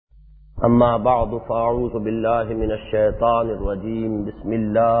اما بعد فاعوذ باللہ من الشیطان الرجیم بسم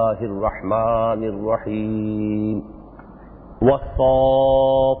اللہ الرحمن الرحیم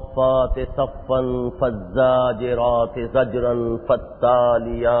والصافات صفا فالزاجرات زجرا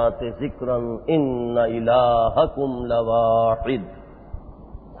فالتالیات ذکرا ان الہکم لواحد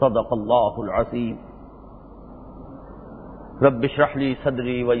صدق اللہ العظیم رب اشرح لی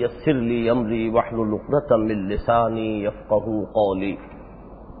صدری ویسر لی امری واحلل عقدۃ من لسانی یفقہوا قولی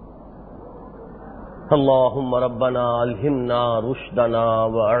اللهم ربنا الہمنا رشدنا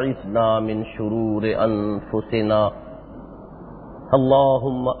واعذنا من شرور انفسنا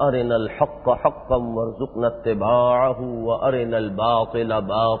اللهم ارنا الحق حقا وارزقنا اتباعه وارنا الباطل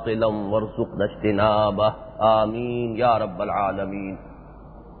باطلا وارزقنا اجتنابه آمین یا رب العالمین۔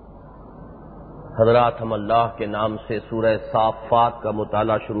 حضرات، ہم اللہ کے نام سے سورہ صافات کا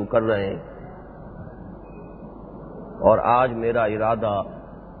مطالعہ شروع کر رہے ہیں، اور آج میرا ارادہ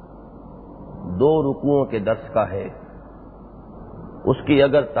 2 رکوعوں کے درس کا ہے۔ اس کی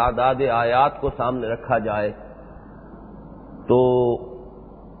اگر تعداد آیات کو سامنے رکھا جائے تو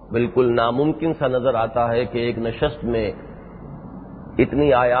بالکل ناممکن سا نظر آتا ہے کہ ایک نشست میں اتنی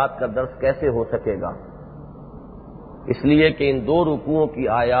آیات کا درس کیسے ہو سکے گا، اس لیے کہ ان 2 رکوعوں کی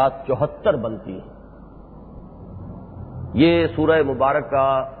آیات 74 بنتی ہیں۔ یہ سورہ مبارکہ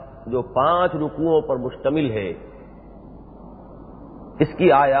جو 5 رکوعوں پر مشتمل ہے، اس کی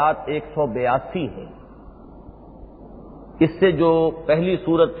آیات 182 ہیں۔ اس سے جو پہلی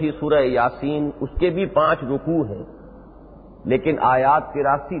سورت تھی سورہ یاسین، اس کے بھی 5 رکوع ہیں، لیکن آیات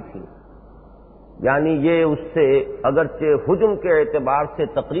 83 تھی، یعنی یہ اس سے اگرچہ حجم کے اعتبار سے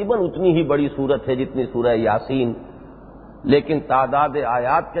تقریباً اتنی ہی بڑی سورت ہے جتنی سورہ یاسین، لیکن تعداد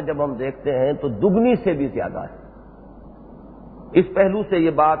آیات کا جب ہم دیکھتے ہیں تو دگنی سے بھی زیادہ ہے۔ اس پہلو سے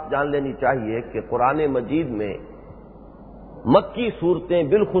یہ بات جان لینی چاہیے کہ قرآن مجید میں مکی صورتیں،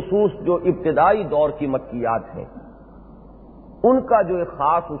 بالخصوص جو ابتدائی دور کی مکیات ہیں، ان کا جو ایک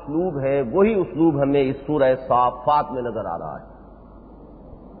خاص اسلوب ہے وہی اسلوب ہمیں اس سورہ صافات میں نظر آ رہا ہے۔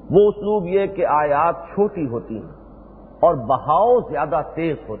 وہ اسلوب یہ کہ آیات چھوٹی ہوتی ہیں اور بہاؤ زیادہ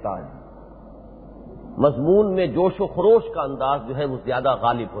تیز ہوتا ہے، مضمون میں جوش و خروش کا انداز جو ہے وہ زیادہ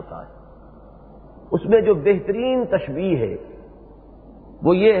غالب ہوتا ہے۔ اس میں جو بہترین تشبیہ ہے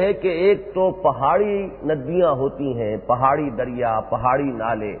وہ یہ ہے کہ ایک تو پہاڑی ندیاں ہوتی ہیں، پہاڑی دریا، پہاڑی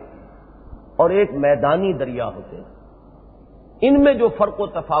نالے، اور ایک میدانی دریا ہوتے ہیں۔ ان میں جو فرق و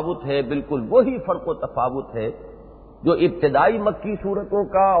تفاوت ہے بالکل وہی فرق و تفاوت ہے جو ابتدائی مکی صورتوں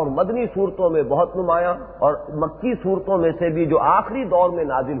کا اور مدنی صورتوں میں بہت نمایاں، اور مکی صورتوں میں سے بھی جو آخری دور میں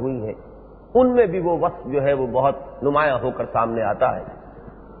نازل ہوئی ہیں ان میں بھی وہ وصف جو ہے وہ بہت نمایاں ہو کر سامنے آتا ہے۔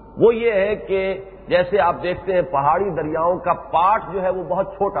 وہ یہ ہے کہ جیسے آپ دیکھتے ہیں پہاڑی دریاؤں کا پاٹ جو ہے وہ بہت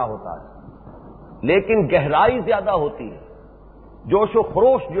چھوٹا ہوتا ہے، لیکن گہرائی زیادہ ہوتی ہے، جوش و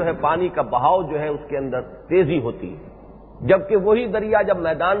خروش جو ہے، پانی کا بہاؤ جو ہے اس کے اندر تیزی ہوتی ہے۔ جبکہ وہی دریا جب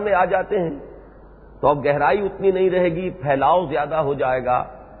میدان میں آ جاتے ہیں تو اب گہرائی اتنی نہیں رہے گی، پھیلاؤ زیادہ ہو جائے گا،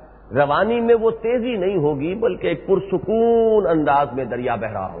 روانی میں وہ تیزی نہیں ہوگی بلکہ ایک پرسکون انداز میں دریا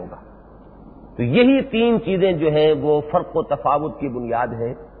بہہ رہا ہوگا۔ تو یہی 3 چیزیں جو ہیں وہ فرق و تفاوت کی بنیاد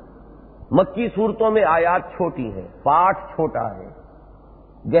ہیں۔ مکی صورتوں میں آیات چھوٹی ہیں، پاٹ چھوٹا ہے،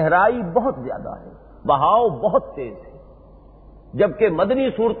 گہرائی بہت زیادہ ہے، بہاؤ بہت تیز ہے، جبکہ مدنی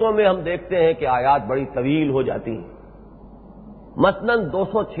صورتوں میں ہم دیکھتے ہیں کہ آیات بڑی طویل ہو جاتی ہیں۔ مثلاً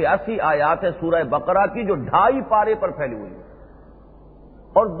 286 آیات ہے سورہ بقرہ کی جو 2.5 پارے پر پھیلی ہوئی ہے،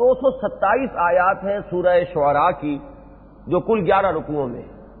 اور 227 آیات ہیں سورہ شعراء کی جو کل 11 رکوعوں میں،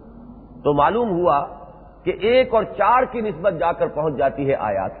 تو معلوم ہوا کہ 1 اور 4 کی نسبت جا کر پہنچ جاتی ہے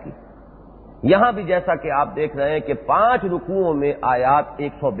آیات کی۔ یہاں بھی جیسا کہ آپ دیکھ رہے ہیں کہ 5 رکوعوں میں آیات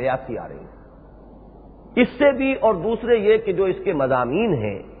 182 آ رہی ہیں۔ اس سے بھی اور دوسرے یہ کہ جو اس کے مضامین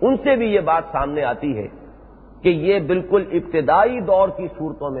ہیں ان سے بھی یہ بات سامنے آتی ہے کہ یہ بالکل ابتدائی دور کی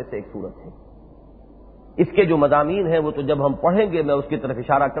صورتوں میں سے ایک صورت ہے۔ اس کے جو مضامین ہیں وہ تو جب ہم پڑھیں گے میں اس کی طرف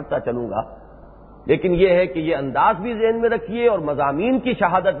اشارہ کرتا چلوں گا، لیکن یہ ہے کہ یہ انداز بھی ذہن میں رکھیے اور مضامین کی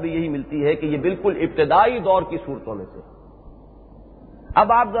شہادت بھی یہی ملتی ہے کہ یہ بالکل ابتدائی دور کی صورتوں میں سے۔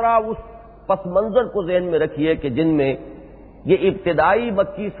 اب آپ ذرا اس پس منظر کو ذہن میں رکھیے کہ جن میں یہ ابتدائی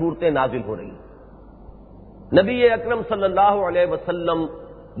مکی صورتیں نازل ہو رہی ہیں۔ نبی اکرم صلی اللہ علیہ وسلم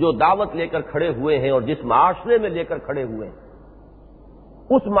جو دعوت لے کر کھڑے ہوئے ہیں اور جس معاشرے میں لے کر کھڑے ہوئے ہیں،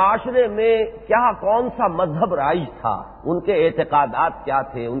 اس معاشرے میں کیا کون سا مذہب رائج تھا، ان کے اعتقادات کیا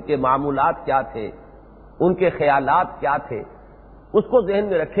تھے، ان کے معمولات کیا تھے، ان کے خیالات کیا تھے، اس کو ذہن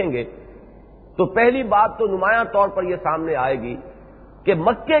میں رکھیں گے تو پہلی بات تو نمایاں طور پر یہ سامنے آئے گی کہ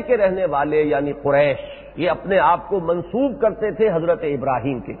مکے کے رہنے والے یعنی قریش یہ اپنے آپ کو منسوب کرتے تھے حضرت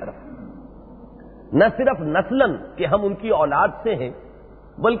ابراہیم کی طرف، نہ صرف نسلاً کہ ہم ان کی اولاد سے ہیں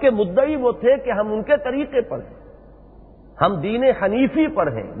بلکہ مدعی وہ تھے کہ ہم ان کے طریقے پر ہیں، ہم دین حنیفی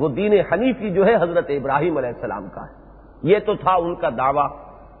پر ہیں۔ وہ دین حنیفی جو ہے حضرت ابراہیم علیہ السلام کا ہے، یہ تو تھا ان کا دعویٰ۔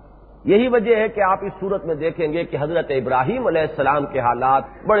 یہی وجہ ہے کہ آپ اس صورت میں دیکھیں گے کہ حضرت ابراہیم علیہ السلام کے حالات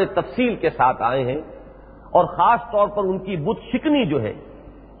بڑے تفصیل کے ساتھ آئے ہیں، اور خاص طور پر ان کی بت شکنی جو ہے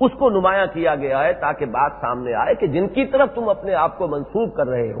اس کو نمایاں کیا گیا ہے، تاکہ بات سامنے آئے کہ جن کی طرف تم اپنے آپ کو منسوب کر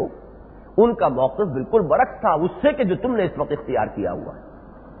رہے ہو ان کا موقف بالکل برعکس تھا اس سے کہ جو تم نے اس وقت اختیار کیا ہوا ہے،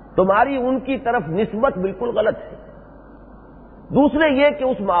 تمہاری ان کی طرف نسبت بالکل غلط ہے۔ دوسرے یہ کہ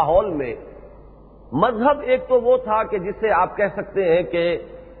اس ماحول میں مذہب ایک تو وہ تھا کہ جسے آپ کہہ سکتے ہیں کہ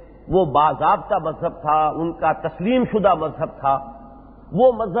وہ باضابطہ مذہب تھا، ان کا تسلیم شدہ مذہب تھا،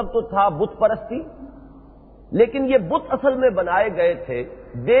 وہ مذہب تو تھا بت پرستی، لیکن یہ بت اصل میں بنائے گئے تھے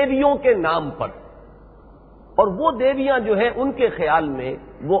دیویوں کے نام پر، اور وہ دیویاں جو ہیں ان کے خیال میں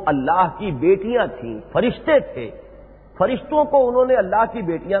وہ اللہ کی بیٹیاں تھیں، فرشتے تھے، فرشتوں کو انہوں نے اللہ کی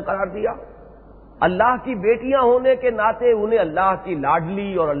بیٹیاں قرار دیا، اللہ کی بیٹیاں ہونے کے ناطے انہیں اللہ کی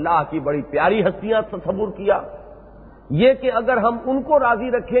لاڈلی اور اللہ کی بڑی پیاری ہستیاں تصور کیا، یہ کہ اگر ہم ان کو راضی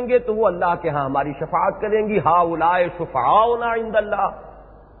رکھیں گے تو وہ اللہ کے ہاں ہماری شفاعت کریں گی، ہؤلاء شفعاؤنا عند اللہ۔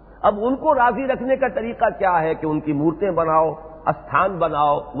 اب ان کو راضی رکھنے کا طریقہ کیا ہے کہ ان کی مورتیں بناؤ، استھان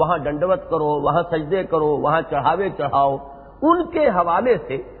بناؤ، وہاں ڈنڈوت کرو، وہاں سجدے کرو، وہاں چڑھاوے چڑھاؤ، ان کے حوالے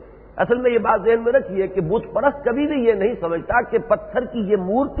سے۔ اصل میں یہ بات ذہن میں رکھیے کہ بت پرست کبھی بھی یہ نہیں سمجھتا کہ پتھر کی یہ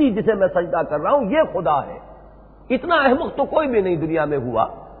مورتی جسے میں سجدہ کر رہا ہوں یہ خدا ہے۔ اتنا احمق تو کوئی بھی نہیں دنیا میں ہوا،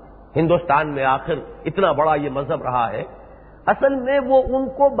 ہندوستان میں آخر اتنا بڑا یہ مذہب رہا ہے۔ اصل میں وہ ان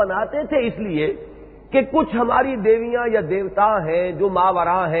کو بناتے تھے اس لیے کہ کچھ ہماری دیویاں یا دیوتا ہیں جو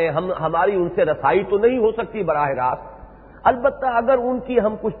ماوراء ہیں، ہماری ان سے رسائی تو نہیں ہو سکتی براہ راست، البتہ اگر ان کی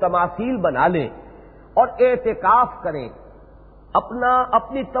ہم کچھ تماثیل بنا لیں اور اعتکاف کریں،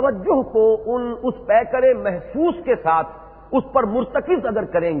 اپنی توجہ کو اس پیکر محسوس کے ساتھ اس پر مرتکز اگر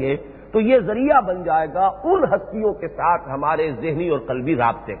کریں گے تو یہ ذریعہ بن جائے گا ان ہستیوں کے ساتھ ہمارے ذہنی اور قلبی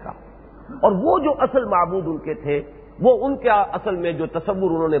رابطے کا۔ اور وہ جو اصل معبود ان کے تھے، وہ ان کا اصل میں جو تصور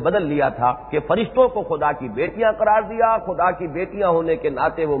انہوں نے بدل لیا تھا کہ فرشتوں کو خدا کی بیٹیاں قرار دیا، خدا کی بیٹیاں ہونے کے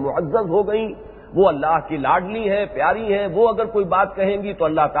ناطے وہ معزز ہو گئیں، وہ اللہ کی لاڈلی ہیں، پیاری ہیں، وہ اگر کوئی بات کہیں گی تو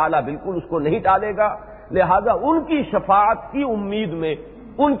اللہ تعالیٰ بالکل اس کو نہیں ٹالے گا، لہذا ان کی شفاعت کی امید میں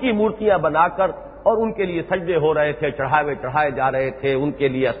ان کی مورتیاں بنا کر اور ان کے لیے سجدے ہو رہے تھے، چڑھائے جا رہے تھے، ان کے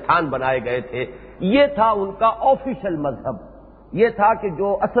لیے استھان بنائے گئے تھے۔ یہ تھا ان کا آفیشل مذہب، یہ تھا کہ جو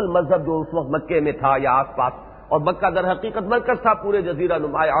اصل مذہب جو اس وقت مکے میں تھا یا آس پاس، اور مکہ در حقیقت مرکز تھا پورے جزیرہ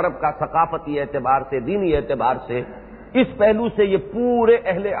نما عرب کا، ثقافتی اعتبار سے، دینی اعتبار سے، اس پہلو سے یہ پورے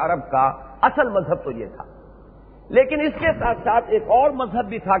اہل عرب کا اصل مذہب تو یہ تھا۔ لیکن اس کے ساتھ ساتھ ایک اور مذہب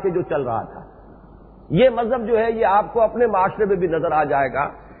بھی تھا کہ جو چل رہا تھا۔ یہ مذہب جو ہے یہ آپ کو اپنے معاشرے میں بھی نظر آ جائے گا،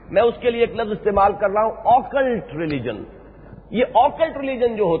 میں اس کے لیے ایک لفظ استعمال کر رہا ہوں، آکلٹ ریلیجن۔ یہ آکلٹ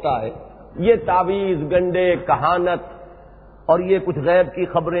ریلیجن جو ہوتا ہے یہ تعویذ، گنڈے، کہانت اور یہ کچھ غیب کی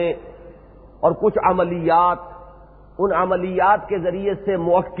خبریں اور کچھ عملیات، ان عملیات کے ذریعے سے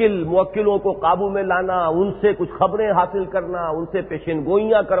موکلوں کو قابو میں لانا، ان سے کچھ خبریں حاصل کرنا، ان سے پیشین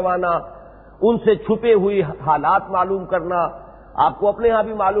گوئیاں کروانا، ان سے چھپے ہوئی حالات معلوم کرنا۔ آپ کو اپنے ہاں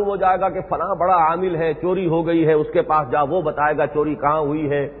بھی معلوم ہو جائے گا کہ فلاں بڑا عامل ہے، چوری ہو گئی ہے، اس کے پاس جا، وہ بتائے گا چوری کہاں ہوئی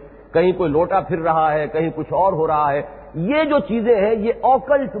ہے، کہیں کوئی لوٹا پھر رہا ہے، کہیں کچھ اور ہو رہا ہے۔ یہ جو چیزیں ہیں یہ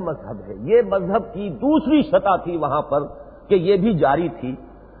آکلٹ مذہب ہے، یہ مذہب کی دوسری سطح تھی وہاں پر کہ یہ بھی جاری تھی۔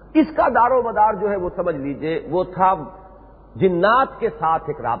 اس کا دار و مدار جو ہے وہ سمجھ لیجئے وہ تھا جنات کے ساتھ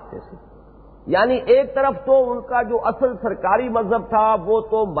ایک رابطے سے، یعنی ایک طرف تو ان کا جو اصل سرکاری مذہب تھا وہ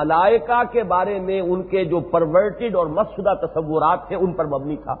تو ملائکہ کے بارے میں ان کے جو پرورٹڈ اور مسشدہ تصورات تھے ان پر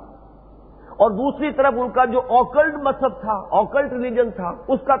مبنی تھا، اور دوسری طرف ان کا جو آکلٹ مذہب تھا، آکلٹ ریلیجن تھا،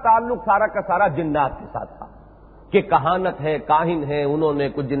 اس کا تعلق سارا کا سارا جنات کے ساتھ تھا کہ کہانت ہے، کاہن ہے، انہوں نے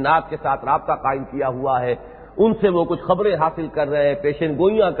کچھ جنات کے ساتھ رابطہ قائم کیا ہوا ہے، ان سے وہ کچھ خبریں حاصل کر رہے ہیں، پیشن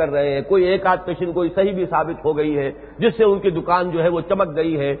گوئیاں کر رہے ہیں، کوئی ایک آدھ پیشن گوئی صحیح بھی ثابت ہو گئی ہے جس سے ان کی دکان جو ہے وہ چمک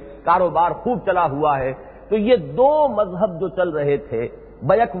گئی ہے، کاروبار خوب چلا ہوا ہے۔ تو یہ دو مذہب جو چل رہے تھے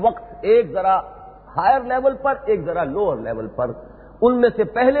بیک وقت، ایک ذرا ہائر لیول پر، ایک ذرا لوور لیول پر، ان میں سے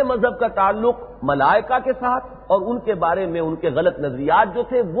پہلے مذہب کا تعلق ملائکہ کے ساتھ اور ان کے بارے میں ان کے غلط نظریات جو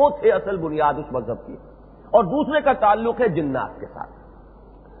تھے وہ تھے اصل بنیاد اس مذہب کی، اور دوسرے کا تعلق ہے جنات کے ساتھ۔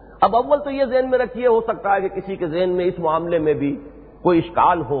 اب اول تو یہ ذہن میں رکھیے، ہو سکتا ہے کہ کسی کے ذہن میں اس معاملے میں بھی کوئی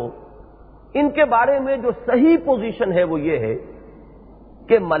اشکال ہو۔ ان کے بارے میں جو صحیح پوزیشن ہے وہ یہ ہے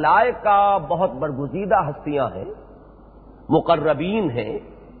کہ ملائکہ بہت برگزیدہ ہستیاں ہیں، مقربین ہیں،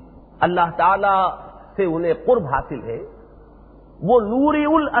 اللہ تعالی سے انہیں قرب حاصل ہے، وہ نوری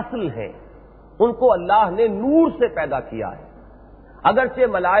الاصل ہیں، ان کو اللہ نے نور سے پیدا کیا ہے۔ اگرچہ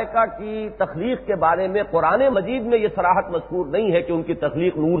ملائکہ کی تخلیق کے بارے میں قرآن مجید میں یہ صراحت مذکور نہیں ہے کہ ان کی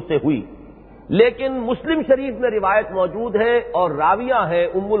تخلیق نور سے ہوئی، لیکن مسلم شریف میں روایت موجود ہے اور راویہ ہے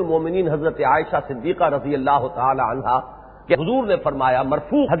ام المومنین حضرت عائشہ صدیقہ رضی اللہ تعالی عنہا کہ حضور نے فرمایا،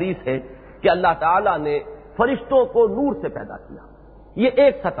 مرفوع حدیث ہے کہ اللہ تعالی نے فرشتوں کو نور سے پیدا کیا۔ یہ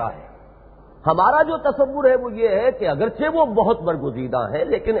ایک سطح ہے۔ ہمارا جو تصور ہے وہ یہ ہے کہ اگرچہ وہ بہت برگزیدہ ہیں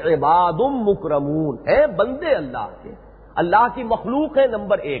لیکن عباد مکرمون ہیں، بندے اللہ کے، اللہ کی مخلوق ہے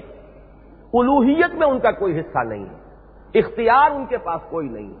نمبر ایک۔ الوہیت میں ان کا کوئی حصہ نہیں ہے، اختیار ان کے پاس کوئی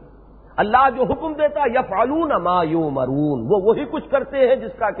نہیں ہے۔ اللہ جو حکم دیتا یفعلون ما یؤمرون، وہ وہی کچھ کرتے ہیں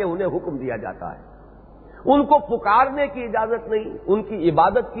جس کا کہ انہیں حکم دیا جاتا ہے۔ ان کو پکارنے کی اجازت نہیں، ان کی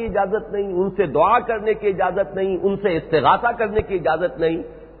عبادت کی اجازت نہیں، ان سے دعا کرنے کی اجازت نہیں، ان سے استغاثہ کرنے کی اجازت نہیں۔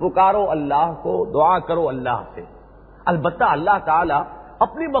 پکارو اللہ کو، دعا کرو اللہ سے۔ البتہ اللہ تعالی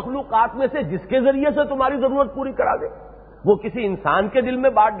اپنی مخلوقات میں سے جس کے ذریعے سے تمہاری ضرورت پوری کرا دے، وہ کسی انسان کے دل میں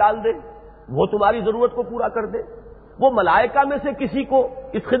بات ڈال دے، وہ تمہاری ضرورت کو پورا کر دے، وہ ملائکہ میں سے کسی کو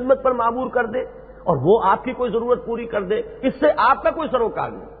اس خدمت پر معمور کر دے اور وہ آپ کی کوئی ضرورت پوری کر دے، اس سے آپ کا کوئی سروکار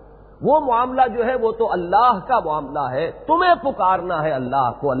نہیں۔ وہ معاملہ جو ہے وہ تو اللہ کا معاملہ ہے، تمہیں پکارنا ہے اللہ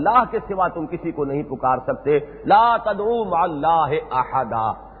کو، اللہ کے سوا تم کسی کو نہیں پکار سکتے۔ لا تدعوا مع اللہ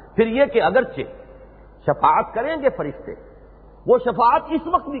احدا۔ پھر یہ کہ اگرچہ شفاعت کریں گے فرشتے، وہ شفاعت اس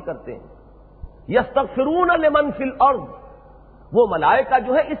وقت بھی کرتے ہیں، یستغفرون لمن فی الارض، وہ ملائکہ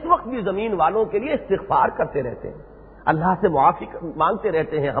جو ہے اس وقت بھی زمین والوں کے لیے استغفار کرتے رہتے ہیں، اللہ سے معافی مانگتے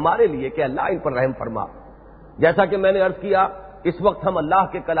رہتے ہیں ہمارے لیے کہ اللہ ان پر رحم فرما۔ جیسا کہ میں نے عرض کیا، اس وقت ہم اللہ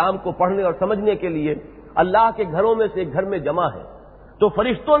کے کلام کو پڑھنے اور سمجھنے کے لیے اللہ کے گھروں میں سے ایک گھر میں جمع ہیں، تو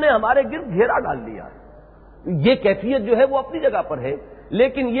فرشتوں نے ہمارے گرد گھیرا ڈال دیا ہے۔ یہ کیفیت جو ہے وہ اپنی جگہ پر ہے،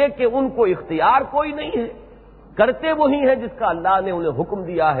 لیکن یہ کہ ان کو اختیار کوئی نہیں ہے، کرتے وہی ہیں جس کا اللہ نے انہیں حکم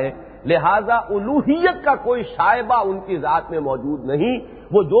دیا ہے، لہذا الوہیت کا کوئی شائبہ ان کی ذات میں موجود نہیں۔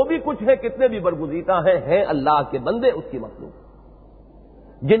 وہ جو بھی کچھ ہے، کتنے بھی برگزیدہ ہیں اللہ کے بندے، اس کی مخلوق۔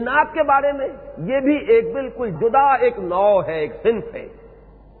 جنات کے بارے میں یہ بھی ایک بالکل جدا ایک نوع ہے، ایک صنف ہے۔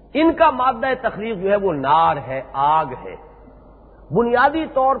 ان کا مادہ تخلیق جو ہے وہ نار ہے، آگ ہے۔ بنیادی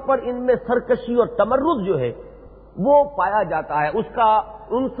طور پر ان میں سرکشی اور تمرد جو ہے وہ پایا جاتا ہے، اس کا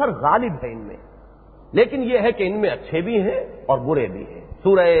عنصر غالب ہے ان میں، لیکن یہ ہے کہ ان میں اچھے بھی ہیں اور برے بھی ہیں۔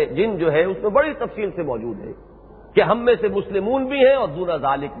 سورہ جن جو ہے اس میں بڑی تفصیل سے موجود ہے کہ ہم میں سے مسلمون بھی ہیں اور دون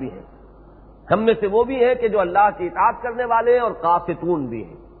ذالک بھی ہیں، ہم میں سے وہ بھی ہیں کہ جو اللہ کی اطاعت کرنے والے ہیں اور قاسطون بھی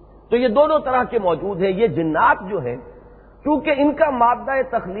ہیں۔ تو یہ دونوں طرح کے موجود ہیں۔ یہ جنات جو ہیں، کیونکہ ان کا مادہ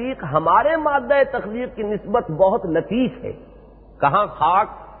تخلیق ہمارے مادہ تخلیق کی نسبت بہت لطیف ہے، کہاں خاک،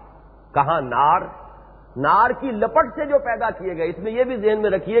 کہاں نار، نار کی لپٹ سے جو پیدا کیے گئے، اس میں یہ بھی ذہن میں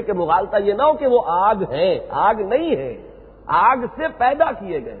رکھیے کہ مغالطہ یہ نہ ہو کہ وہ آگ ہیں، آگ نہیں ہے، آگ سے پیدا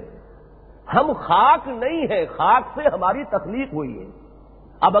کیے گئے، ہم خاک نہیں ہیں، خاک سے ہماری تخلیق ہوئی ہے۔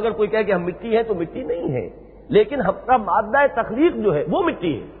 اب اگر کوئی کہے کہ ہم مٹی ہیں تو مٹی نہیں ہے، لیکن ہم کا مادہ تخلیق جو ہے وہ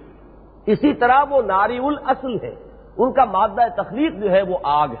مٹی ہے۔ اسی طرح وہ ناری الاصل ہے، ان کا مادہ تخلیق جو ہے وہ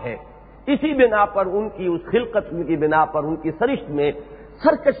آگ ہے۔ اسی بنا پر ان کی اس خلقت کی بنا پر ان کی سرشت میں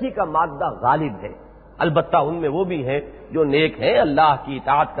سرکشی کا مادہ غالب ہے۔ البتہ ان میں وہ بھی ہیں جو نیک ہیں، اللہ کی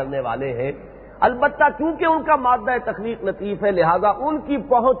اطاعت کرنے والے ہیں۔ البتہ کیونکہ ان کا مادہ تخلیق لطیف ہے، لہذا ان کی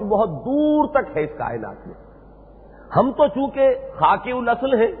پہنچ بہت دور تک ہے اس کائنات میں۔ ہم تو چونکہ خاکی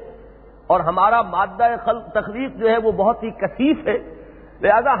الاصل ہیں اور ہمارا مادہ تخلیق جو ہے وہ بہت ہی کثیف ہے،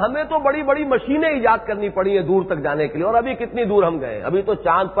 لہذا ہمیں تو بڑی بڑی مشینیں ایجاد کرنی پڑی ہیں دور تک جانے کے لیے، اور ابھی کتنی دور ہم گئے، ابھی تو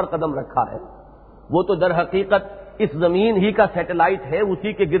چاند پر قدم رکھا ہے، وہ تو در حقیقت اس زمین ہی کا سیٹلائٹ ہے،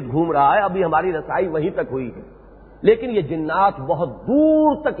 اسی کے گرد گھوم رہا ہے، ابھی ہماری رسائی وہیں تک ہوئی ہے۔ لیکن یہ جنات بہت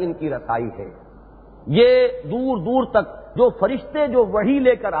دور تک ان کی رسائی ہے، یہ دور دور تک جو فرشتے جو وحی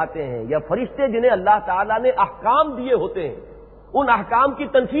لے کر آتے ہیں، یا فرشتے جنہیں اللہ تعالیٰ نے احکام دیے ہوتے ہیں، ان احکام کی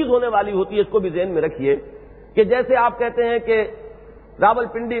تنفیذ ہونے والی ہوتی ہے۔ اس کو بھی ذہن میں رکھیے کہ جیسے آپ کہتے ہیں کہ راول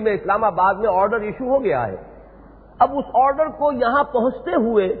پنڈی میں اسلام آباد میں آرڈر ایشو ہو گیا ہے، اب اس آرڈر کو یہاں پہنچتے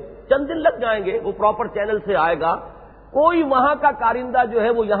ہوئے چند دن لگ جائیں گے، وہ پراپر چینل سے آئے گا، کوئی وہاں کا کارندہ جو ہے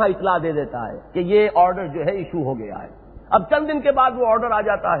وہ یہاں اطلاع دے دیتا ہے کہ یہ آرڈر جو ہے ایشو ہو گیا ہے، اب چند دن کے بعد وہ آرڈر آ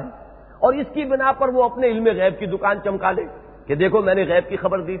جاتا ہے، اور اس کی بنا پر وہ اپنے علم غیب کی دکان چمکا لے کہ دیکھو میں نے غیب کی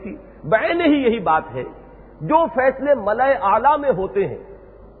خبر دی تھی۔ بعین ہی یہی بات ہے، جو فیصلے ملائے اعلیٰ میں ہوتے ہیں،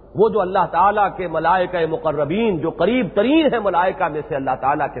 وہ جو اللہ تعالیٰ کے ملائکہ مقربین جو قریب ترین ہے ملائکہ میں سے اللہ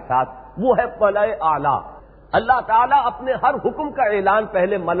تعالیٰ کے ساتھ، وہ ہے ملائے اعلیٰ۔ اللہ تعالیٰ اپنے ہر حکم کا اعلان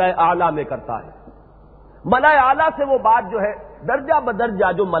پہلے ملائے اعلیٰ میں کرتا ہے، ملائے اعلیٰ سے وہ بات جو ہے درجہ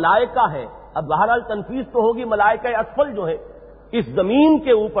بدرجہ جو ملائکہ ہیں، اب بہرحال تنفیذ تو ہوگی ملائکہ اسفل جو ہے اس زمین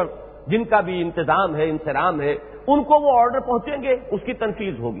کے اوپر جن کا بھی انتظام ہے، انصرام ہے، ان کو وہ آرڈر پہنچیں گے، اس کی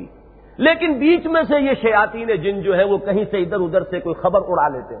تنفیذ ہوگی، لیکن بیچ میں سے یہ شیاطین جن جو ہے وہ کہیں سے ادھر ادھر سے کوئی خبر اڑا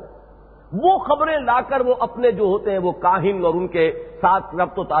لیتے ہیں، وہ خبریں لا کر وہ اپنے جو ہوتے ہیں وہ کاہن اور ان کے ساتھ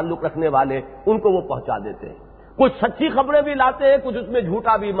ربط و تعلق رکھنے والے ان کو وہ پہنچا دیتے ہیں۔ کچھ سچی خبریں بھی لاتے ہیں، کچھ اس میں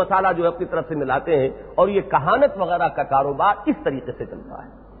جھوٹا بھی مسالہ جو ہے اپنی طرف سے ملاتے ہیں، اور یہ کہانت وغیرہ کا کاروبار اس طریقے سے چلتا ہے۔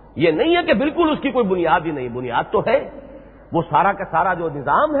 یہ نہیں ہے کہ بالکل اس کی کوئی بنیاد ہی نہیں، بنیاد تو ہے، وہ سارا کا سارا جو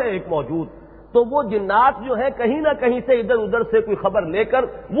نظام ہے ایک موجود، تو وہ جنات جو ہے کہیں نہ کہیں سے ادھر ادھر سے کوئی خبر لے کر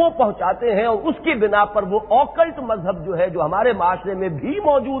وہ پہنچاتے ہیں، اور اس کی بنا پر وہ اوکلٹ مذہب جو ہے جو ہمارے معاشرے میں بھی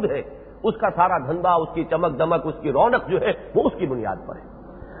موجود ہے، اس کا سارا دھندا، اس کی چمک دمک، اس کی رونق جو ہے وہ اس کی بنیاد پر ہے۔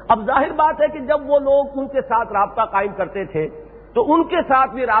 اب ظاہر بات ہے کہ جب وہ لوگ ان کے ساتھ رابطہ قائم کرتے تھے تو ان کے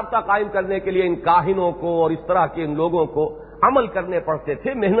ساتھ بھی رابطہ قائم کرنے کے لیے ان کاہنوں کو اور اس طرح کے ان لوگوں کو عمل کرنے پڑتے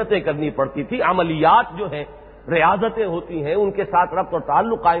تھے، محنتیں کرنی پڑتی تھی، عملیات جو ہیں، ریاضتیں ہوتی ہیں ان کے ساتھ ربط اور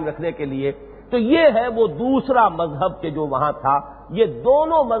تعلق قائم رکھنے کے لیے۔ تو یہ ہے وہ دوسرا مذہب کہ جو وہاں تھا۔ یہ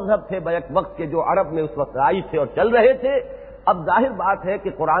دونوں مذہب تھے بیک وقت کے جو عرب میں اس وقت رائج تھے اور چل رہے تھے۔ اب ظاہر بات ہے کہ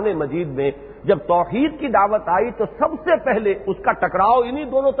قرآن مجید میں جب توحید کی دعوت آئی تو سب سے پہلے اس کا ٹکراؤ انہی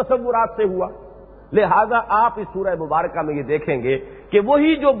دونوں تصورات سے ہوا، لہذا آپ اس سورہ مبارکہ میں یہ دیکھیں گے کہ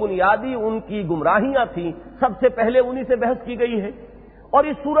وہی جو بنیادی ان کی گمراہیاں تھیں سب سے پہلے انہی سے بحث کی گئی ہے، اور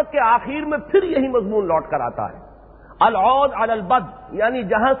اس سورت کے آخر میں پھر یہی مضمون لوٹ کر آتا ہے، العود علی البد، یعنی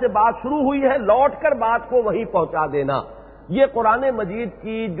جہاں سے بات شروع ہوئی ہے لوٹ کر بات کو وہیں پہنچا دینا۔ یہ قرآن مجید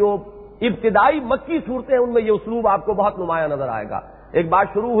کی جو ابتدائی مکی صورتیں ہیں ان میں یہ اسلوب آپ کو بہت نمایاں نظر آئے گا۔ ایک بات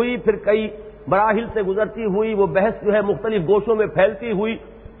شروع ہوئی، پھر کئی مراحل سے گزرتی ہوئی وہ بحث جو ہے مختلف گوشوں میں پھیلتی ہوئی،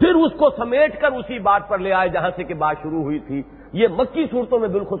 پھر اس کو سمیٹ کر اسی بات پر لے آئے جہاں سے کہ بات شروع ہوئی تھی۔ یہ مکی صورتوں میں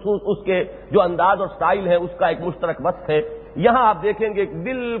بالخصوص اس کے جو انداز اور سٹائل ہے اس کا ایک مشترک وصف ہے۔ یہاں آپ دیکھیں گے کہ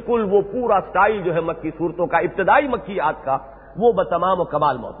بالکل وہ پورا سٹائل جو ہے مکی صورتوں کا، ابتدائی مکیات کا، وہ بتمام و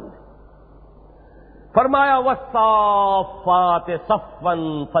کمال موجود ہے۔ فرمایا والصافات صفا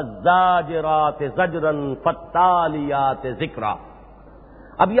فالزاجرات زجرا فالتالیات ذکرا۔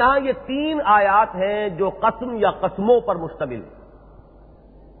 اب یہاں یہ 3 آیات ہیں جو قسم یا قسموں پر مشتمل۔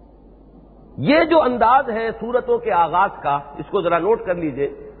 یہ جو انداز ہے سورتوں کے آغاز کا، اس کو ذرا نوٹ کر لیجئے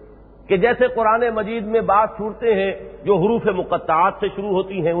کہ جیسے قرآن مجید میں بعض صورتیں ہیں جو حروف مقطعات سے شروع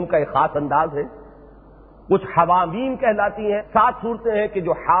ہوتی ہیں، ان کا ایک خاص انداز ہے، کچھ حوامیم کہلاتی ہیں، 7 صورتیں ہیں کہ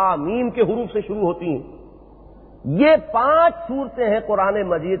جو حامیم کے حروف سے شروع ہوتی ہیں۔ یہ 5 صورتیں ہیں قرآن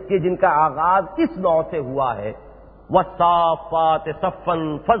مجید کی جن کا آغاز اس نوع سے ہوا ہے، والصافات صفا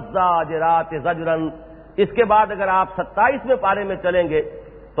فالزاجرات زجرا۔ اس کے بعد اگر آپ 27ویں پارے میں چلیں گے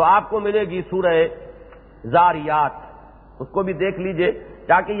تو آپ کو ملے گی سورہ زاریات، اس کو بھی دیکھ لیجئے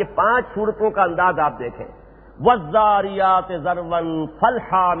تاکہ یہ 5 صورتوں کا انداز آپ دیکھیں۔ والزاریات ذروا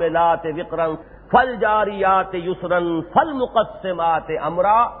فالحاملات وقرا فالجاریات یسرا فالمقسمات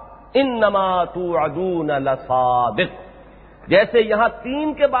امرا انما توعدون لصادق۔ جیسے یہاں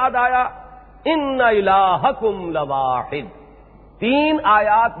 3 کے بعد آیا ان الہکم لواحد، 3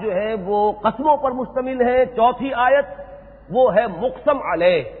 آیات جو ہے وہ قسموں پر مشتمل ہے۔ چوتھی آیت وہ ہے مقسم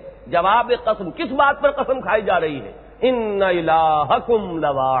علیہ، جواب قسم، کس بات پر قسم کھائی جا رہی ہے؟ ان الہکم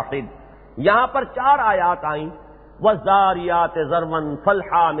لواحد۔ یہاں پر 4 آیات آئیں، والزاریات ذروا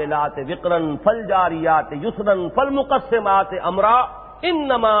فالحاملات وقرا فالجاریات یسرا فالمقسمات امرا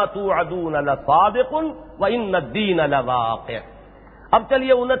انما توعدون لصادق وان الدین لواقع۔ اب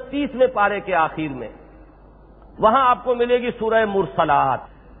چلیے 29ویں پارے کے آخر میں، وہاں آپ کو ملے گی سورہ مرسلات،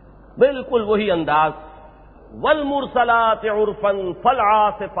 بالکل وہی انداز، والمرسلات عرفا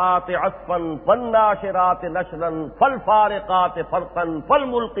فالعاصفات عصفا فالناشرات نشرا فالفارقات فرقا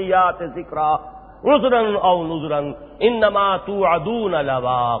فالملقیات ذکرا عذرا او نذرا انما توعدون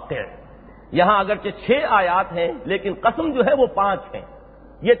لواقع۔ یہاں اگرچہ 6 آیات ہیں لیکن قسم جو ہے وہ 5 ہیں۔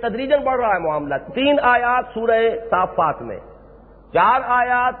 یہ تدریجاً بڑھ رہا ہے معاملہ۔ 3 آیات سورہ صافات میں، 4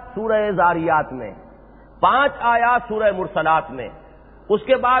 آیات سورہ زاریات میں، 5 آیات سورہ مرسلات میں، اس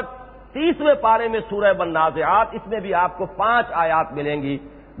کے بعد 30ویں پارے میں سورہ والنازعات، اس میں بھی آپ کو 5 آیات ملیں گی،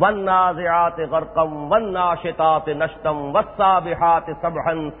 والنازعات غرقا والناشطات نشطا والسابحات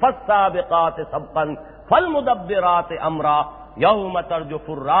سبحا فالسابقات سبقا فالمدبرات امرا یوم ترجف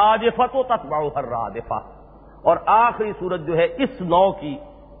الراجفۃ تتبعها الرادفہ۔ اور آخری سورت جو ہے اس نوع کی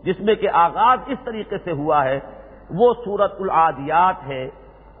جس میں کہ آغاز اس طریقے سے ہوا ہے وہ سورۃ العادیات ہے۔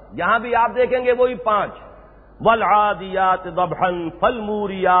 یہاں بھی آپ دیکھیں گے وہی 5، والعادیات ضبحا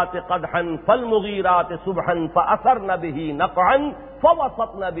فالموریات قدحا فالمغیرات صبحا فاثرن به نقعا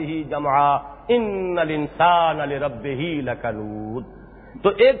فوسطن به جمعا ان الانسان لربه لکنود۔ تو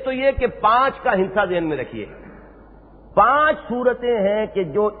ایک تو یہ کہ 5 کا ہنسا ذہن میں رکھیے، 5 صورتیں ہیں کہ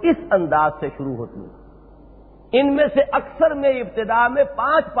جو اس انداز سے شروع ہوتی ہیں، ان میں سے اکثر میں ابتدا میں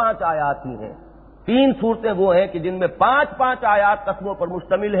 5 آیات ہی ہیں، 3 صورتیں وہ ہیں کہ جن میں 5 آیات قسموں پر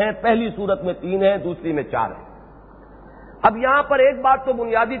مشتمل ہیں. پہلی صورت میں 3 ہیں، دوسری میں 4 ہیں. اب یہاں پر ایک بات تو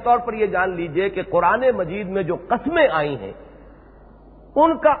بنیادی طور پر یہ جان لیجئے کہ قرآن مجید میں جو قسمیں آئی ہیں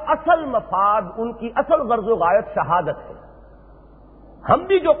ان کا اصل مفاد، ان کی اصل غرض و غایت شہادت ہے. ہم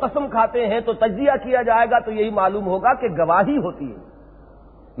بھی جو قسم کھاتے ہیں تو تجزیہ کیا جائے گا تو یہی معلوم ہوگا کہ گواہی ہوتی ہے.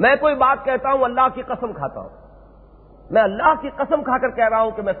 میں کوئی بات کہتا ہوں، اللہ کی قسم کھاتا ہوں، میں اللہ کی قسم کھا کر کہہ رہا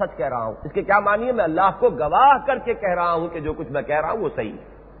ہوں کہ میں سچ کہہ رہا ہوں. اس کے کیا معنی ہے؟ میں اللہ کو گواہ کر کے کہہ رہا ہوں کہ جو کچھ میں کہہ رہا ہوں وہ صحیح ہے.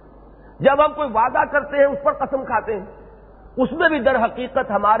 جب ہم کوئی وعدہ کرتے ہیں اس پر قسم کھاتے ہیں، اس میں بھی در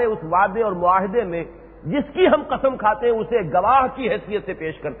حقیقت ہمارے اس وعدے اور معاہدے میں جس کی ہم قسم کھاتے ہیں اسے گواہ کی حیثیت سے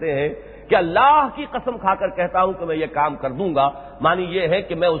پیش کرتے ہیں کہ اللہ کی قسم کھا کر کہتا ہوں کہ میں یہ کام کر دوں گا. معنی یہ ہے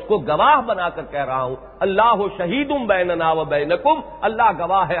کہ میں اس کو گواہ بنا کر کہہ رہا ہوں. اللہ شہید بیننا و بینکم، اللہ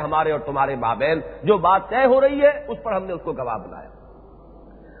گواہ ہے ہمارے اور تمہارے مابین. جو بات طے ہو رہی ہے اس پر ہم نے اس کو گواہ بنایا.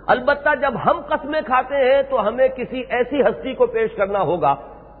 البتہ جب ہم قسمیں کھاتے ہیں تو ہمیں کسی ایسی ہستی کو پیش کرنا ہوگا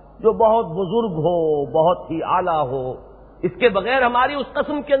جو بہت بزرگ ہو، بہت ہی اعلیٰ ہو. اس کے بغیر ہماری اس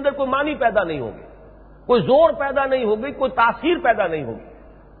قسم کے اندر کوئی معنی پیدا نہیں ہوگی، کوئی زور پیدا نہیں ہوگی، کوئی تاثیر پیدا نہیں ہوگی.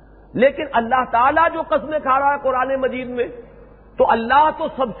 لیکن اللہ تعالیٰ جو قسمیں کھا رہا ہے قرآن مجید میں، تو اللہ تو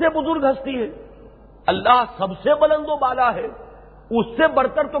سب سے بزرگ ہستی ہے، اللہ سب سے بلند و بالا ہے، اس سے بڑھ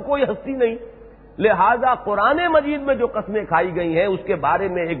کر تو کوئی ہستی نہیں. لہذا قرآن مجید میں جو قسمیں کھائی گئی ہیں اس کے بارے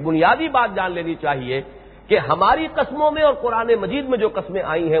میں ایک بنیادی بات جان لینی چاہیے کہ ہماری قسموں میں اور قرآن مجید میں جو قسمیں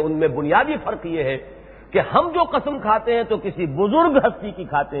آئی ہیں ان میں بنیادی فرق یہ ہے کہ ہم جو قسم کھاتے ہیں تو کسی بزرگ ہستی کی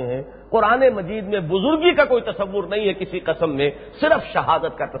کھاتے ہیں. قرآن مجید میں بزرگی کا کوئی تصور نہیں ہے کسی قسم میں، صرف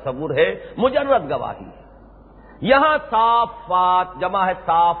شہادت کا تصور ہے، مجرد گواہی. یہاں صافات جمع ہے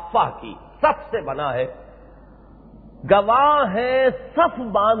صافہ کی، صف سے بنا ہے. گواہ ہیں صف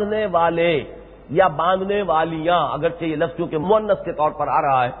باندھنے والے یا باندھنے والیاں، اگرچہ یہ لفظ چونکہ مؤنث کے طور پر آ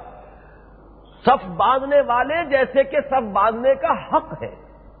رہا ہے. صف باندھنے والے جیسے کہ صف باندھنے کا حق ہے.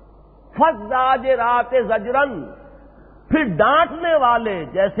 فَالزَّاجِرَاتِ زَجْرًا، پھر ڈانٹنے والے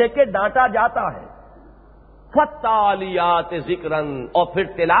جیسے کہ ڈانٹا جاتا ہے. فَالتَّالِيَاتِ ذِكْرًا، اور پھر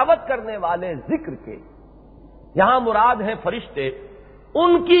تلاوت کرنے والے ذکر کے. یہاں مراد ہیں فرشتے.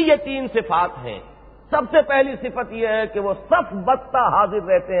 ان کی یہ 3 صفات ہیں. سب سے پہلی صفت یہ ہے کہ وہ صف بستہ حاضر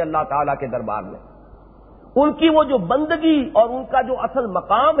رہتے ہیں اللہ تعالیٰ کے دربار میں. ان کی وہ جو بندگی اور ان کا جو اصل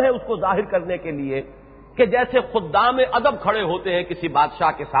مقام ہے اس کو ظاہر کرنے کے لیے کہ جیسے خدام ادب کھڑے ہوتے ہیں کسی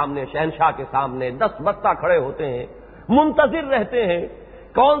بادشاہ کے سامنے، شہنشاہ کے سامنے، 10 بستہ کھڑے ہوتے ہیں، منتظر رہتے ہیں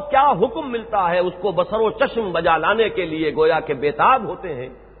کون کیا حکم ملتا ہے اس کو بصر و چشم بجا لانے کے لیے گویا کہ بےتاب ہوتے ہیں.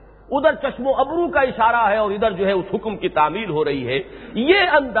 ادھر چشم و ابرو کا اشارہ ہے اور ادھر جو ہے اس حکم کی تعمیل ہو رہی ہے. یہ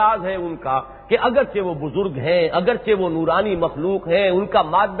انداز ہے ان کا کہ اگرچہ وہ بزرگ ہیں، اگرچہ وہ نورانی مخلوق ہیں، ان کا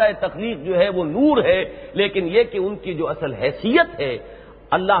مادہ تخلیق جو ہے وہ نور ہے، لیکن یہ کہ ان کی جو اصل حیثیت ہے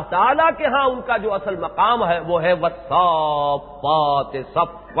اللہ تعالیٰ کے ہاں ان کا جو اصل مقام ہے وہ ہے وَالصَّافَّاتِ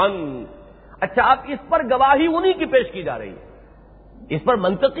صَفًّا. اچھا، اب اس پر گواہی انہی کی پیش کی جا رہی ہے. اس پر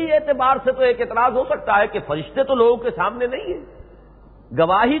منطقی اعتبار سے تو ایک اعتراض ہو سکتا ہے کہ فرشتے تو لوگوں کے سامنے نہیں ہیں،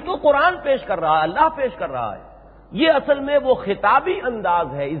 گواہی تو قرآن پیش کر رہا ہے، اللہ پیش کر رہا ہے. یہ اصل میں وہ خطابی انداز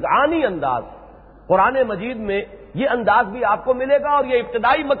ہے، اذعانی انداز. قرآن مجید میں یہ انداز بھی آپ کو ملے گا اور یہ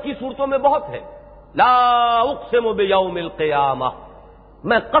ابتدائی مکی صورتوں میں بہت ہے. لا اقسم بیوم القیامہ،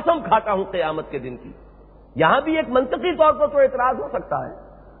 میں قسم کھاتا ہوں قیامت کے دن کی. یہاں بھی ایک منطقی طور پر تو اعتراض ہو سکتا ہے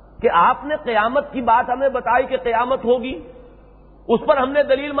کہ آپ نے قیامت کی بات ہمیں بتائی کہ قیامت ہوگی، اس پر ہم نے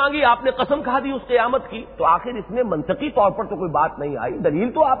دلیل مانگی، آپ نے قسم کھا دی اس قیامت کی، تو آخر اس میں منطقی طور پر تو کوئی بات نہیں آئی،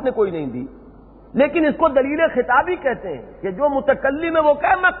 دلیل تو آپ نے کوئی نہیں دی. لیکن اس کو دلیل خطابی کہتے ہیں کہ جو متکلم ہے وہ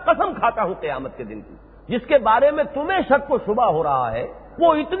کہے میں قسم کھاتا ہوں قیامت کے دن کی. جس کے بارے میں تمہیں شک و شبہ ہو رہا ہے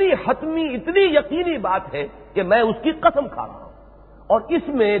وہ اتنی حتمی، اتنی یقینی بات ہے کہ میں اس کی قسم کھا رہا ہوں. اور اس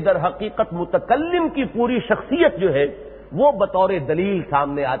میں در حقیقت متکلم کی پوری شخصیت جو ہے وہ بطور دلیل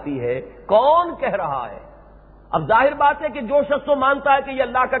سامنے آتی ہے. کون کہہ رہا ہے؟ اب ظاہر بات ہے کہ جو شخص تو مانتا ہے کہ یہ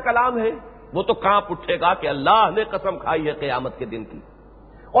اللہ کا کلام ہے وہ تو کانپ اٹھے گا کہ اللہ نے قسم کھائی ہے قیامت کے دن کی.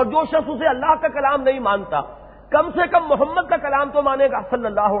 اور جو شخص اسے اللہ کا کلام نہیں مانتا کم سے کم محمد کا کلام تو مانے گا صلی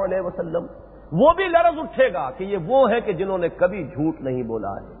اللہ علیہ وسلم، وہ بھی لرز اٹھے گا کہ یہ وہ ہے کہ جنہوں نے کبھی جھوٹ نہیں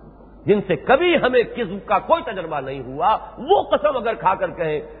بولا ہے، جن سے کبھی ہمیں کذب کا کوئی تجربہ نہیں ہوا. وہ قسم اگر کھا کر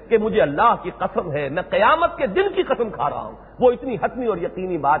کہیں کہ مجھے اللہ کی قسم ہے، میں قیامت کے دن کی قسم کھا رہا ہوں، وہ اتنی حتمی اور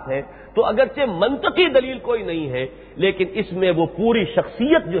یقینی بات ہے. تو اگرچہ منطقی دلیل کوئی نہیں ہے لیکن اس میں وہ پوری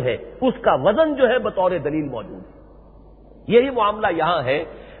شخصیت جو ہے اس کا وزن جو ہے بطور دلیل موجود ہے. یہی معاملہ یہاں ہے.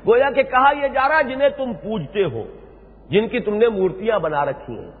 گویا کہ کہا یہ جا رہا جنہیں تم پوجتے ہو، جن کی تم نے مورتیاں بنا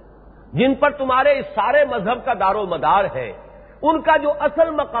رکھی ہیں، جن پر تمہارے اس سارے مذہب کا دار و مدار ہے، ان کا جو اصل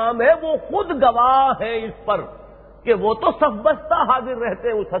مقام ہے وہ خود گواہ ہے اس پر کہ وہ تو صف بستہ حاضر رہتے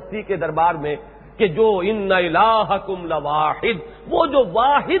ہیں اس ہستی کے دربار میں کہ جو ان الہکم لواحد، وہ جو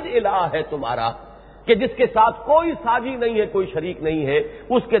واحد الہ ہے تمہارا، کہ جس کے ساتھ کوئی ساجی نہیں ہے، کوئی شریک نہیں ہے،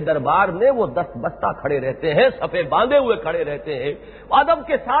 اس کے دربار میں وہ دست بستہ کھڑے رہتے ہیں، صفے باندھے ہوئے کھڑے رہتے ہیں، ادب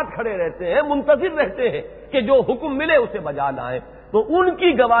کے ساتھ کھڑے رہتے ہیں، منتظر رہتے ہیں کہ جو حکم ملے اسے بجا لائیں۔ تو ان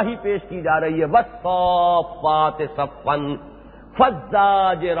کی گواہی پیش کی جا رہی ہے، والصافات صفا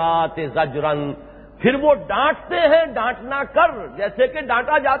فالزاجرات زجرا، پھر وہ ڈانٹتے ہیں ڈانٹنا کر، جیسے کہ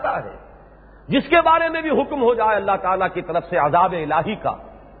ڈانٹا جاتا ہے۔ جس کے بارے میں بھی حکم ہو جائے اللہ تعالیٰ کی طرف سے عذاب الہی کا،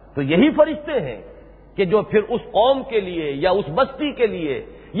 تو یہی فرشتے ہیں کہ جو پھر اس قوم کے لیے یا اس بستی کے لیے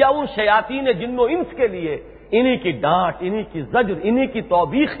یا ان شیاطین جن و انس کے لیے انہی کی ڈانٹ، انہی کی زجر، انہی کی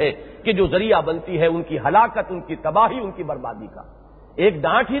توبیخ ہے کہ جو ذریعہ بنتی ہے ان کی ہلاکت، ان کی تباہی، ان کی بربادی کا۔ ایک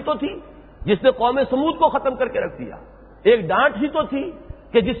ڈانٹ ہی تو تھی جس نے قوم سمود کو ختم کر کے رکھ دیا، ایک ڈانٹ ہی تو تھی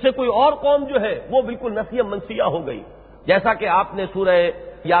کہ جس سے کوئی اور قوم جو ہے وہ بالکل نسیہ منسیہ ہو گئی، جیسا کہ آپ نے سورہ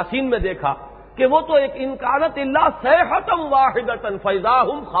یاسین میں دیکھا کہ وہ تو ایک انکانت اللہ صیحۃ واحدۃ فاذا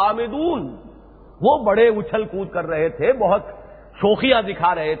ہم خامدون، وہ بڑے اچھل کود کر رہے تھے، بہت شوخیاں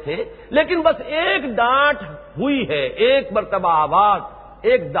دکھا رہے تھے، لیکن بس ایک ڈانٹ ہوئی ہے، ایک مرتبہ آواز،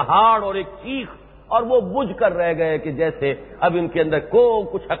 ایک دہاڑ اور ایک چیخ، اور وہ بجھ کر رہ گئے کہ جیسے اب ان کے اندر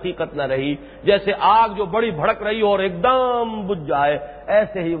کچھ حقیقت نہ رہی، جیسے آگ جو بڑی بھڑک رہی ہو اور ایک دم بجھ جائے،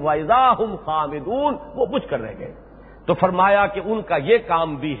 ایسے ہی وَإِذَا هُمْ خَامِدُونَ، وہ بجھ کر رہ گئے۔ تو فرمایا کہ ان کا یہ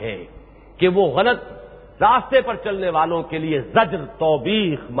کام بھی ہے کہ وہ غلط راستے پر چلنے والوں کے لیے زجر،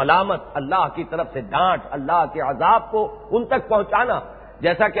 توبیخ، ملامت، اللہ کی طرف سے ڈانٹ، اللہ کے عذاب کو ان تک پہنچانا،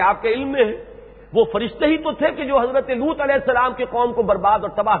 جیسا کہ آپ کے علم میں ہے وہ فرشتے ہی تو تھے کہ جو حضرت لوط علیہ السلام کی قوم کو برباد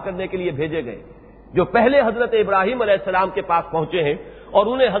اور تباہ کرنے کے لیے بھیجے گئے، جو پہلے حضرت ابراہیم علیہ السلام کے پاس پہنچے ہیں اور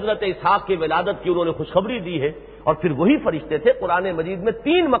انہیں حضرت اسحاق کی ولادت کی انہوں نے خوشخبری دی ہے، اور پھر وہی فرشتے تھے۔ قرآن مجید میں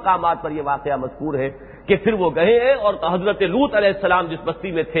 3 مقامات پر یہ واقعہ مذکور ہے کہ پھر وہ گئے ہیں اور حضرت لوط علیہ السلام جس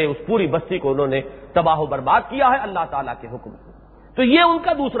بستی میں تھے اس پوری بستی کو انہوں نے تباہ و برباد کیا ہے اللہ تعالیٰ کے حکم سے۔ تو یہ ان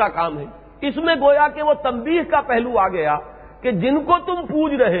کا دوسرا کام ہے۔ اس میں گویا کہ وہ تنبیہ کا پہلو آ گیا کہ جن کو تم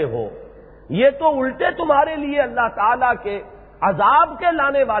پوج رہے ہو یہ تو الٹے تمہارے لیے اللہ تعالیٰ کے عذاب کے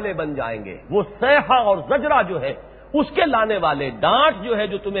لانے والے بن جائیں گے، وہ صیحہ اور زجرہ جو ہے اس کے لانے والے، ڈانٹ جو ہے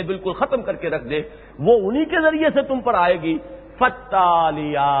جو تمہیں بالکل ختم کر کے رکھ دے، وہ انہی کے ذریعے سے تم پر آئے گی۔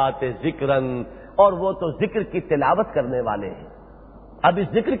 فالتالیات ذکرن، اور وہ تو ذکر کی تلاوت کرنے والے ہیں۔ اب اس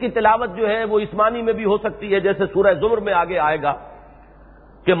ذکر کی تلاوت جو ہے وہ اسمانی میں بھی ہو سکتی ہے، جیسے سورہ زمر میں آگے آئے گا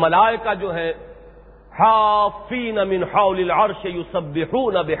کہ ملائکہ جو ہے حافین من حول العرش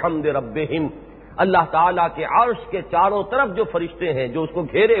یسبحون بحمد ربہم، اللہ تعالیٰ کے عرش کے چاروں طرف جو فرشتے ہیں جو اس کو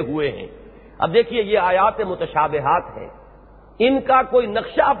گھیرے ہوئے ہیں۔ اب دیکھیے یہ آیات متشابہات ہیں، ان کا کوئی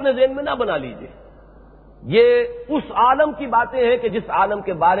نقشہ اپنے ذہن میں نہ بنا لیجئے، یہ اس عالم کی باتیں ہیں کہ جس عالم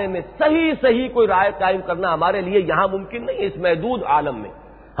کے بارے میں صحیح کوئی رائے قائم کرنا ہمارے لیے یہاں ممکن نہیں ہے۔ اس محدود عالم میں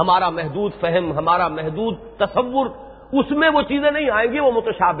ہمارا محدود فہم، ہمارا محدود تصور، اس میں وہ چیزیں نہیں آئیں گی، وہ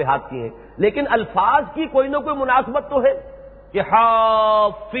متشابہات کی ہیں، لیکن الفاظ کی کوئی نہ کوئی مناسبت تو ہے کہ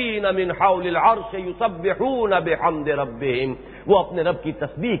حافین من حول العرش یسبحون بحمد ربہم، وہ اپنے رب کی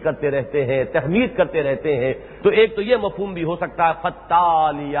تسبیح کرتے رہتے ہیں، تحمید کرتے رہتے ہیں۔ تو ایک تو یہ مفہوم بھی ہو سکتا ہے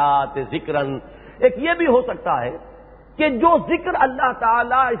فالتالیات ذکرن، ایک یہ بھی ہو سکتا ہے کہ جو ذکر اللہ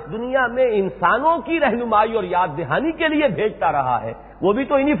تعالیٰ اس دنیا میں انسانوں کی رہنمائی اور یاد دہانی کے لیے بھیجتا رہا ہے وہ بھی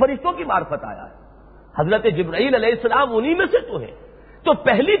تو انہی فرشتوں کی معرفت آیا ہے۔ حضرت جبرائیل علیہ السلام انہی میں سے تو ہیں۔ تو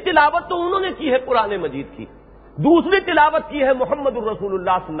پہلی تلاوت تو انہوں نے کی ہے قرآن مجید کی، دوسری تلاوت کی ہے محمد الرسول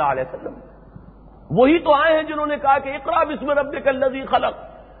اللہ صلی اللہ علیہ وسلم، وہی تو آئے ہیں جنہوں نے کہا کہ اقرأ بسم ربک الذی خلق،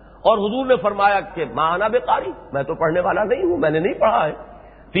 اور حضور نے فرمایا کہ ما انا بقاری، میں تو پڑھنے والا نہیں ہوں، میں نے نہیں پڑھا ہے۔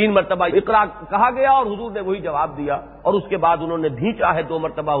 3 مرتبہ اقرأ کہا گیا اور حضور نے وہی جواب دیا، اور اس کے بعد انہوں نے بھینچا ہے 2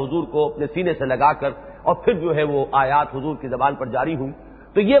 مرتبہ حضور کو اپنے سینے سے لگا کر، اور پھر جو ہے وہ آیات حضور کی زبان پر جاری ہوئی۔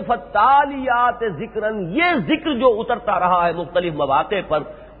 تو یہ فالتالیات ذکرن، یہ ذکر جو اترتا رہا ہے مختلف مواقع پر،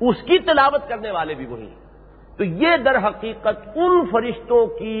 اس کی تلاوت کرنے والے بھی وہی ہیں۔ تو یہ در حقیقت ان فرشتوں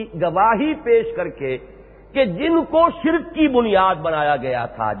کی گواہی پیش کر کے کہ جن کو شرک کی بنیاد بنایا گیا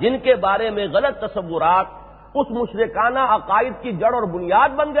تھا، جن کے بارے میں غلط تصورات اس مشرکانہ عقائد کی جڑ اور بنیاد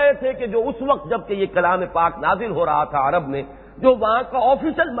بن گئے تھے کہ جو اس وقت جب کہ یہ کلام پاک نازل ہو رہا تھا عرب میں، جو وہاں کا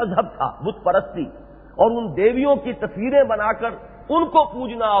آفیشل مذہب تھا بت پرستی، اور ان دیویوں کی تصویریں بنا کر ان کو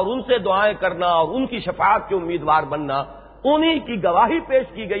پوجنا اور ان سے دعائیں کرنا اور ان کی شفاعت کے امیدوار بننا، انہی کی گواہی پیش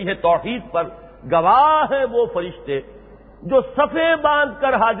کی گئی ہے توحید پر۔ گواہ ہیں وہ فرشتے جو صفیں باندھ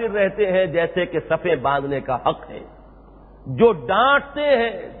کر حاضر رہتے ہیں جیسے کہ صفیں باندھنے کا حق ہے، جو ڈانٹتے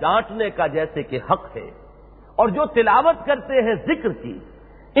ہیں ڈانٹنے کا جیسے کہ حق ہے، اور جو تلاوت کرتے ہیں ذکر کی،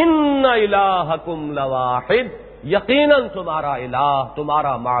 ان الہکم لواحد، یقیناً تمہارا الہ،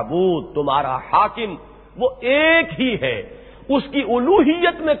 تمہارا معبود، تمہارا حاکم وہ ایک ہی ہے، اس کی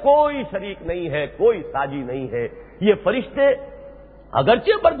الوہیت میں کوئی شریک نہیں ہے، کوئی ساجی نہیں ہے۔ یہ فرشتے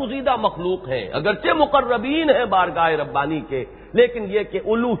اگرچہ برگزیدہ مخلوق ہیں، اگرچہ مقربین ہیں بارگاہ ربانی کے، لیکن یہ کہ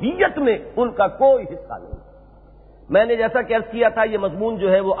الوہیت میں ان کا کوئی حصہ نہیں۔ میں نے جیسا کہ عرض کیا تھا، یہ مضمون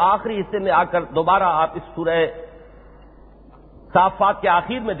جو ہے وہ آخری حصے میں آ کر دوبارہ آپ اس سورہ صافات کے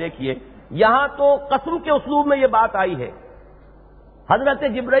آخر میں دیکھیے، یہاں تو قسم کے اسلوب میں یہ بات آئی ہے۔ حضرت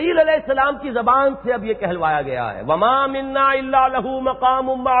جبرائیل علیہ السلام کی زبان سے اب یہ کہلوایا گیا ہے، وَمَا مِنَّا إِلَّا لَهُ مَقَامٌ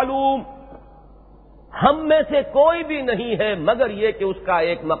مَعْلُوم، ہم میں سے کوئی بھی نہیں ہے مگر یہ کہ اس کا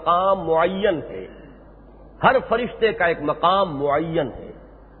ایک مقام معین ہے۔ ہر فرشتے کا ایک مقام معین ہے،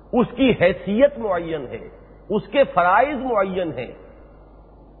 اس کی حیثیت معین ہے، اس کے فرائض معین ہیں۔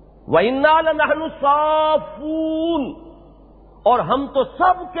 وَإِنَّا لَنَحْنُ الصَّافُّونَ، اور ہم تو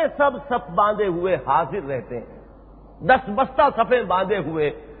سب کے سب صف باندھے ہوئے حاضر رہتے ہیں، دس بستہ صفیں باندھے ہوئے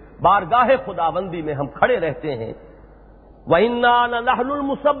بارگاہ خداوندی میں ہم کھڑے رہتے ہیں۔ وَإِنَّا لَنَحْنُ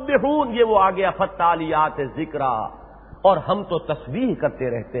الْمُسَبِّحُونَ، یہ وہ آگے فَالتَّالِيَاتِ ذِکْرًا، اور ہم تو تسبیح کرتے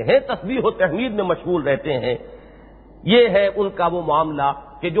رہتے ہیں، تسبیح و تحمید میں مشغول رہتے ہیں۔ یہ ہے ان کا وہ معاملہ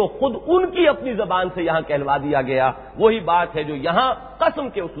کہ جو خود ان کی اپنی زبان سے یہاں کہلوا دیا گیا، وہی بات ہے جو یہاں قسم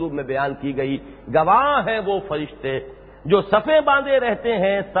کے اسلوب میں بیان کی گئی۔ گواہ ہیں وہ فرشتے جو صفیں باندھے رہتے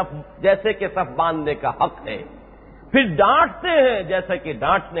ہیں، صف جیسے کہ صف باندھنے کا حق ہے، پھر ڈانٹتے ہیں جیسے کہ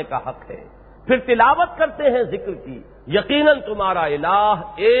ڈانٹنے کا حق ہے، پھر تلاوت کرتے ہیں ذکر کی۔ یقیناً تمہارا الہ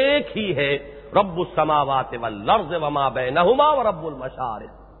ایک ہی ہے، رب السماوات والارض وما بینہما ورب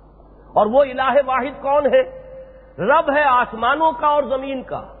المشارق، اور وہ الہ واحد کون ہے؟ رب ہے آسمانوں کا اور زمین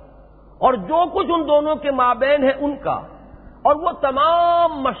کا، اور جو کچھ ان دونوں کے مابین ہے ان کا، اور وہ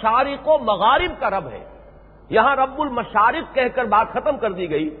تمام مشارق و مغارب کا رب ہے۔ یہاں رب المشارق کہہ کر بات ختم کر دی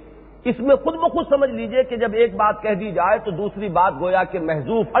گئی، اس میں خود بخود سمجھ لیجئے کہ جب ایک بات کہہ دی جائے تو دوسری بات گویا کہ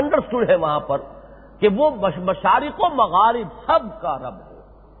محذوف انڈرسٹوڈ ہے وہاں پر، کہ وہ مشارق و مغارب سب کا رب ہے۔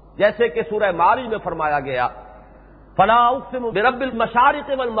 جیسے کہ سورہ معارج میں فرمایا گیا، فلا اقسم برب المشارق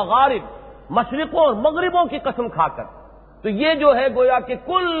والمغارب، مشرقوں اور مغربوں کی قسم کھا کر۔ تو یہ جو ہے گویا کہ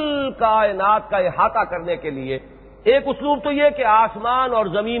کل کائنات کا احاطہ کرنے کے لیے ایک اسلوب تو یہ کہ آسمان اور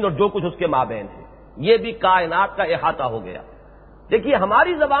زمین اور جو کچھ اس کے مابین ہے، یہ بھی کائنات کا احاطہ ہو گیا۔ دیکھیے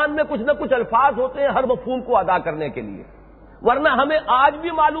ہماری زبان میں کچھ نہ کچھ الفاظ ہوتے ہیں ہر مفہوم کو ادا کرنے کے لیے، ورنہ ہمیں آج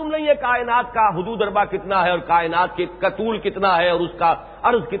بھی معلوم نہیں ہے کائنات کا حدود اربع کتنا ہے، اور کائنات کا طول کتنا ہے، اور اس کا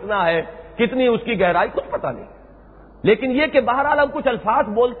عرض کتنا ہے، کتنی اس کی گہرائی، کچھ پتہ نہیں۔ لیکن یہ کہ بہرحال ہم کچھ الفاظ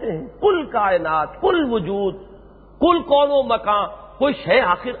بولتے ہیں، کل کائنات، کل وجود، کل کون و مکان، کوئی شے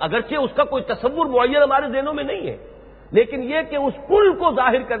آخر اگرچہ اس کا کوئی تصور معین ہمارے ذہنوں میں نہیں ہے، لیکن یہ کہ اس کل کو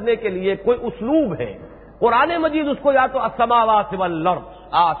ظاہر کرنے کے لیے کوئی اسلوب ہے۔ قرآن مجید اس کو یا تو السماوات والارض،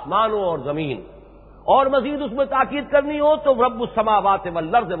 آسمانوں اور زمین، اور مزید اس میں تاکید کرنی ہو تو رب السماوات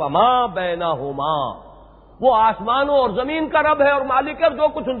والارض وما بینہما، وہ آسمانوں اور زمین کا رب ہے اور مالک ہے، اور جو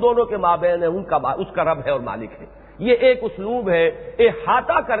کچھ ان دونوں کے مابین ہے اس کا رب ہے اور مالک ہے۔ یہ ایک اسلوب ہے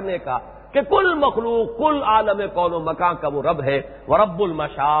احاطہ کرنے کا کہ کل مخلوق، کل عالم کون و مکان کا وہ رب ہے، ورب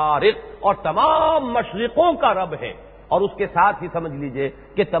المشارق، اور تمام مشرقوں کا رب ہے، اور اس کے ساتھ ہی سمجھ لیجئے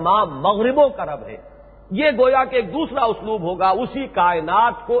کہ تمام مغربوں کا رب ہے۔ یہ گویا کہ ایک دوسرا اسلوب ہوگا اسی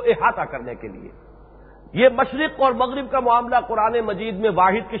کائنات کو احاطہ کرنے کے لیے۔ یہ مشرق اور مغرب کا معاملہ قرآن مجید میں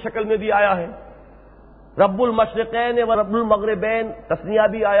واحد کی شکل میں بھی آیا ہے، رب المشرقین و رب المغربین تثنیہ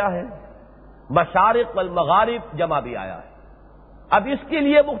بھی آیا ہے، مشارق والمغارب جمع بھی آیا ہے۔ اب اس کے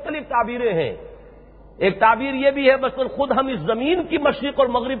لیے مختلف تعبیریں ہیں۔ ایک تعبیر یہ بھی ہے مثلا خود ہم اس زمین کی مشرق اور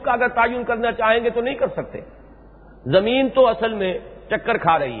مغرب کا اگر تعین کرنا چاہیں گے تو نہیں کر سکتے۔ زمین تو اصل میں چکر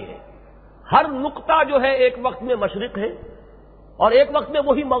کھا رہی ہے، ہر نقطہ جو ہے ایک وقت میں مشرق ہے اور ایک وقت میں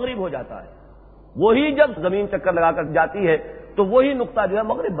وہی مغرب ہو جاتا ہے، وہی جب زمین چکر لگا کر جاتی ہے تو وہی نقطہ جو ہے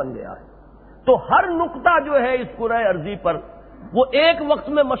مغرب بن گیا ہے۔ تو ہر نقطہ جو ہے اس کرۂ ارضی پر وہ ایک وقت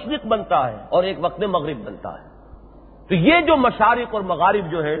میں مشرق بنتا ہے اور ایک وقت میں مغرب بنتا ہے۔ تو یہ جو مشارق اور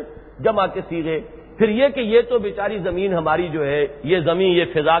مغارب جو ہے جمع کے صیغے، پھر یہ کہ یہ تو بیچاری زمین ہماری جو ہے، یہ زمین، یہ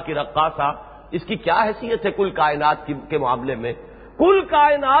فضا کی رقاصہ، اس کی کیا حیثیت ہے کل کائنات کے معاملے میں؟ کل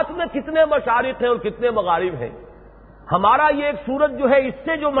کائنات میں کتنے مشارق ہیں اور کتنے مغارب ہیں؟ ہمارا یہ ایک سورج جو ہے، اس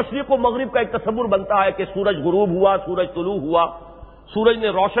سے جو مشرق و مغرب کا ایک تصور بنتا ہے کہ سورج غروب ہوا، سورج طلوع ہوا، سورج نے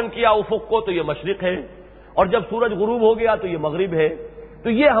روشن کیا افق کو تو یہ مشرق ہے، اور جب سورج غروب ہو گیا تو یہ مغرب ہے۔ تو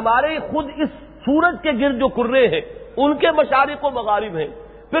یہ ہمارے خود اس سورج کے گرد جو کرے ہیں ان کے مشارق و مغارب ہیں۔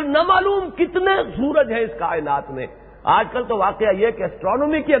 پھر نہ معلوم کتنے سورج ہیں اس کائنات میں۔ آج کل تو واقعہ یہ کہ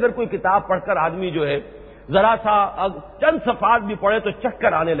اسٹرانومی کی اگر کوئی کتاب پڑھ کر آدمی جو ہے ذرا سا چند صفحات بھی پڑھے تو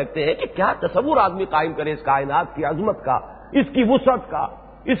چکر آنے لگتے ہیں کہ کیا تصور آدمی قائم کرے اس کائنات کی عظمت کا، اس کی وسعت کا،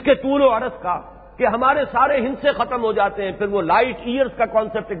 اس کے طول و عرض کا، کہ ہمارے سارے ہندسے ختم ہو جاتے ہیں۔ پھر وہ لائٹ ایئرز کا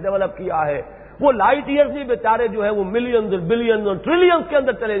کانسیپٹ ڈیولپ کیا ہے، وہ لائٹ ایئرز بھی بیچارے جو ہے وہ ملینز اور بلینز اور ٹریلینز کے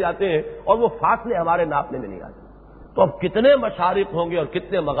اندر چلے جاتے ہیں اور وہ فاصلے ہمارے ناپنے میں نہیں آتے. تو اب کتنے مشارق ہوں گے اور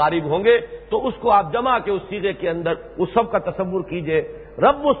کتنے مغارب ہوں گے, تو اس کو آپ جمع کے اس صیغے کے اندر اس سب کا تصور کیجئے.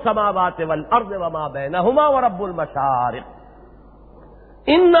 رب السماوات والارض وما بینہما ورب المشارق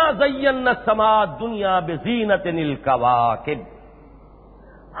انا زینا السماء الدنیا بزینۃ الکواکب.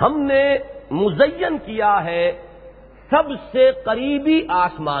 ہم نے مزین کیا ہے سب سے قریبی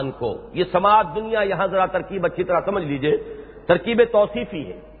آسمان کو. یہ سماء دنیا یہاں ذرا ترکیب اچھی طرح سمجھ لیجئے, ترکیب توصیفی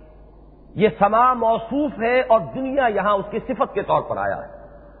ہے. یہ سماء موصوف ہے اور دنیا یہاں اس کی صفت کے طور پر آیا ہے.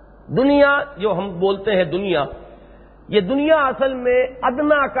 دنیا جو ہم بولتے ہیں دنیا, یہ دنیا اصل میں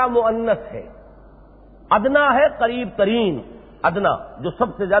ادنا کا مؤنث ہے. ادنا ہے قریب ترین, ادنا جو سب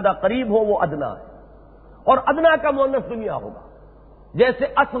سے زیادہ قریب ہو وہ ادنا ہے, اور ادنا کا مؤنث دنیا ہوگا. جیسے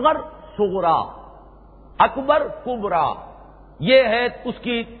اصغر صغرا, اکبر کبرا, یہ ہے اس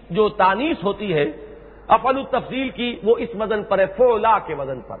کی جو تانیث ہوتی ہے افعل التفضیل کی, وہ اس وزن پر ہے, فعلا کے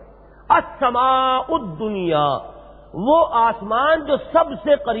وزن پر. السماء الدنیا, وہ آسمان جو سب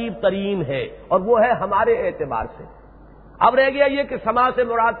سے قریب ترین ہے, اور وہ ہے ہمارے اعتبار سے. اب رہ گیا یہ کہ سما سے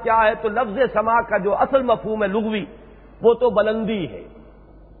مراد کیا ہے, تو لفظ سما کا جو اصل مفہوم ہے لغوی وہ تو بلندی ہے.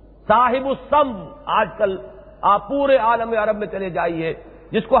 صاحب السم, آج کل آپ پورے عالم عرب میں چلے جائیے,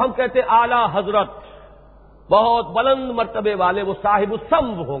 جس کو ہم کہتے ہیں اعلی حضرت, بہت بلند مرتبے والے, وہ صاحب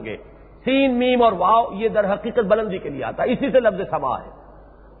السم ہوں گے. سین میم اور واو یہ در حقیقت بلندی کے لیے آتا ہے, اسی سے لفظ سما ہے.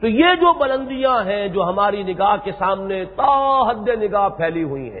 تو یہ جو بلندیاں ہیں جو ہماری نگاہ کے سامنے تا حد نگاہ پھیلی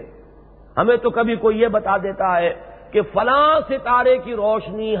ہوئی ہیں, ہمیں تو کبھی کوئی یہ بتا دیتا ہے کہ فلاں ستارے کی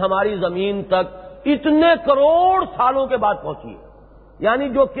روشنی ہماری زمین تک اتنے کروڑ سالوں کے بعد پہنچی ہے. یعنی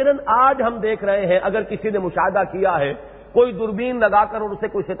جو کرن آج ہم دیکھ رہے ہیں, اگر کسی نے مشاہدہ کیا ہے, کوئی دوربین لگا کر اور اسے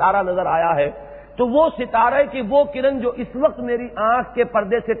کوئی ستارہ نظر آیا ہے, تو وہ ستارے کی وہ کرن جو اس وقت میری آنکھ کے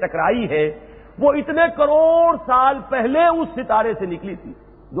پردے سے ٹکرائی ہے, وہ اتنے کروڑ سال پہلے اس ستارے سے نکلی تھی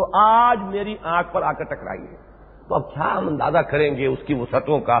جو آج میری آنکھ پر آ کر ٹکرائی ہے. تو اب کیا ہم اندازہ کریں گے اس کی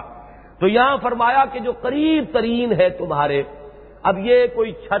وسعتوں کا. تو یہاں فرمایا کہ جو قریب ترین ہے تمہارے. اب یہ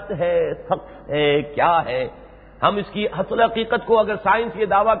کوئی چھت ہے, سقف ہے, کیا ہے؟ ہم اس کی اصل حقیقت کو اگر سائنس یہ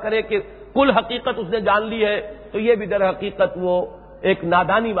دعویٰ کرے کہ کل حقیقت اس نے جان لی ہے, تو یہ بھی در حقیقت وہ ایک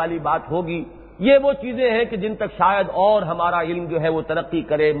نادانی والی بات ہوگی. یہ وہ چیزیں ہیں کہ جن تک شاید اور ہمارا علم جو ہے وہ ترقی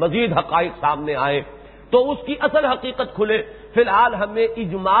کرے, مزید حقائق سامنے آئے, تو اس کی اصل حقیقت کھلے. فی الحال ہمیں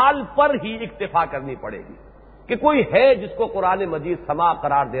اجمال پر ہی اکتفا کرنی پڑے گی کہ کوئی ہے جس کو قرآن مجید سما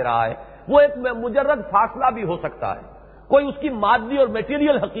قرار دے رہا ہے. وہ ایک مجرد فاصلہ بھی ہو سکتا ہے, کوئی اس کی مادی اور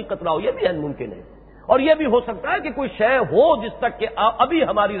میٹیریل حقیقت نہ ہو, یہ بھی ممکن ہے. اور یہ بھی ہو سکتا ہے کہ کوئی شے ہو جس تک کہ ابھی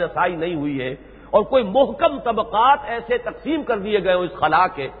ہماری رسائی نہیں ہوئی ہے, اور کوئی محکم طبقات ایسے تقسیم کر دیے گئے ہوں اس خلا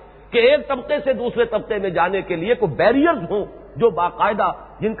کے کہ ایک طبقے سے دوسرے طبقے میں جانے کے لیے کوئی بیریئرز ہوں جو باقاعدہ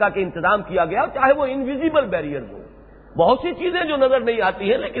جن کا کہ انتظام کیا گیا, چاہے وہ انویزیبل بیریئرز ہوں. بہت سی چیزیں جو نظر نہیں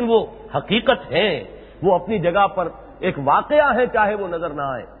آتی ہیں لیکن وہ حقیقت ہیں, وہ اپنی جگہ پر ایک واقعہ ہے, چاہے وہ نظر نہ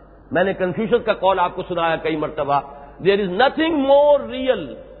آئے. میں نے کنفیوشس کا قول آپ کو سنایا کئی مرتبہ, دیر is nothing more real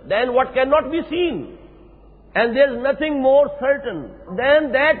then what can not be seen, and there is nothing more certain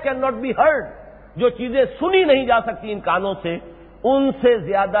then that can not be heard. جو چیزیں سنی نہیں جا سکتی ان کانوں سے, ان سے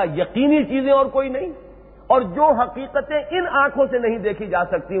زیادہ یقینی چیزیں اور کوئی نہیں, اور جو حقیقتیں ان آنکھوں سے نہیں دیکھی جا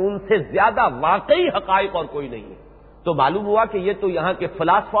سکتی ان سے زیادہ واقعی حقائق اور کوئی نہیں ہے. تو معلوم ہوا کہ یہ تو یہاں کے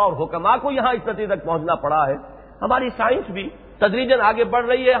فلاسفہ اور حکما کو یہاں اس نتیجے تک پہنچنا پڑا ہے. ہماری سائنس بھی تدریجاً آگے بڑھ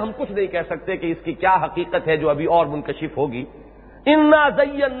رہی ہے, ہم کچھ نہیں کہہ سکتے کہ اس کی کیا حقیقت ہے جو ابھی اور منکشف ہوگی. انا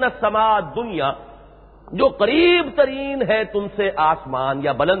زینا السماء الدنیا, جو قریب ترین ہے تم سے آسمان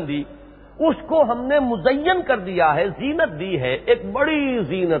یا بلندی, اس کو ہم نے مزین کر دیا ہے, زینت دی ہے, ایک بڑی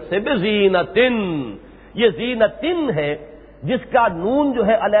زینت سے. بزینتن, یہ زینتن ہے جس کا نون جو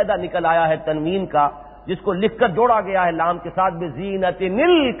ہے علیحدہ نکل آیا ہے تنوین کا, جس کو لکھ کر جوڑا گیا ہے لام کے ساتھ, بزینتن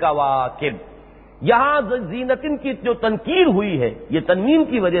الکواکب. یہاں زینتن کی جو تنکیر ہوئی ہے یہ تنوین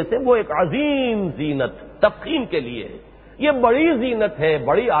کی وجہ سے, وہ ایک عظیم زینت تفخیم کے لیے ہے. یہ بڑی زینت ہے,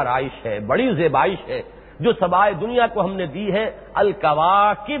 بڑی آرائش ہے, بڑی زیبائش ہے جو سبائے دنیا کو ہم نے دی ہے.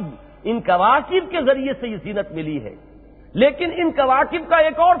 الکواکب, ان کواکب کے ذریعے سے یہ زینت ملی ہے. لیکن ان کواکب کا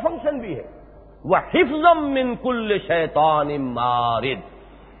ایک اور فنکشن بھی ہے, وہ حفظا من کل شیطان مارد.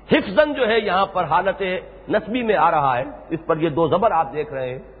 حفظن جو ہے یہاں پر حالت نسبی میں آ رہا ہے, اس پر یہ دو زبر آپ دیکھ رہے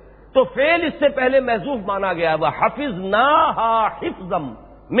ہیں, تو فعل اس سے پہلے محذوف مانا گیا, وہ حفظناہا حفظا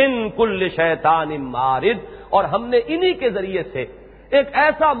من کل شیطان مارد. اور ہم نے انہی کے ذریعے سے ایک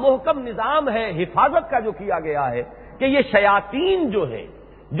ایسا محکم نظام ہے حفاظت کا جو کیا گیا ہے کہ یہ شیاطین جو ہیں,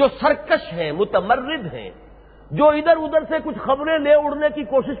 جو سرکش ہیں, متمرد ہیں, جو ادھر ادھر سے کچھ خبریں لے اڑنے کی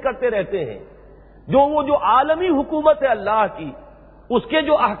کوشش کرتے رہتے ہیں, جو عالمی حکومت ہے اللہ کی, اس کے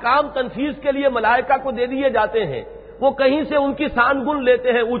جو احکام تنفیذ کے لیے ملائکہ کو دے دیے جاتے ہیں وہ کہیں سے ان کی سان گن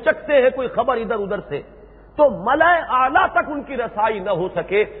لیتے ہیں، اچکتے ہیں کوئی خبر ادھر ادھر سے، تو ملأ اعلیٰ تک ان کی رسائی نہ ہو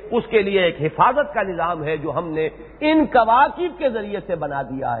سکے، اس کے لیے ایک حفاظت کا نظام ہے جو ہم نے ان کواکب کے ذریعے سے بنا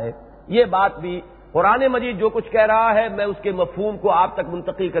دیا ہے۔ یہ بات بھی قرآن مجید جو کچھ کہہ رہا ہے میں اس کے مفہوم کو آپ تک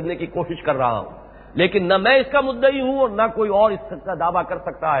منتقل کرنے کی کوشش کر رہا ہوں، لیکن نہ میں اس کا مدعی ہوں اور نہ کوئی اور اس کا دعویٰ کر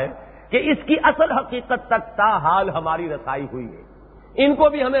سکتا ہے کہ اس کی اصل حقیقت تک تاحال ہماری رسائی ہوئی ہے۔ ان کو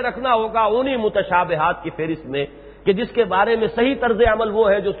بھی ہمیں رکھنا ہوگا انہی متشابہات کی فہرست میں کہ جس کے بارے میں صحیح طرز عمل وہ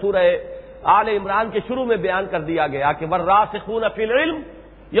ہے جو سورہ آل عمران کے شروع میں بیان کر دیا گیا کہ والراسخون فی العلم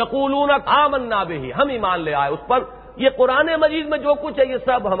یقولون آمنا بہ، ہم ایمان لے آئے اس پر۔ یہ قرآن مجید میں جو کچھ ہے یہ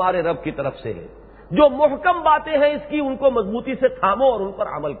سب ہمارے رب کی طرف سے ہے۔ جو محکم باتیں ہیں اس کی ان کو مضبوطی سے تھامو اور ان پر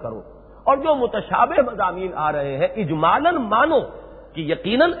عمل کرو، اور جو متشابہ مضامین آ رہے ہیں اجمالاً مانو کہ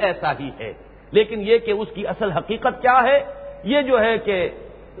یقیناً ایسا ہی ہے، لیکن یہ کہ اس کی اصل حقیقت کیا ہے، یہ جو ہے کہ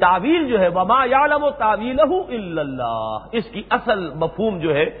تعویل جو ہے وما یعلم تاویلہ الا اللہ، اس کی اصل مفہوم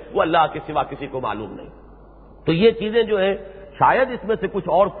جو ہے وہ اللہ کے سوا کسی کو معلوم نہیں۔ تو یہ چیزیں جو ہیں شاید اس میں سے کچھ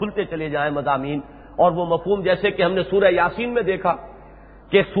اور کھلتے چلے جائیں مضامین، اور وہ مفہوم جیسے کہ ہم نے سورہ یاسین میں دیکھا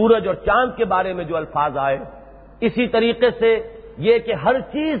کہ سورج اور چاند کے بارے میں جو الفاظ آئے، اسی طریقے سے یہ کہ ہر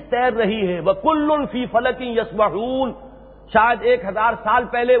چیز تیر رہی ہے وَكُلٌّ فِي فَلَكٍ يَسْبَحُونَ، شاید 1000 سال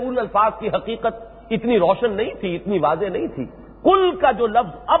پہلے ان الفاظ کی حقیقت اتنی روشن نہیں تھی، اتنی واضح نہیں تھی۔ کل کا جو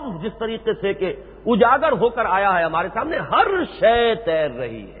لفظ اب جس طریقے سے کہ اجاگر ہو کر آیا ہے ہمارے سامنے، ہر شے تیر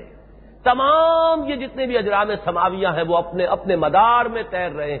رہی ہے، تمام یہ جتنے بھی اجرام سماویہ ہیں وہ اپنے اپنے مدار میں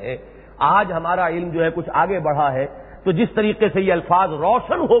تیر رہے ہیں۔ آج ہمارا علم جو ہے کچھ آگے بڑھا ہے، تو جس طریقے سے یہ الفاظ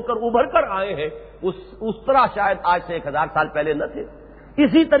روشن ہو کر ابھر کر آئے ہیں اس طرح شاید آج سے 1000 سال پہلے نہ تھے۔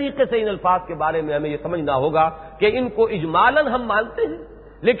 اسی طریقے سے ان الفاظ کے بارے میں ہمیں یہ سمجھنا ہوگا کہ ان کو اجمالاً ہم مانتے ہیں،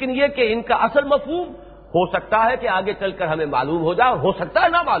 لیکن یہ کہ ان کا اصل مفہوم ہو سکتا ہے کہ آگے چل کر ہمیں معلوم ہو جائے اور ہو سکتا ہے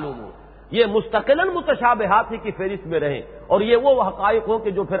نہ معلوم ہو، یہ مستقلاً متشابہات ہی کی فہرست میں رہیں، اور یہ وہ حقائق ہوں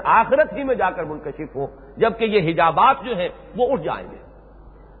کہ جو پھر آخرت ہی میں جا کر منکشف ہوں، جبکہ یہ حجابات جو ہیں وہ اٹھ جائیں گے۔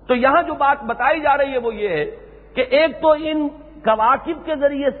 تو یہاں جو بات بتائی جا رہی ہے وہ یہ ہے کہ ایک تو ان کواکب کے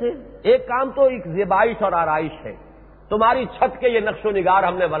ذریعے سے ایک کام تو ایک زیبائش اور آرائش ہے، تمہاری چھت کے یہ نقش و نگار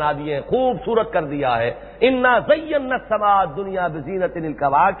ہم نے بنا دیے ہیں، خوبصورت کر دیا ہے، انا زینا السماء الدنیا بزینۃ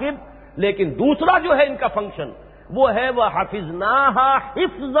الکواکب، لیکن دوسرا جو ہے ان کا فنکشن وہ ہے وَحَفِظْنَاهَا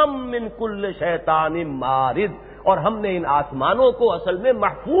حِفْظًا مِّن كُلِّ شَيْطَانٍ مَارِدٍ، اور ہم نے ان آسمانوں کو اصل میں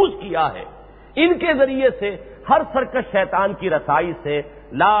محفوظ کیا ہے، ان کے ذریعے سے ہر سرکش شیطان کی رسائی سے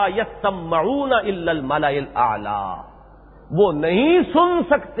لا يسمعون الا الملأ الاعلی، وہ نہیں سن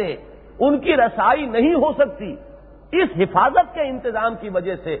سکتے، ان کی رسائی نہیں ہو سکتی، اس حفاظت کے انتظام کی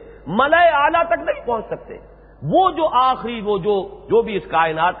وجہ سے ملأ اعلی تک نہیں پہنچ سکتے۔ وہ جو آخری وہ جو بھی اس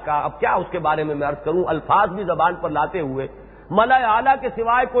کائنات کا، اب کیا اس کے بارے میں عرض کروں، الفاظ بھی زبان پر لاتے ہوئے ملأ اعلی کے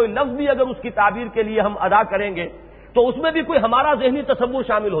سوائے کوئی لفظ بھی اگر اس کی تعبیر کے لیے ہم ادا کریں گے تو اس میں بھی کوئی ہمارا ذہنی تصور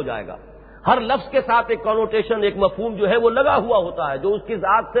شامل ہو جائے گا۔ ہر لفظ کے ساتھ ایک کنوٹیشن، ایک مفہوم جو ہے وہ لگا ہوا ہوتا ہے، جو اس کی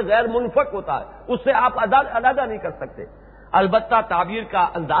ذات سے غیر منفک ہوتا ہے، اس سے آپ علیحدہ نہیں کر سکتے۔ البتہ تعبیر کا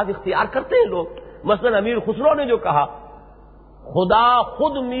انداز اختیار کرتے ہیں لوگ، مثلا امیر خسرو نے جو کہا خدا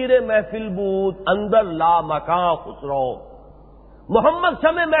خود میر محفل بود اندر لا مکان خسرو، محمد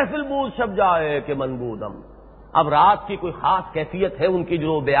شمع محفل بود شب جائے کہ من بودم۔ اب رات کی کوئی خاص کیفیت ہے ان کی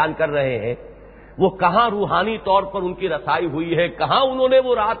جو بیان کر رہے ہیں، وہ کہاں روحانی طور پر ان کی رسائی ہوئی ہے، کہاں انہوں نے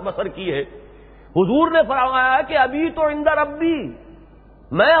وہ رات بسر کی ہے۔ حضور نے فرمایا کہ ابھی تو عند ربی،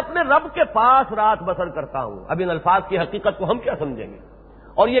 میں اپنے رب کے پاس رات بسر کرتا ہوں۔ اب ان الفاظ کی حقیقت کو ہم کیا سمجھیں گے،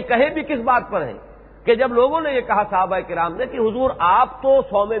 اور یہ کہے بھی کس بات پر ہیں کہ جب لوگوں نے یہ کہا صحابہ کرام نے کہ حضور آپ تو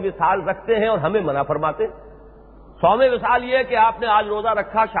صوم وصال رکھتے ہیں اور ہمیں منع فرماتے ہیں۔ صوم وصال یہ ہے کہ آپ نے آج روزہ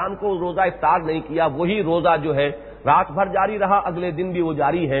رکھا، شام کو روزہ افطار نہیں کیا، وہی روزہ جو ہے رات بھر جاری رہا، اگلے دن بھی وہ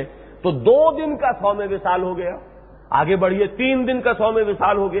جاری ہے، تو 2 دن کا صوم وصال ہو گیا، آگے بڑھیے 3 دن کا صوم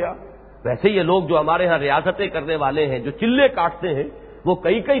وصال ہو گیا۔ ویسے یہ لوگ جو ہمارے ہاں ریاستیں کرنے والے ہیں، جو چلے کاٹتے ہیں، وہ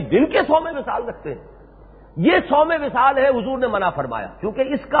کئی دن کے صوم وصال رکھتے ہیں۔ یہ صوم وصال ہے، حضور نے منع فرمایا،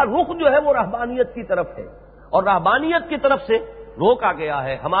 کیونکہ اس کا رخ جو ہے وہ رہبانیت کی طرف ہے، اور رہبانیت کی طرف سے روکا گیا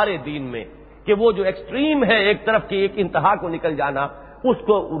ہے ہمارے دین میں کہ وہ جو ایکسٹریم ہے، ایک طرف کی ایک انتہا کو نکل جانا، اس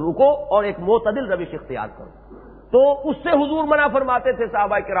کو رکو اور ایک معتدل روش اختیار کرو۔ تو اس سے حضور منع فرماتے تھے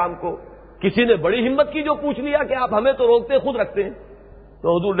صحابہ کرام کو۔ کسی نے بڑی ہمت کی جو پوچھ لیا کہ آپ ہمیں تو روکتے خود رکھتے ہیں،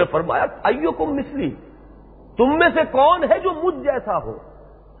 تو حضور نے فرمایا ایکم مثلی، تم میں سے کون ہے جو مجھ جیسا ہو؟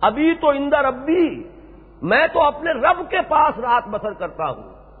 ابھی تو عند ربی، میں تو اپنے رب کے پاس رات بسر کرتا ہوں،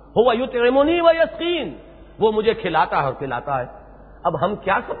 ہوا یطعمنی و یسقین، وہ مجھے کھلاتا ہے اور پلاتا ہے۔ اب ہم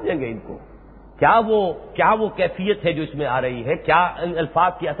کیا سمجھیں گے ان کو، کیا وہ کیفیت ہے جو اس میں آ رہی ہے، کیا ان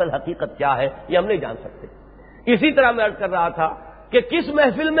الفاظ کی اصل حقیقت کیا ہے، یہ ہم نہیں جان سکتے۔ اسی طرح میں عرض کر رہا تھا کہ کس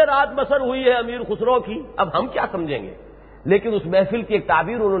محفل میں رات بسر ہوئی ہے امیر خسرو کی، اب ہم کیا سمجھیں گے، لیکن اس محفل کی ایک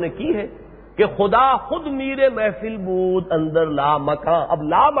تعبیر انہوں نے کی ہے کہ خدا خود میرے محفل بود اندر لا مکان. اب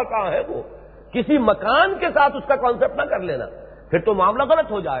لا مکان ہے، وہ کسی مکان کے ساتھ اس کا کانسیپٹ نہ کر لینا، پھر تو معاملہ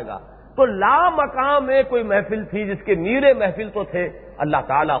غلط ہو جائے گا. تو لا مکان میں کوئی محفل تھی جس کے میرے محفل تو تھے اللہ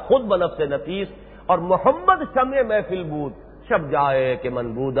تعالیٰ خود بنفس نفیس، اور محمد شمع محفل بود شب جائے کہ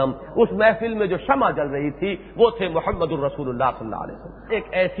منبودم، اس محفل میں جو شمع جل رہی تھی وہ تھے محمد الرسول اللہ صلی اللہ علیہ وسلم. ایک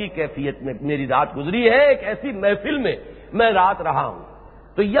ایسی کیفیت میں میری رات گزری ہے، ایک ایسی محفل میں میں رات رہا ہوں.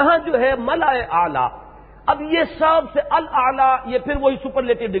 تو یہاں جو ہے ملأ اعلیٰ، اب یہ سب سے الاعلیٰ، یہ پھر وہی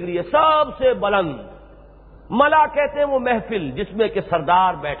سپرلیٹو ڈگری ہے، سب سے بلند. ملا کہتے ہیں وہ محفل جس میں کہ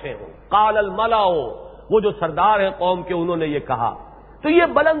سردار بیٹھے ہوں. قال الملأ، وہ جو سردار ہیں قوم کے، انہوں نے یہ کہا. تو یہ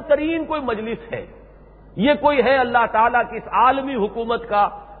بلند ترین کوئی مجلس ہے، یہ کوئی ہے اللہ تعالیٰ کی اس عالمی حکومت کا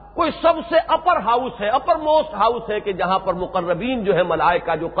کوئی سب سے اپر ہاؤس ہے، اپر موسٹ ہاؤس ہے، کہ جہاں پر مقربین جو ہے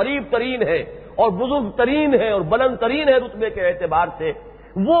ملائکہ جو قریب ترین ہے اور بزرگ ترین ہے اور بلند ترین ہے رتبے کے اعتبار سے،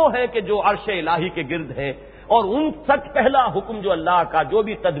 وہ ہے کہ جو عرش الہی کے گرد ہیں. اور ان سچ پہلا حکم جو اللہ کا، جو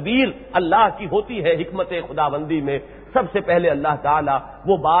بھی تدبیر اللہ کی ہوتی ہے حکمت خداوندی میں، سب سے پہلے اللہ تعالیٰ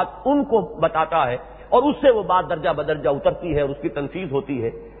وہ بات ان کو بتاتا ہے اور اس سے وہ بات درجہ بدرجہ اترتی ہے اور اس کی تنفیذ ہوتی ہے.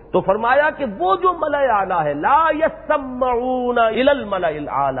 تو فرمایا کہ وہ جو ملأ اعلیٰ ہے، لا یسمعون الی الملأ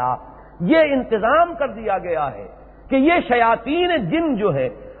الاعلیٰ، یہ انتظام کر دیا گیا ہے کہ یہ شیاطین جن جو ہے،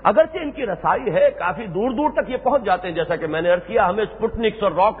 اگرچہ ان کی رسائی ہے کافی دور دور تک یہ پہنچ جاتے ہیں، جیسا کہ میں نے عرض کیا ہمیں اسپوٹنکس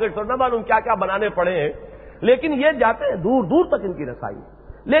اور راکٹس اور نہ معلوم کیا کیا بنانے پڑے ہیں، لیکن یہ جاتے ہیں دور دور تک ان کی رسائی.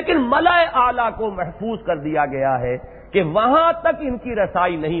 لیکن ملأ اعلیٰ کو محفوظ کر دیا گیا ہے کہ وہاں تک ان کی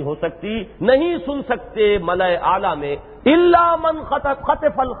رسائی نہیں ہو سکتی، نہیں سن سکتے ملأ اعلیٰ میں الا من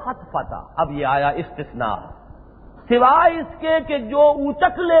خطف الخطفۃ. اب یہ آیا استثناء، سوائے اس کے کہ جو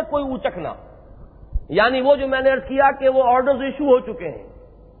اونچک لے کوئی اونچکنا، یعنی وہ جو میں نے عرض کیا کہ وہ آرڈرز ایشو ہو چکے ہیں،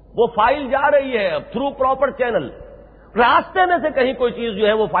 وہ فائل جا رہی ہے تھرو پراپر چینل، راستے میں سے کہیں کوئی چیز جو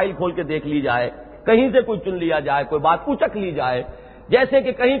ہے وہ فائل کھول کے دیکھ لی جائے، کہیں سے کوئی چن لیا جائے، کوئی بات اونچک لی جائے، جیسے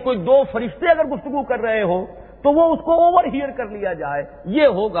کہ کہیں کوئی دو فرشتے اگر گفتگو کر رہے ہوں تو وہ اس کو اوور ہیئر کر لیا جائے، یہ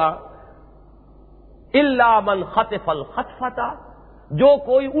ہوگا الا من خطف الخطفۃ، جو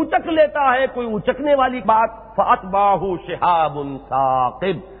کوئی اونچک لیتا ہے کوئی اونچکنے والی بات، فاتبعہ شہاب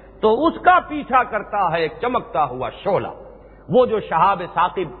ثاقب، تو اس کا پیچھا کرتا ہے ایک چمکتا ہوا شعلہ. وہ جو شہاب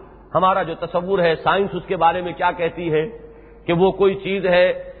ثاقب، ہمارا جو تصور ہے سائنس اس کے بارے میں کیا کہتی ہے کہ وہ کوئی چیز ہے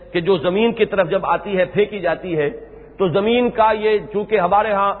کہ جو زمین کی طرف جب آتی ہے پھینکی جاتی ہے تو زمین کا یہ چونکہ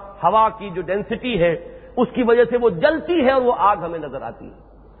ہمارے ہاں ہوا کی جو ڈینسٹی ہے اس کی وجہ سے وہ جلتی ہے اور وہ آگ ہمیں نظر آتی ہے.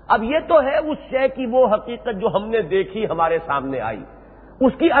 اب یہ تو ہے اس شے کی وہ حقیقت جو ہم نے دیکھی ہمارے سامنے آئی،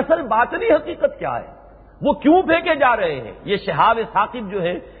 اس کی اصل باطنی حقیقت کیا ہے، وہ کیوں پھینکے جا رہے ہیں، یہ شہاب ثاقب جو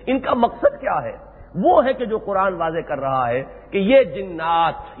ہے ان کا مقصد کیا ہے، وہ ہے کہ جو قرآن واضح کر رہا ہے کہ یہ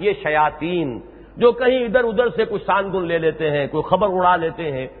جنات، یہ شیاطین جو کہیں ادھر ادھر سے کچھ سانگن لے لیتے ہیں، کوئی خبر اڑا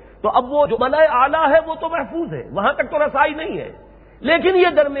لیتے ہیں، تو اب وہ جو ملأ اعلیٰ ہے وہ تو محفوظ ہے، وہاں تک تو رسائی نہیں ہے، لیکن یہ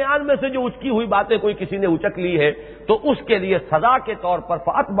درمیان میں سے جو اچکی ہوئی باتیں کوئی کسی نے اچک لی ہے تو اس کے لیے سزا کے طور پر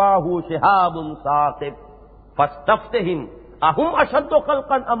فَأَتْبَعَهُ شِهَابٌ ثَاقِبٌ فَاسْتَفْتِهِمْ أَهُمْ أَشَدُّ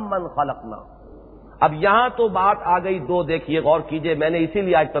خَلْقًا أَمْ مَنْ خَلَقْنَا. اب یہاں تو بات آ گئی دو، دیکھیے غور کیجئے، میں نے اسی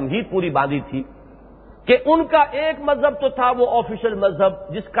لیے آج تمہید پوری باندھی تھی کہ ان کا ایک مذہب تو تھا وہ آفیشل مذہب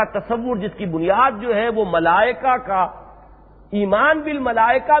جس کا تصور، جس کی بنیاد جو ہے وہ ملائکہ کا ایمان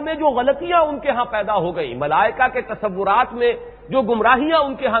بالملائکہ میں جو غلطیاں ان کے ہاں پیدا ہو گئی، ملائکہ کے تصورات میں جو گمراہیاں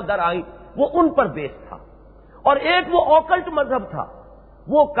ان کے ہاں در آئیں وہ ان پر بیس تھا. اور ایک وہ اوکلٹ مذہب تھا،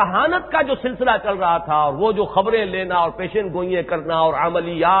 وہ کہانت کا جو سلسلہ چل رہا تھا اور وہ جو خبریں لینا اور پیشن گوئیاں کرنا اور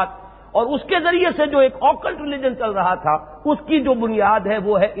عملیات، اور اس کے ذریعے سے جو ایک اوکلٹ ریلیجن چل رہا تھا اس کی جو بنیاد ہے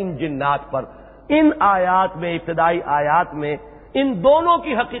وہ ہے ان جنات پر. ان آیات میں، ابتدائی آیات میں ان دونوں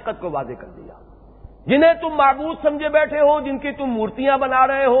کی حقیقت کو واضح کر دیا. جنہیں تم معبود سمجھے بیٹھے ہو، جن کی تم مورتیاں بنا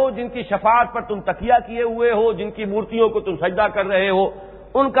رہے ہو، جن کی شفاعت پر تم تکیہ کیے ہوئے ہو، جن کی مورتیوں کو تم سجدہ کر رہے ہو،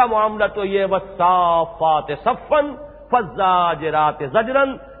 ان کا معاملہ تو یہ وَالصَّافَّاتِ صَفًّا فَالزَّاجِرَاتِ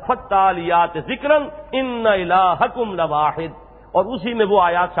زَجْرًا فَالتَّالِيَاتِ ذِكْرًا إِنَّ إِلَٰهَكُمْ لَوَاحِدٌ. اور اسی میں وہ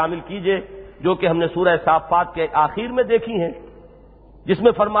آیات شامل کیجئے جو کہ ہم نے سورہ صافات کے آخر میں دیکھی ہیں، جس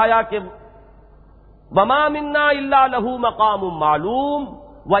میں فرمایا کہ وَمَا مِنَّا إِلَّا لَهُ مَقَامٌ مَّعْلُومٌ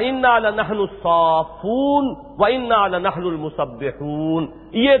وَإِنَّا لَنَحْنُ الصَّافُّونَ وَإِنَّا لَنَحْنُ الْمُسَبِّحُونَ.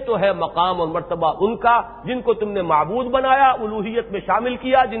 یہ تو ہے مقام اور مرتبہ ان کا جن کو تم نے معبود بنایا، الوہیت میں شامل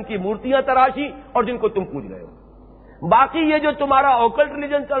کیا، جن کی مورتیاں تراشی اور جن کو تم پوج رہے ہو. باقی یہ جو تمہارا اوکلٹ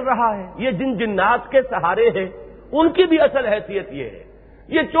ریلیجن چل رہا ہے، یہ جن جنات کے سہارے ہے، ان کی بھی اصل حیثیت یہ ہے.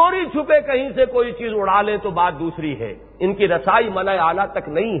 یہ چوری چھپے کہیں سے کوئی چیز اڑا لے تو بات دوسری ہے، ان کی رسائی ملأ اعلیٰ تک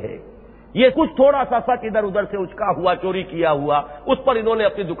نہیں ہے. یہ کچھ تھوڑا سا سچ ادھر ادھر سے اچکا ہوا، چوری کیا ہوا، اس پر انہوں نے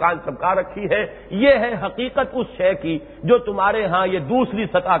اپنی دکان چمکا رکھی ہے۔ یہ ہے حقیقت اس شے کی جو تمہارے ہاں یہ دوسری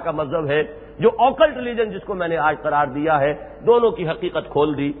سطح کا مذہب ہے، جو اوکلٹ ریلیجن جس کو میں نے آج قرار دیا ہے، دونوں کی حقیقت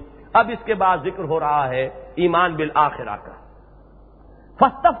کھول دی۔ اب اس کے بعد ذکر ہو رہا ہے ایمان بالآخرہ کا۔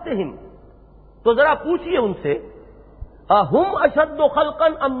 فاستفتہم، تو ذرا پوچھئے ان سے، اہم اشد خلقا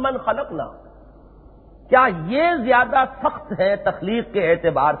ام من خلقنا، کیا یہ زیادہ سخت ہے تخلیق کے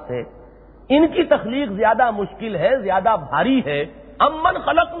اعتبار سے، ان کی تخلیق زیادہ مشکل ہے، زیادہ بھاری ہے، ام من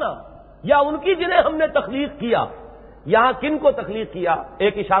خلقنا، یا ان کی جنہیں ہم نے تخلیق کیا؟ یہاں کن کو تخلیق کیا؟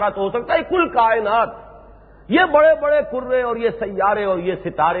 ایک اشارہ تو ہو سکتا ہے کل کائنات، یہ بڑے بڑے کرے اور یہ سیارے اور یہ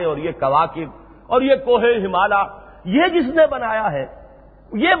ستارے اور یہ کواکب اور یہ کوہ ہمالیہ، یہ جس نے بنایا ہے،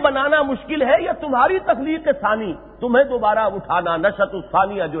 یہ بنانا مشکل ہے، یا تمہاری تخلیق ثانی، تمہیں دوبارہ اٹھانا، نشأۃ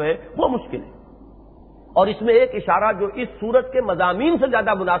الثانیہ جو ہے وہ مشکل ہے؟ اور اس میں ایک اشارہ جو اس سورت کے مضامین سے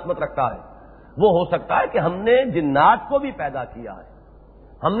زیادہ مناسبت رکھتا ہے، وہ ہو سکتا ہے کہ ہم نے جنات کو بھی پیدا کیا ہے،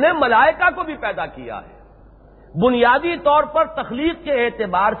 ہم نے ملائکہ کو بھی پیدا کیا ہے، بنیادی طور پر تخلیق کے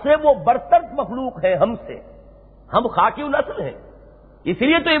اعتبار سے وہ برتر مخلوق ہے ہم سے، ہم خاکی النسل ہیں۔ اس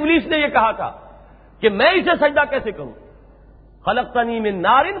لیے تو ابلیس نے یہ کہا تھا کہ میں اسے سجدہ کیسے کروں، خلقتنی من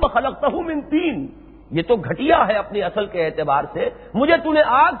نار وخلقتہ من طین، یہ تو گھٹیا ہے اپنی اصل کے اعتبار سے، مجھے تو نے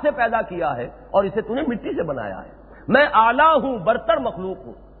آگ سے پیدا کیا ہے اور اسے تو نے مٹی سے بنایا ہے، میں اعلیٰ ہوں، برتر مخلوق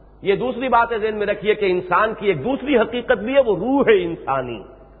ہوں۔ یہ دوسری بات ہے ذہن میں رکھیے کہ انسان کی ایک دوسری حقیقت بھی ہے، وہ روح انسانی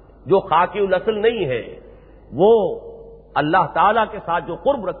جو خاکی النسل نہیں ہے، وہ اللہ تعالی کے ساتھ جو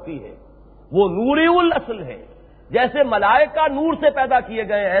قرب رکھتی ہے، وہ نوری الاصل ہے۔ جیسے ملائکہ نور سے پیدا کیے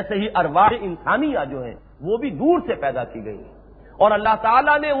گئے، ایسے ہی ارواح انسانیہ جو ہیں وہ بھی نور سے پیدا کی گئی ہیں، اور اللہ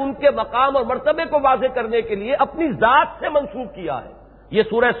تعالیٰ نے ان کے مقام اور مرتبے کو واضح کرنے کے لیے اپنی ذات سے منسوب کیا ہے۔ یہ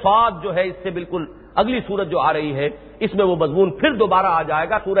سورہ صاد جو ہے، اس سے بالکل اگلی سورت جو آ رہی ہے، اس میں وہ مضمون پھر دوبارہ آ جائے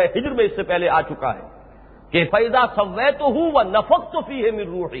گا۔ سورہ ہجر میں اس سے پہلے آ چکا ہے کہ فَإِذَا سَوَّيْتُهُ وَنَفَخْتُ فِيهِ مِن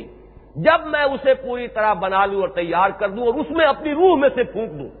رُوحِي، جب میں اسے پوری طرح بنا لوں اور تیار کر دوں اور اس میں اپنی روح میں سے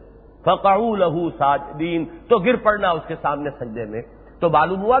پھونک دوں، فَقَعُوا لَهُ سَاجِدِينَ، تو گر پڑنا اس کے سامنے سجدے میں۔ تو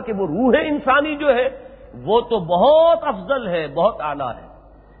معلوم ہوا کہ وہ روح انسانی جو ہے وہ تو بہت افضل ہے، بہت اعلیٰ ہے،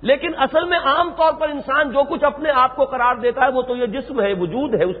 لیکن اصل میں عام طور پر انسان جو کچھ اپنے آپ کو قرار دیتا ہے وہ تو یہ جسم ہے،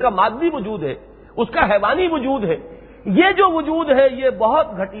 وجود ہے، اس کا مادی وجود ہے، اس کا حیوانی وجود ہے۔ یہ جو وجود ہے یہ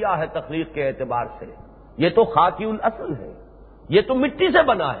بہت گھٹیا ہے تخلیق کے اعتبار سے، یہ تو خاکی الاصل ہے، یہ تو مٹی سے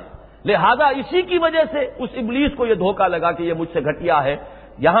بنا ہے، لہذا اسی کی وجہ سے اس ابلیس کو یہ دھوکہ لگا کہ یہ مجھ سے گھٹیا ہے۔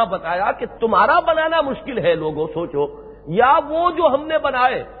 یہاں بتایا کہ تمہارا بنانا مشکل ہے، لوگوں سوچو، یا وہ جو ہم نے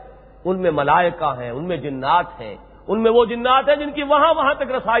بنائے ان میں ملائکہ ہیں، ان میں جنات ہیں، ان میں وہ جنات ہیں جن کی وہاں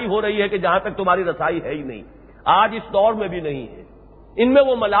تک رسائی ہو رہی ہے کہ جہاں تک تمہاری رسائی ہے ہی نہیں، آج اس دور میں بھی نہیں ہے۔ ان میں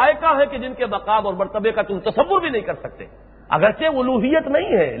وہ ملائکہ ہیں کہ جن کے مقام اور مرتبے کا تم تصور بھی نہیں کر سکتے، اگرچہ الوہیت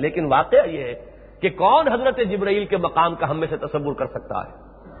نہیں ہے، لیکن واقعہ یہ ہے کہ کون حضرت جبرائیل کے مقام کا ہم میں سے تصور کر سکتا ہے؟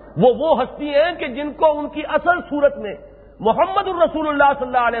 وہ ہستی ہیں کہ جن کو ان کی اصل صورت میں محمد الرسول اللہ صلی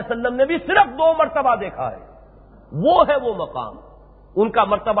اللہ علیہ وسلم نے بھی صرف 2 مرتبہ دیکھا ہے، وہ ہے وہ مقام۔ ان کا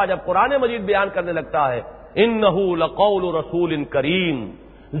مرتبہ جب قرآن مجید بیان کرنے لگتا ہے، انہ لقول رسول کریم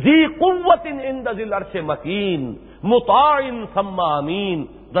ذی قوت عند ذی العرش مکین مطاع ثم امین،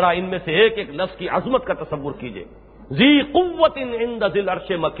 ذرا ان میں سے ایک ایک لفظ کی عظمت کا تصور کیجئے۔ ذی قوت عند ذی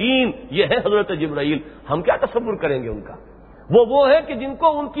العرش مکین، یہ ہے حضرت جبرائیل، ہم کیا تصور کریں گے ان کا؟ وہ ہے کہ جن کو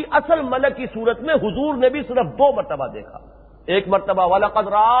ان کی اصل ملک کی صورت میں حضور نے بھی صرف 2 مرتبہ دیکھا۔ ایک مرتبہ وَلَقَدْ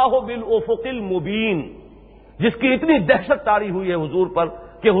رَآهُ بِالْأُفُقِ الْمُبِينِ، جس کی اتنی دہشت طاری ہوئی ہے حضور پر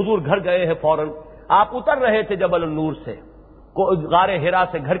کہ حضور گھر گئے ہیں فوراً، آپ اتر رہے تھے جبل النور سے، غار حرا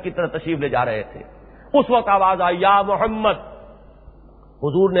سے گھر کی طرف تشریف لے جا رہے تھے، اس وقت آواز آئی یا محمد۔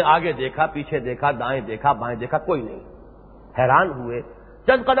 حضور نے آگے دیکھا، پیچھے دیکھا، دائیں دیکھا، بائیں دیکھا، کوئی نہیں، حیران ہوئے،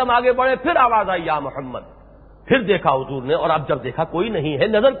 چند قدم آگے بڑھے، پھر آواز آئی یا محمد، پھر دیکھا حضور نے، اور اب جب دیکھا کوئی نہیں ہے،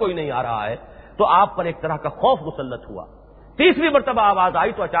 نظر کوئی نہیں آ رہا ہے، تو آپ پر ایک طرح کا خوف مسلط ہوا۔ تیسری مرتبہ آواز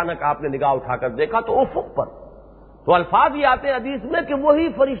آئی تو اچانک آپ نے نگاہ اٹھا کر دیکھا تو افق پر، تو الفاظ یہ آتے ہیں حدیث میں کہ وہی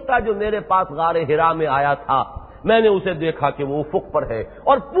فرشتہ جو میرے پاس غار حرا میں آیا تھا، میں نے اسے دیکھا کہ وہ افق پر ہے،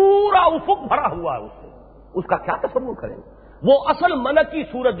 اور پورا افق بھرا ہوا ہے اس سے، اس کا کیا تصور کریں؟ وہ اصل ملک کی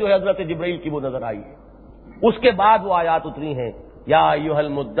صورت جو ہے حضرت جبرائیل کی وہ نظر آئی ہے۔ اس کے بعد وہ آیات اتری ہیں یا ایھا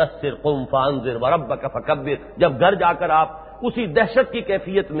المدثر قم فانذر وربک فکبر، جب گھر جا کر آپ اسی دہشت کی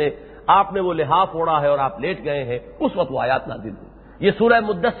کیفیت میں آپ نے وہ لحاف اوڑھا ہے اور آپ لیٹ گئے ہیں، اس وقت وہ آیات نازل ہوئی۔ یہ سورہ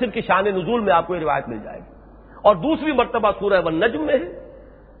مدثر کی شان نزول میں آپ کو یہ روایت مل جائے گی۔ اور دوسری مرتبہ سورہ والنجم میں ہے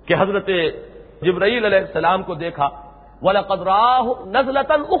کہ حضرت جبرائیل علیہ السلام کو دیکھا وَلَقَدْ رَآهُ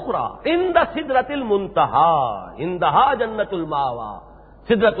نَزْلَةً أُخْرَىٰ عِندَ سِدْرَةِ الْمُنتَهَىٰ عِندَهَا جَنَّةُ الْمَأْوَىٰ،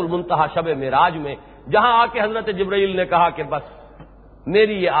 سدرۃ المنتہا شب معراج میں، جہاں آ کے حضرت جبرائیل نے کہا کہ بس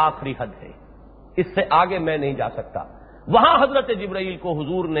میری یہ آخری حد ہے، اس سے آگے میں نہیں جا سکتا۔ وہاں حضرت جبرائیل کو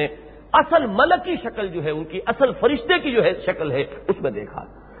حضور نے اصل ملکی شکل جو ہے، ان کی اصل فرشتے کی جو ہے شکل ہے، اس میں دیکھا۔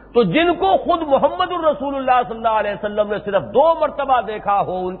 تو جن کو خود محمد الرسول اللہ صلی اللہ علیہ وسلم نے صرف 2 مرتبہ دیکھا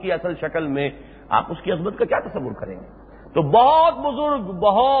ہو ان کی اصل شکل میں، آپ اس کی عظمت کا کیا تصور کریں گے؟ تو بہت بزرگ،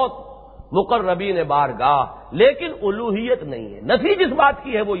 بہت مقربین بارگاہ، لیکن الوہیت نہیں ہے۔ نفی جس بات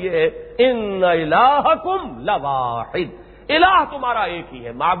کی ہے وہ یہ ہے ان الہکم لواحد، الہ تمہارا ایک ہی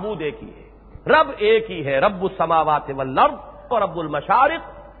ہے، معبود ایک ہی ہے، رب ایک ہی ہے، رب السماوات والارض اور رب المشارق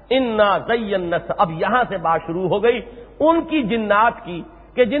انا زینا۔ اب یہاں سے بات شروع ہو گئی ان کی جنات کی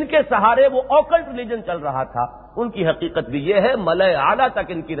کہ جن کے سہارے وہ اوکلٹ ریلیجن چل رہا تھا، ان کی حقیقت بھی یہ ہے ملأ اعلیٰ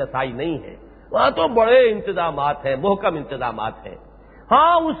تک ان کی رسائی نہیں ہے، وہاں تو بڑے انتظامات ہیں، محکم انتظامات ہیں۔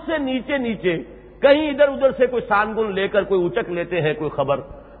 ہاں اس سے نیچے نیچے کہیں ادھر ادھر سے کوئی سانگن لے کر کوئی اچک لیتے ہیں کوئی خبر،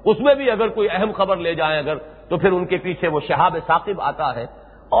 اس میں بھی اگر کوئی اہم خبر لے جائیں اگر تو پھر ان کے پیچھے وہ شہاب ثاقب آتا ہے،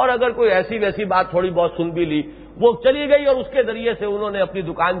 اور اگر کوئی ایسی ویسی بات تھوڑی بہت سن بھی لی وہ چلی گئی اور اس کے ذریعے سے انہوں نے اپنی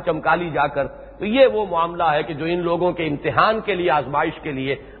دکان چمکا لی جا کر۔ تو یہ وہ معاملہ ہے کہ جو ان لوگوں کے امتحان کے لیے، آزمائش کے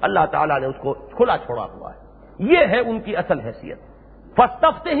لیے اللہ تعالیٰ نے اس کو کھلا چھوڑا ہوا ہے۔ یہ ہے ان کی اصل حیثیت۔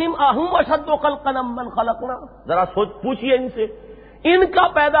 فاستفتہم اہم اشد خلقا ممن خلقنا، ذرا سوچ پوچھئے ان سے، ان کا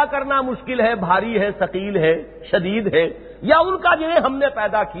پیدا کرنا مشکل ہے، بھاری ہے، ثقیل ہے، شدید ہے، یا ان کا جنہیں ہم نے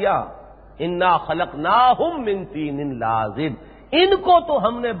پیدا کیا؟ انا خلقناہم من طین لازب، ان کو تو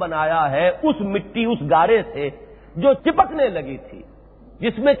ہم نے بنایا ہے اس مٹی، اس گارے سے جو چپکنے لگی تھی،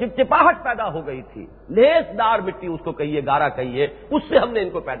 جس میں چپچپاہٹ پیدا ہو گئی تھی، لیس دار مٹی اس کو کہیے، گارا کہیے، اس سے ہم نے ان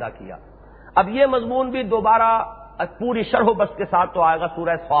کو پیدا کیا۔ اب یہ مضمون بھی دوبارہ پوری شرح و بسط کے ساتھ تو آئے گا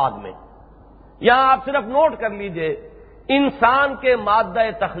سورہ صاد میں۔ یہاں آپ صرف نوٹ کر لیجئے، انسان کے مادہ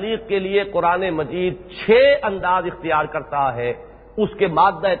تخلیق کے لیے قرآن مجید 6 انداز اختیار کرتا ہے اس کے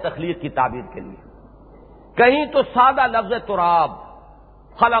مادہ تخلیق کی تعبیر کے لیے۔ کہیں تو سادہ لفظ تراب،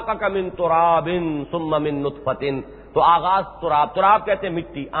 خلقک من تراب ثم من نطفۃ، تو آغاز تراب، تراب کہتے ہیں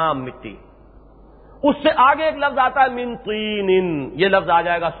مٹی، عام مٹی۔ اس سے آگے ایک لفظ آتا ہے من طین، یہ لفظ آ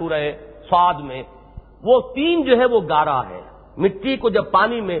جائے گا سورہ صاد میں۔ وہ تین جو ہے وہ گارا ہے، مٹی کو جب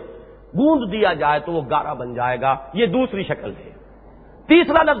پانی میں گوندھ دیا جائے تو وہ گارا بن جائے گا، یہ دوسری شکل ہے۔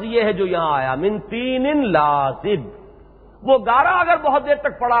 تیسرا لفظ یہ ہے جو یہاں آیا من طین لازب، وہ گارا اگر بہت دیر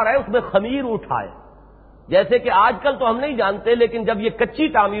تک پڑا رہے اس میں خمیر اٹھائے، جیسے کہ آج کل تو ہم نہیں جانتے، لیکن جب یہ کچی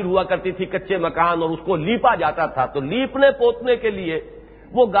تعمیر ہوا کرتی تھی، کچے مکان، اور اس کو لیپا جاتا تھا تو لیپنے پوتنے کے لیے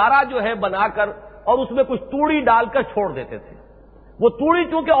وہ گارا جو ہے بنا کر اور اس میں کچھ توڑی ڈال کر چھوڑ دیتے تھے۔ وہ توڑی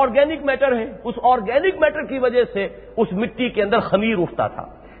چونکہ آرگینک میٹر ہے، اس آرگینک میٹر کی وجہ سے اس مٹی کے اندر خمیر اٹھتا تھا۔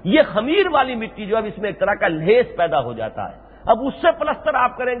 یہ خمیر والی مٹی جو اب اس میں ایک طرح کا لیس پیدا ہو جاتا ہے، اب اس سے پلستر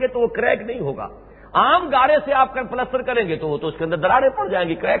آپ کریں گے تو وہ کریک نہیں ہوگا۔ عام گارے سے آپ پلستر کریں گے تو وہ تو اس کے اندر دراریں پڑ جائیں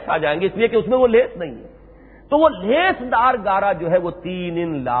گی، کریکس آ جائیں گے، اس لیے کہ اس میں وہ لیس نہیں ہے۔ تو وہ لیس دار گارا جو ہے وہ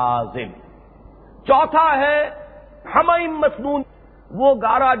طین لازم۔ چوتھا ہے حمیم مسنون، وہ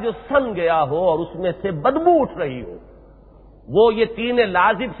گارا جو سن گیا ہو اور اس میں سے بدبو اٹھ رہی ہو، وہ یہ طین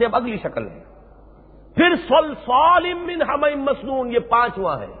لازم سے اب اگلی شکل ہے۔ پھر صلصال من حمیم مسنون، یہ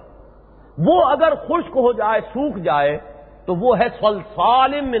پانچواں ہے، وہ اگر خشک ہو جائے، سوکھ جائے تو وہ ہے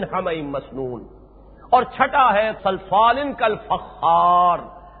صلصال من حمیم مسنون۔ اور چھٹا ہے صلصال کالفخار،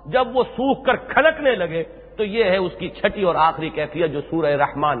 جب وہ سوکھ کر کھلکنے لگے تو یہ ہے اس کی چھٹی اور آخری کیفیت جو سورہ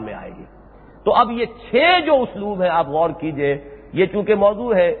رحمان میں آئے گی۔ تو اب یہ 6 جو اسلوب ہیں آپ غور کیجئے، یہ چونکہ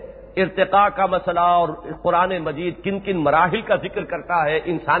موضوع ہے ارتقاء کا مسئلہ اور قرآن مجید کن کن مراحل کا ذکر کرتا ہے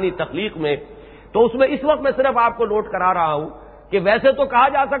انسانی تخلیق میں، تو اس میں اس وقت میں صرف آپ کو نوٹ کرا رہا ہوں کہ ویسے تو کہا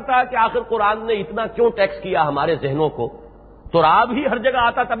جا سکتا ہے کہ آخر قرآن نے اتنا کیوں ٹیکس کیا ہمارے ذہنوں کو، تراب ہی ہر جگہ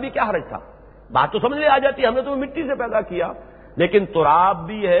آتا تب بھی کیا حرج تھا، بات تو سمجھ میں آ جاتی، ہم نے تو مٹی سے پیدا کیا، لیکن تراب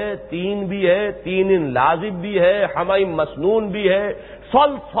بھی ہے، تین بھی ہے، طین لازب بھی ہے، حمیم مسنون بھی ہے،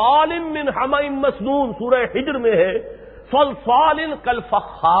 صلصال من حمیم مسنون سورہ حجر میں ہے، صلصال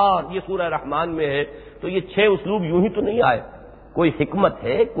کالفخار یہ سورہ رحمان میں ہے۔ تو یہ 6 اسلوب یوں ہی تو نہیں آئے، کوئی حکمت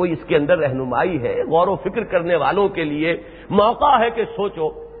ہے، کوئی اس کے اندر رہنمائی ہے، غور و فکر کرنے والوں کے لیے موقع ہے کہ سوچو۔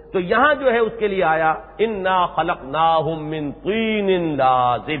 تو یہاں جو ہے اس کے لیے آیا انا خلقناہم من طین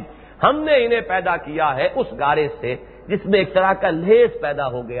لازب، ہم نے انہیں پیدا کیا ہے اس گارے سے جس میں ایک طرح کا لیس پیدا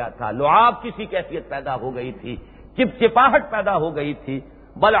ہو گیا تھا، لعاب کسی کیفیت پیدا ہو گئی تھی، چپچپاہٹ پیدا ہو گئی تھی۔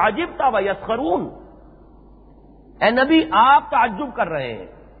 بل عجبت ویسخرون، اے نبی آپ تعجب کر رہے ہیں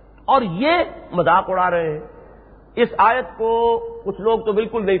اور یہ مذاق اڑا رہے ہیں۔ اس آیت کو کچھ لوگ تو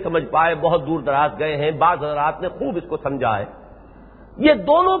بالکل نہیں سمجھ پائے، بہت دور دراز گئے ہیں، بعض حضرات نے خوب اس کو سمجھا ہے۔ یہ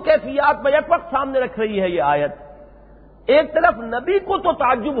دونوں کیفیات میں یک وقت سامنے رکھ رہی ہے یہ آیت۔ ایک طرف نبی کو تو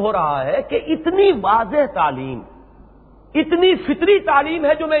تعجب ہو رہا ہے کہ اتنی واضح تعلیم، اتنی فطری تعلیم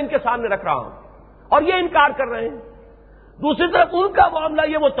ہے جو میں ان کے سامنے رکھ رہا ہوں اور یہ انکار کر رہے ہیں۔ دوسری طرف ان کا معاملہ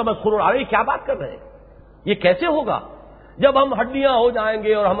یہ وہ تمسخر اڑا رہے ہیں، کیا بات کر رہے ہیں، یہ کیسے ہوگا؟ جب ہم ہڈیاں ہو جائیں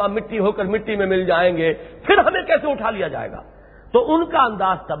گے اور ہم مٹی ہو کر مٹی میں مل جائیں گے، پھر ہمیں کیسے اٹھا لیا جائے گا؟ تو ان کا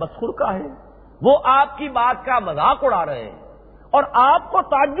انداز تمسخر کا ہے، وہ آپ کی بات کا مذاق اڑا رہے ہیں، اور آپ کو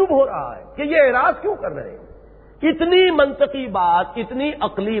تعجب ہو رہا ہے کہ یہ اعراض کیوں کر رہے ہیں۔ اتنی منطقی بات، اتنی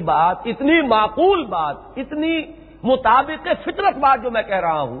عقلی بات، اتنی معقول بات، اتنی مطابق فطرت بات جو میں کہہ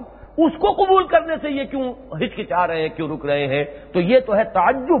رہا ہوں، اس کو قبول کرنے سے یہ کیوں ہچکچا رہے ہیں، کیوں رک رہے ہیں؟ تو یہ تو ہے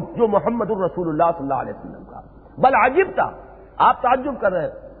تعجب جو محمد الرسول اللہ صلی اللہ علیہ وسلم کا، بل عجب تھا، آپ تعجب کر رہے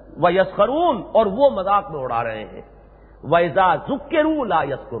ہیں۔ وَيَسْخَرُونَ، اور وہ مذاق میں اڑا رہے ہیں۔ وَإِذَا ذُكِّرُوا لَا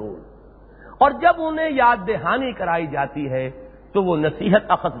يَذْكُرُونَ، اور جب انہیں یاد دہانی کرائی جاتی ہے تو وہ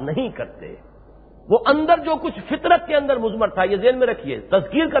نصیحت اخذ نہیں کرتے۔ وہ اندر جو کچھ فطرت کے اندر مضمر تھا، یہ ذہن میں رکھیے،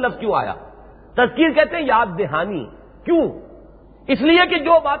 تذکیر کا لفظ کیوں آیا؟ تذکیر کہتے ہیں یاد دہانی، کیوں؟ اس لیے کہ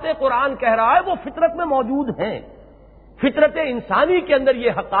جو باتیں قرآن کہہ رہا ہے وہ فطرت میں موجود ہیں، فطرت انسانی کے اندر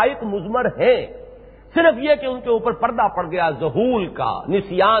یہ حقائق مضمر ہیں، صرف یہ کہ ان کے اوپر پردہ پڑ گیا ذہول کا،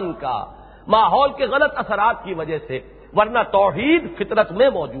 نسیان کا، ماحول کے غلط اثرات کی وجہ سے، ورنہ توحید فطرت میں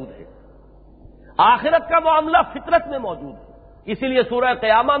موجود ہے، آخرت کا معاملہ فطرت میں موجود ہے۔ اسی لیے سورہ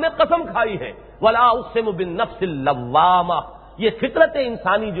قیامہ میں قسم کھائی ہے، وَلَا أُقْسِمُ بِالنَّفْسِ اللَّوَّامَةِ، یہ فطرت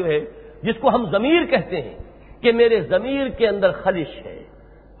انسانی جو ہے، جس کو ہم ضمیر کہتے ہیں، کہ میرے ضمیر کے اندر خلش ہے،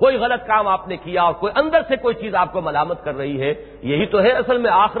 کوئی غلط کام آپ نے کیا اور کوئی اندر سے کوئی چیز آپ کو ملامت کر رہی ہے، یہی تو ہے اصل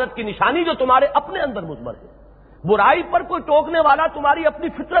میں آخرت کی نشانی جو تمہارے اپنے اندر مضمر ہے۔ برائی پر کوئی ٹوکنے والا تمہاری اپنی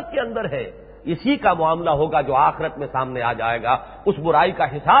فطرت کے اندر ہے، اسی کا معاملہ ہوگا جو آخرت میں سامنے آ جائے گا، اس برائی کا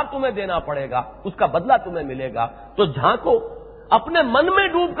حساب تمہیں دینا پڑے گا، اس کا بدلہ تمہیں ملے گا۔ تو جھانکو، اپنے من میں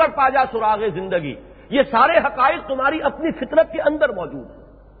ڈوب کر پا جا سراغ زندگی، یہ سارے حقائق تمہاری اپنی فطرت کے اندر موجود ہیں۔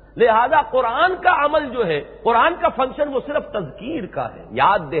 لہذا قرآن کا عمل جو ہے، قرآن کا فنکشن وہ صرف تذکیر کا ہے،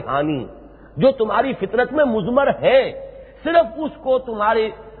 یاد دہانی، جو تمہاری فطرت میں مضمر ہے، صرف اس کو تمہارے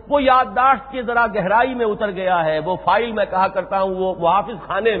وہ یادداشت کی ذرا گہرائی میں اتر گیا ہے، وہ فائل میں کہا کرتا ہوں وہ محافظ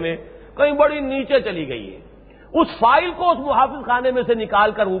خانے میں کہیں بڑی نیچے چلی گئی ہے، اس فائل کو اس محافظ خانے میں سے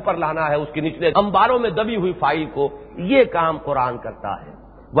نکال کر اوپر لانا ہے، اس کے نچلے انباروں میں دبی ہوئی فائل کو، یہ کام قرآن کرتا ہے۔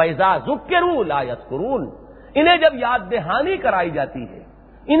 وَإِذَا ذُكِّرُوا لَا يَذْكُرُونَ، انہیں جب یاد دہانی کرائی جاتی ہے،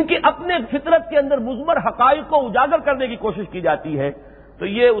 ان کے اپنے فطرت کے اندر مضمر حقائق کو اجاگر کرنے کی کوشش کی جاتی ہے، تو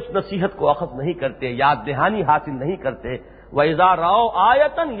یہ اس نصیحت کو اخذ نہیں کرتے، یاد دہانی حاصل نہیں کرتے۔ وَإِذَا رَأَوْا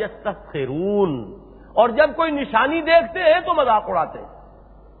آیَةً يَسْتَسْخِرُونَ، اور جب کوئی نشانی دیکھتے ہیں تو مذاق اڑاتے ہیں۔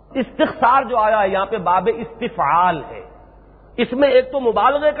 استخسار جو آیا ہے یہاں پہ باب استفعال ہے، اس میں ایک تو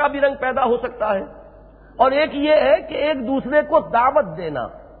مبالغے کا بھی رنگ پیدا ہو سکتا ہے، اور ایک یہ ہے کہ ایک دوسرے کو دعوت دینا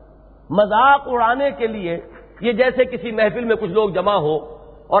مذاق اڑانے کے لیے۔ یہ جیسے کسی محفل میں کچھ لوگ جمع ہو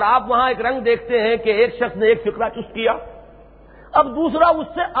اور آپ وہاں ایک رنگ دیکھتے ہیں کہ ایک شخص نے ایک فقرہ چست کیا، اب دوسرا اس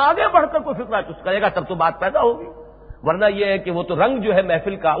سے آگے بڑھ کر کوئی فقرہ چست کرے گا تب تو بات پیدا ہوگی، ورنہ یہ ہے کہ وہ تو رنگ جو ہے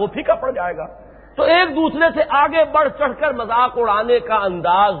محفل کا وہ پھیکا پڑ جائے گا۔ تو ایک دوسرے سے آگے بڑھ چڑھ کر مذاق اڑانے کا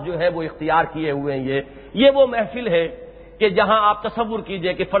انداز جو ہے وہ اختیار کیے ہوئے ہیں۔ یہ وہ محفل ہے کہ جہاں آپ تصور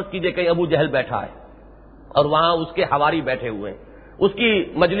کیجئے کہ فرض کیجئے کہ ابو جہل بیٹھا ہے اور وہاں اس کے حواری بیٹھے ہوئے ہیں، اس کی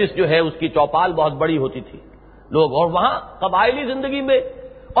مجلس جو ہے اس کی چوپال بہت بڑی ہوتی تھی لوگ، اور وہاں قبائلی زندگی میں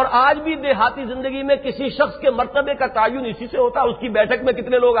اور آج بھی دیہاتی زندگی میں کسی شخص کے مرتبے کا تعین اسی سے ہوتا ہے، اس کی بیٹھک میں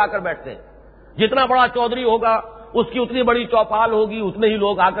کتنے لوگ آ کر بیٹھتے ہیں، جتنا بڑا چودھری ہوگا اس کی اتنی بڑی چوپال ہوگی، اتنے ہی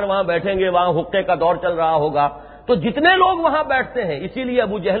لوگ آ کر وہاں بیٹھیں گے، وہاں حقے کا دور چل رہا ہوگا، تو جتنے لوگ وہاں بیٹھتے ہیں، اسی لیے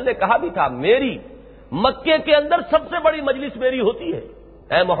ابو جہل نے کہا بھی تھا میری مکے کے اندر سب سے بڑی مجلس میری ہوتی ہے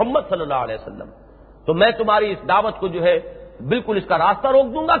اے محمد صلی اللہ علیہ وسلم، تو میں تمہاری اس دعوت کو جو ہے بالکل اس کا راستہ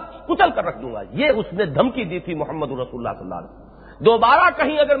روک دوں گا، کچل کر رکھ دوں گا۔ یہ اس نے دھمکی دی تھی محمد رسول اللہ صلی اللہ علیہ وسلم۔ دوبارہ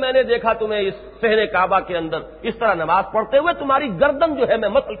کہیں اگر میں نے دیکھا تمہیں اس صحن کعبہ کے اندر اس طرح نماز پڑھتے ہوئے، تمہاری گردن جو ہے میں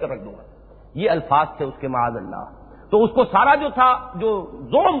مسل کر رکھ دوں گا۔ یہ الفاظ تھے اس کے معاذ اللہ۔ تو اس کو سارا جو تھا، جو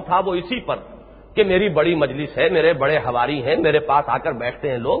زوم تھا وہ اسی پر کہ میری بڑی مجلس ہے، میرے بڑے حواری ہیں، میرے پاس آ کر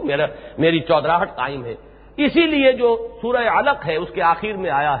بیٹھتے ہیں لوگ، میری چودراہٹ قائم ہے۔ اسی لیے جو سورہ علق ہے اس کے آخر میں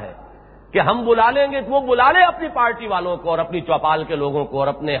آیا ہے کہ ہم بلا لیں گے، وہ بلا لے اپنی پارٹی والوں کو اور اپنی چوپال کے لوگوں کو اور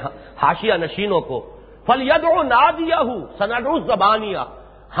اپنے حاشیہ نشینوں کو، فَلْيَدْعُ نَادِيَهُ سَنَدْعُ الزَّبَانِيَةَ،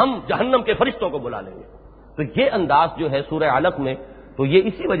 ہم جہنم کے فرشتوں کو بلا لیں گے۔ تو یہ انداز جو ہے سورہ علق میں، تو یہ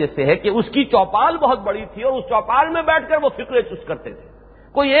اسی وجہ سے ہے کہ اس کی چوپال بہت بڑی تھی اور اس چوپال میں بیٹھ کر وہ فقرے چست کرتے تھے۔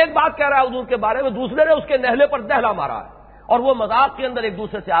 کوئی ایک بات کہہ رہا ہے حضور کے بارے میں، دوسرے نے اس کے نہلے پر دہلا مارا ہے اور وہ مذاق کے اندر ایک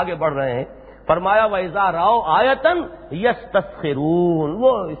دوسرے سے آگے بڑھ رہے ہیں۔ فرمایا وَإِذَا رَأَوْا آیَةً يَسْتَسْخِرُونَ،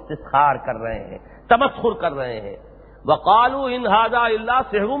 وہ استسخار کر رہے ہیں، تمسخر کر رہے ہیں۔ وَقَالُوا إِنْ هَذَا إِلَّا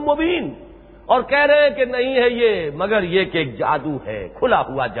سِحْرٌ مُبِينٌ، اور کہہ رہے ہیں کہ نہیں ہے یہ مگر یہ کہ ایک جادو ہے، کھلا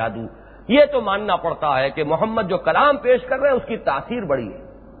ہوا جادو۔ یہ تو ماننا پڑتا ہے کہ محمد جو کلام پیش کر رہے ہیں اس کی تاثیر بڑی ہے،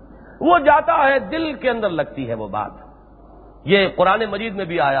 وہ جاتا ہے دل کے اندر لگتی ہے وہ بات، یہ قرآن مجید میں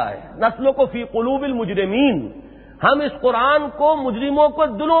بھی آیا ہے، نسلک فی قلوب المجرمین، ہم اس قرآن کو مجرموں کو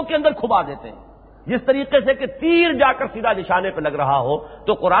دلوں کے اندر کھبا دیتے ہیں، جس طریقے سے کہ تیر جا کر سیدھا نشانے پہ لگ رہا ہو،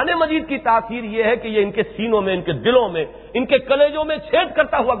 تو قرآن مجید کی تاثیر یہ ہے کہ یہ ان کے سینوں میں، ان کے دلوں میں، ان کے کلیجوں میں چھید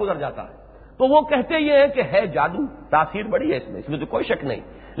کرتا ہوا گزر جاتا ہے۔ تو وہ کہتے یہ ہیں کہ ہے جادو، تاثیر بڑی ہے اس میں تو کوئی شک نہیں،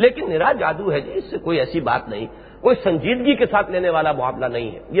 لیکن نرا جادو ہے جی، اس سے کوئی ایسی بات نہیں، کوئی سنجیدگی کے ساتھ لینے والا معاملہ نہیں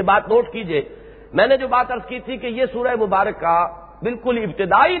ہے۔ یہ بات نوٹ کیجئے، میں نے جو بات عرض کی تھی کہ یہ سورہ مبارکہ بالکل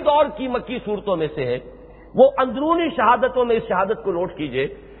ابتدائی دور کی مکی صورتوں میں سے ہے، وہ اندرونی شہادتوں میں اس شہادت کو نوٹ کیجئے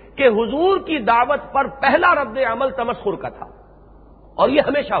کہ حضور کی دعوت پر پہلا رد عمل تمسخر کا تھا، اور یہ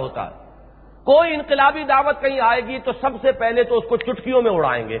ہمیشہ ہوتا ہے۔ کوئی انقلابی دعوت کہیں آئے گی تو سب سے پہلے تو اس کو چٹکیوں میں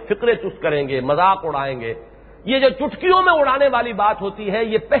اڑائیں گے، فقرے چست کریں گے، مذاق اڑائیں گے۔ یہ جو چٹکیوں میں اڑانے والی بات ہوتی ہے،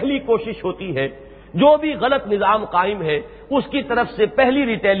 یہ پہلی کوشش ہوتی ہے، جو بھی غلط نظام قائم ہے اس کی طرف سے پہلی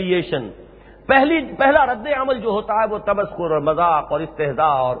ریٹیلیشن، پہلا رد عمل جو ہوتا ہے وہ تمسخر اور مذاق اور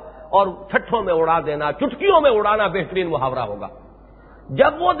استہزاء اور چھٹوں میں اڑا دینا، چٹکیوں میں اڑانا بہترین محاورہ ہوگا۔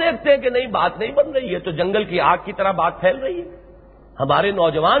 جب وہ دیکھتے ہیں کہ نہیں بات نہیں بن رہی ہے تو جنگل کی آگ کی طرح بات پھیل رہی ہے، ہمارے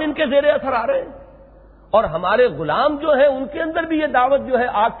نوجوان ان کے زیر اثر آ رہے ہیں، اور ہمارے غلام جو ہیں ان کے اندر بھی یہ دعوت جو ہے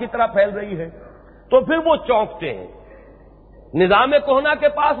آگ کی طرح پھیل رہی ہے، تو پھر وہ چونکتے ہیں۔ نظام کہنا کے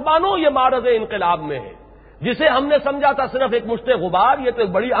پاس بانو یہ معرض انقلاب میں ہے، جسے ہم نے سمجھا تھا صرف ایک مشت غبار، یہ تو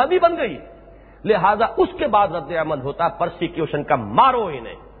ایک بڑی آندھی بن گئی، لہذا اس کے بعد رد عمل ہوتا ہے پرسیکیوشن کا، مارو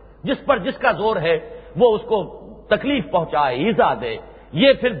انہیں، جس کا زور ہے وہ اس کو تکلیف پہنچائے، ایذا دے،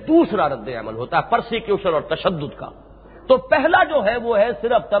 یہ پھر دوسرا رد عمل ہوتا ہے پرسیکیوشن اور تشدد کا۔ تو پہلا جو ہے وہ ہے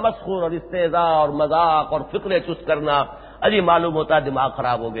صرف تمسخر اور استہزاء اور مذاق اور فقرے چست کرنا، اجی معلوم ہوتا ہے دماغ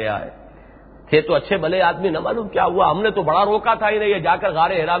خراب ہو گیا ہے، تھے تو اچھے بھلے آدمی، نہ معلوم کیا ہوا، ہم نے تو بڑا روکا تھا انہیں، یہ جا کر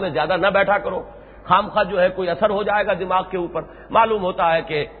غار حرا میں زیادہ نہ بیٹھا کرو، خامخواہ جو ہے کوئی اثر ہو جائے گا دماغ کے اوپر۔ معلوم ہوتا ہے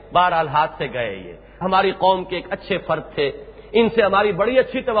کہ بہرحال ہاتھ سے گئے، یہ ہماری قوم کے ایک اچھے فرد تھے، ان سے ہماری بڑی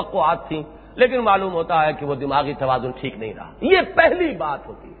اچھی توقعات تھیں، لیکن معلوم ہوتا ہے کہ وہ دماغی توازن ٹھیک نہیں رہا۔ یہ پہلی بات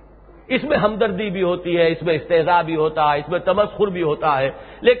ہوتی ہے، اس میں ہمدردی بھی ہوتی ہے، اس میں استہزاء بھی ہوتا ہے، اس میں تمسخر بھی ہوتا ہے،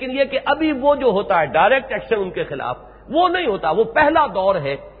 لیکن یہ کہ ابھی وہ جو ہوتا ہے ڈائریکٹ ایکشن ان کے خلاف وہ نہیں ہوتا، وہ پہلا دور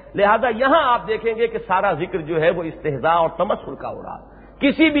ہے۔ لہذا یہاں آپ دیکھیں گے کہ سارا ذکر جو ہے وہ استہزاء اور تمسخر کا ہو رہا ہے،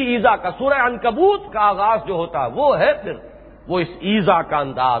 کسی بھی ایذا کا۔ سورہ عنکبوت کا آغاز جو ہوتا ہے وہ ہے پھر وہ اس ایذا کا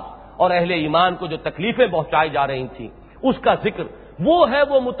انداز، اور اہل ایمان کو جو تکلیفیں پہنچائی جا رہی تھیں اس کا ذکر، وہ ہے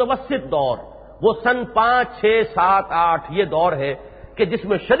وہ متوسط دور، وہ سن 5، 6، 7، 8 یہ دور ہے کہ جس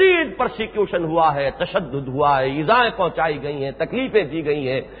میں شدید پرسیکیوشن ہوا ہے، تشدد ہوا ہے، ایذائیں پہنچائی گئی ہیں، تکلیفیں دی گئی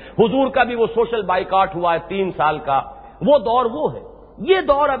ہیں، حضور کا بھی وہ سوشل بائیکاٹ ہوا ہے 3 سال کا، وہ دور وہ ہے۔ یہ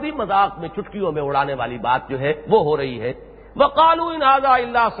دور ابھی مذاق میں، چٹکیوں میں اڑانے والی بات جو ہے وہ ہو رہی ہے۔ وَقَالُوا إِنْ هَذَا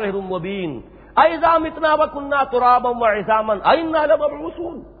إِلَّا سِحْرٌ مُبِينٌ أَإِذَا مِتْنَا وَكُنَّا تُرَابًا وَعِظَامًا أَإِنَّا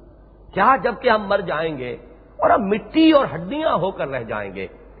لَمَبْعُوثُونَ، کیا جب کہ ہم مر جائیں گے اور ہم مٹی اور ہڈیاں ہو کر رہ جائیں گے،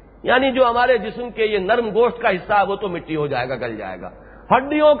 یعنی جو ہمارے جسم کے یہ نرم گوشت کا حصہ ہے وہ تو مٹی ہو جائے گا، گل جائے گا،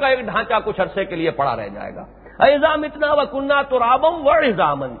 ہڈیوں کا ایک ڈھانچہ کچھ عرصے کے لیے پڑا رہ جائے گا۔ أَإِذَا مِتْنَا وَكُنَّا تُرَابًا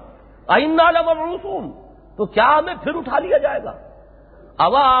وَعِظَامًا أَإِنَّا لَمَبْعُوثُونَ، تو کیا ہمیں پھر اٹھا لیا جائے گا؟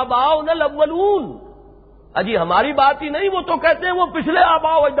 أَوَآبَاؤُنَا الْأَوَّلُونَ، اجی ہماری بات ہی نہیں، وہ تو کہتے ہیں وہ پچھلے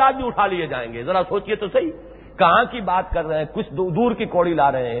آباء و اجداد بھی اٹھا لیے جائیں گے۔ ذرا سوچئے تو صحیح، کہاں کی بات کر رہے ہیں، کچھ دور کی کوڑی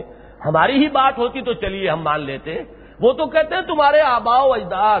لا رہے ہیں۔ ہماری ہی بات ہوتی تو چلیے ہم مان لیتے، وہ تو کہتے ہیں تمہارے آباء و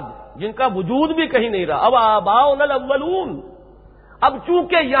اجداد جن کا وجود بھی کہیں نہیں رہا، اب آباؤنا الاولون۔ اب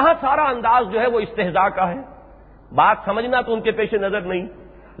چونکہ یہاں سارا انداز جو ہے وہ استہزاء کا ہے، بات سمجھنا تو ان کے پیش نظر نہیں،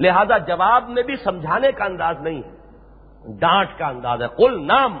 لہذا جواب میں بھی سمجھانے کا انداز نہیں ہے، ڈانٹ کا انداز ہے۔ قل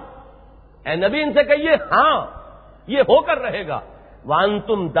نعم، اے نبی ان سے کہیے ہاں یہ ہو کر رہے گا،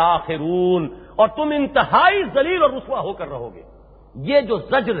 وانتم داخرون، اور تم انتہائی ذلیل اور رسوا ہو کر رہو گے۔ یہ جو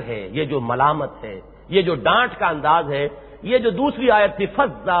زجر ہے، یہ جو ملامت ہے، یہ جو ڈانٹ کا انداز ہے، یہ جو دوسری آیت تھی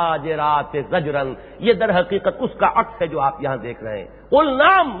فالزاجرات زجرن، یہ در حقیقت اس کا عکس ہے جو آپ یہاں دیکھ رہے ہیں۔ قل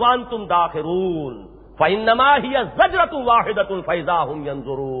نعم وانتم داخرون فانما ہی زجرۃ واحدۃ فاذا هم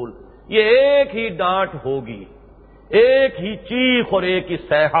ينظرون، یہ ایک ہی ڈانٹ ہوگی، ایک ہی چیخ اور ایک ہی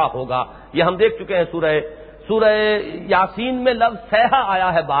صیحہ ہوگا۔ یہ ہم دیکھ چکے ہیں سورہ یاسین میں لفظ صیحہ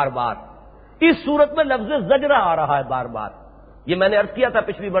آیا ہے بار بار، اس صورت میں لفظ زجرہ آ رہا ہے بار بار۔ یہ میں نے عرض کیا تھا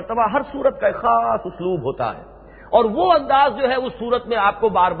پچھلی مرتبہ، ہر صورت کا ایک خاص اسلوب ہوتا ہے، اور وہ انداز جو ہے اس صورت میں آپ کو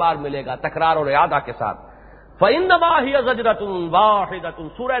بار بار ملے گا تکرار اور اعادہ کے ساتھ۔ فَإِنَّمَا هِيَ زَجْرَةٌ وَاحِدَةٌ،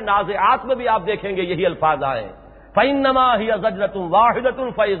 سورہ نازعات میں بھی آپ دیکھیں گے یہی الفاظ آئے ہیں، فَإِنَّمَا هِيَ زَجْرَةٌ وَاحِدَةٌ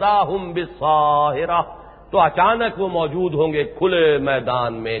فَإِذَا هُمْ بِالصَّاهِرَةِ، تو اچانک وہ موجود ہوں گے کھلے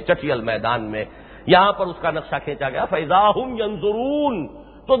میدان میں، چٹیل میدان میں۔ یہاں پر اس کا نقشہ کھینچا گیا فَإِذَا هُمْ يَنظُرُونَ،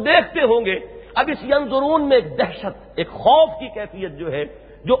 تو دیکھتے ہوں گے۔ اب اس ینظرون میں ایک دہشت، ایک خوف کی کیفیت جو ہے،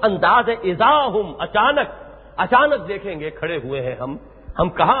 جو انداز ہے اذا ہم، اچانک، اچانک دیکھیں گے کھڑے ہوئے ہیں ہم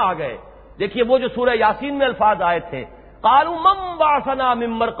کہاں آ گئے؟ دیکھیے وہ جو سورہ یاسین میں الفاظ آئے تھے، قالوا من بعثنا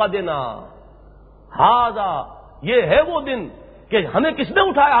من مرقدنا ھذا، یہ ہے وہ دن کہ ہمیں کس نے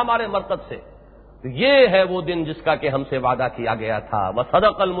اٹھایا ہمارے مرقد سے، تو یہ ہے وہ دن جس کا کہ ہم سے وعدہ کیا گیا تھا،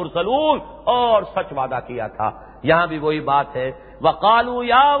 وصدق المرسلون، اور سچ وعدہ کیا تھا۔ یہاں بھی وہی بات ہے، وقالوا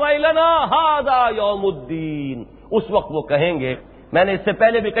یا ویلنا ھذا یوم الدین، اس وقت وہ کہیں گے، میں نے اس سے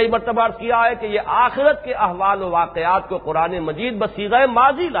پہلے بھی کئی مرتبہ عرض کیا ہے کہ یہ آخرت کے احوال و واقعات کو قرآن مجید بصیغہ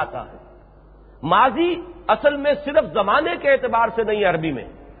ماضی لاتا ہے۔ ماضی اصل میں صرف زمانے کے اعتبار سے نہیں عربی میں،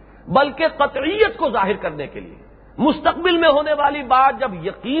 بلکہ قطعیت کو ظاہر کرنے کے لیے۔ مستقبل میں ہونے والی بات جب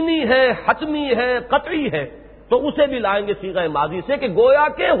یقینی ہے، حتمی ہے، قطعی ہے، تو اسے بھی لائیں گے صیغہ ماضی سے کہ گویا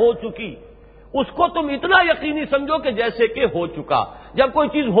کہ ہو چکی، اس کو تم اتنا یقینی سمجھو کہ جیسے کہ ہو چکا۔ جب کوئی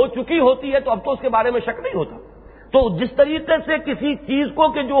چیز ہو چکی ہوتی ہے تو اب تو اس کے بارے میں شک نہیں ہوتا۔ تو جس طریقے سے کسی چیز کو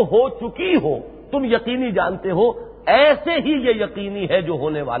کہ جو ہو چکی ہو تم یقینی جانتے ہو، ایسے ہی یہ یقینی ہے جو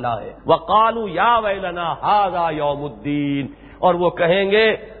ہونے والا ہے۔ وقالوا یا ویلنا ھذا یوم الدین، اور وہ کہیں گے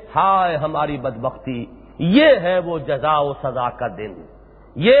ہائے ہماری بدبختی، یہ ہے وہ جزا و سزا کا دن،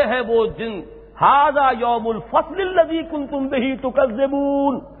 یہ ہے وہ دن، ھذا یوم الفصل الذی کنتم بہ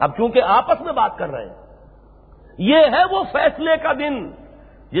تکذبون۔ اب چونکہ آپس میں بات کر رہے ہیں، یہ ہے وہ فیصلے کا دن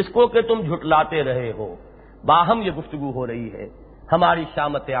جس کو کہ تم جھٹلاتے رہے ہو۔ باہم یہ گفتگو ہو رہی ہے، ہماری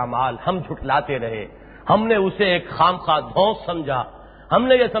شامت اعمال ہم جھٹلاتے رہے، ہم نے اسے ایک خامخواہ دھونس سمجھا، ہم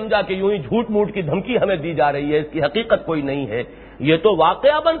نے یہ سمجھا کہ یوں ہی جھوٹ موٹ کی دھمکی ہمیں دی جا رہی ہے، اس کی حقیقت کوئی نہیں ہے، یہ تو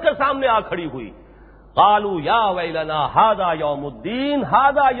واقعہ بن کر سامنے آ کھڑی ہوئی۔ قالوا یا ویلنا ھذا یوم الدین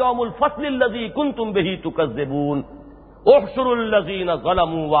ھذا یوم الفصل الذی کنتم بہ تکذبون احشروا الذین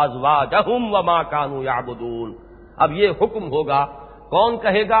ظلموا وازواجہم وما کانوا یعبدون۔ اب یہ حکم ہوگا، کون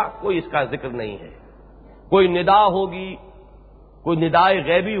کہے گا؟ کوئی اس کا ذکر نہیں ہے، کوئی ندا ہوگی، کوئی ندائے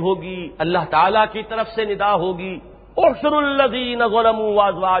غیبی ہوگی، اللہ تعالیٰ کی طرف سے ندا ہوگی، احشروا الذین ظلموا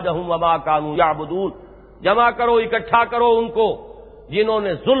وازواجہم وما کانوا یعبدون، جمع کرو، اکٹھا کرو ان کو جنہوں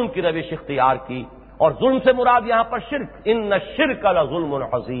نے ظلم کی روش اختیار کی، اور ظلم سے مراد یہاں پر شرک، ان الشرک لظلم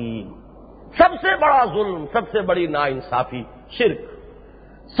عظیم، سب سے بڑا ظلم، سب سے بڑی ناانصافی شرک،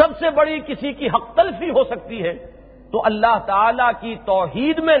 سب سے بڑی کسی کی حق تلفی ہو سکتی ہے تو اللہ تعالیٰ کی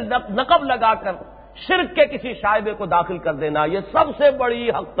توحید میں نقب لگا کر شرک کے کسی شائبے کو داخل کر دینا، یہ سب سے بڑی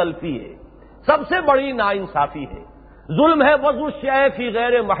حق تلفی ہے، سب سے بڑی ناانصافی ہے۔ ظلم ہے وضع الشیء فی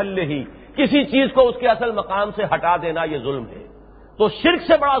غیر محلہ، کسی چیز کو اس کے اصل مقام سے ہٹا دینا، یہ ظلم ہے۔ تو شرک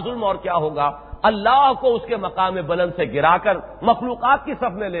سے بڑا ظلم اور کیا ہوگا؟ اللہ کو اس کے مقام بلند سے گرا کر مخلوقات کی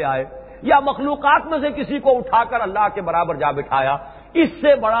صف میں لے آئے، یا مخلوقات میں سے کسی کو اٹھا کر اللہ کے برابر جا بٹھایا، اس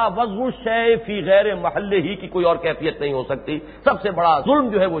سے بڑا وضع الشیء فی غیر محلہ ہی کی کوئی اور کیفیت نہیں ہو سکتی۔ سب سے بڑا ظلم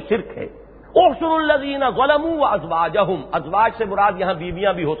جو ہے وہ شرک ہے۔ احشروا الذین ظلموا وازواجہم، ازواج سے مراد یہاں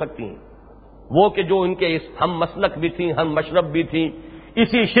بیویاں بھی ہو سکتی ہیں، وہ کہ جو ان کے ہم مسلک بھی تھیں، ہم مشرب بھی تھیں،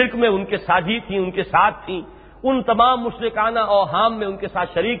 اسی شرک میں ان کے ساجی تھیں، ان کے ساتھ تھیں، ان تمام مشرکانہ اوہام میں ان کے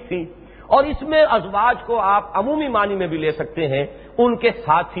ساتھ شریک تھیں۔ اور اس میں ازواج کو آپ عمومی معنی میں بھی لے سکتے ہیں، ان کے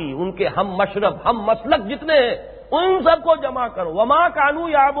ساتھی، ان کے ہم مشرب، ہم مسلک جتنے ہیں ان سب کو جمع کرو، وما کانوا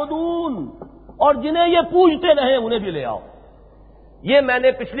یعبدون، اور جنہیں یہ پوجتے رہے انہیں بھی لے آؤ۔ یہ میں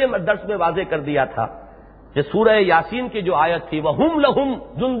نے پچھلے درس میں واضح کر دیا تھا کہ سورہ یاسین کی جو آیت تھی وَهُمْ لَهُمْ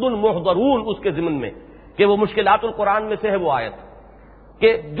جُنْدٌ مُحْضَرُونَ، اس کے ضمن میں کہ وہ مشکلات القرآن میں سے ہے وہ آیت، کہ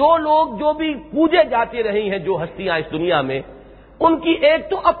جو لوگ جو بھی پوجے جاتی رہی ہیں، جو ہستیاں اس دنیا میں، ان کی ایک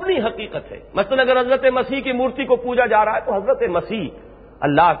تو اپنی حقیقت ہے۔ مثلا اگر حضرت مسیح کی مورتی کو پوجا جا رہا ہے تو حضرت مسیح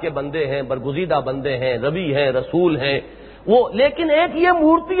اللہ کے بندے ہیں، برگزیدہ بندے ہیں، نبی ہیں، رسول ہیں وہ، لیکن ایک یہ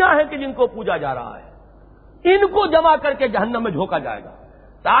مورتیاں ہیں کہ جن کو پوجا جا رہا ہے، ان کو جمع کر کے جہنم میں جھونکا جائے گا،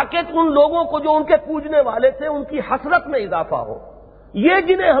 تاکہ ان لوگوں کو جو ان کے پوجنے والے تھے ان کی حسرت میں اضافہ ہو۔ یہ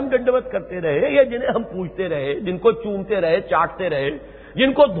جنہیں ہم دنڈوت کرتے رہے، یہ جنہیں ہم پوجتے رہے، جن کو چومتے رہے، چاٹتے رہے،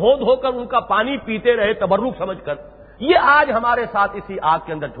 جن کو دھو دھو کر ان کا پانی پیتے رہے تبرک سمجھ کر، یہ آج ہمارے ساتھ اسی آگ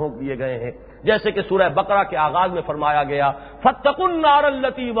کے اندر جھونک دیے گئے ہیں۔ جیسے کہ سورہ بقرہ کے آغاز میں فرمایا گیا فَاتَّقُوا النَّارَ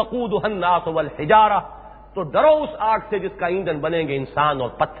الَّتِي وَقُودُهَا النَّاسُ وَالْحِجَارَةُ، تو ڈرو اس آگ سے جس کا ایندھن بنیں گے انسان اور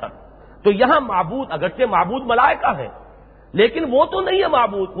پتھر۔ تو یہاں معبود، اگرچہ معبود ملائکہ ہیں لیکن وہ تو نہیں ہے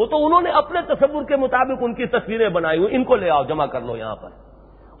معبود، وہ تو انہوں نے اپنے تصور کے مطابق ان کی تصویریں بنائی ہوئی، ان کو لے آؤ، جمع کر لو یہاں پر۔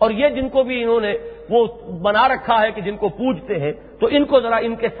 اور یہ جن کو بھی انہوں نے وہ بنا رکھا ہے کہ جن کو پوجتے ہیں، تو ان کو ذرا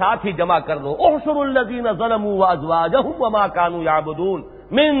ان کے ساتھ ہی جمع کر لو۔ احشروا الذین ظلموا وازواجہم وما کانوا یعبدون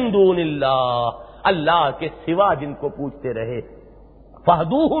من دون اللہ، اللہ کے سوا جن کو پوجتے رہے،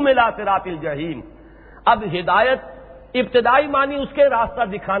 فاہدوہم الی صراط الجحیم۔ اب ہدایت ابتدائی معنی اس کے راستہ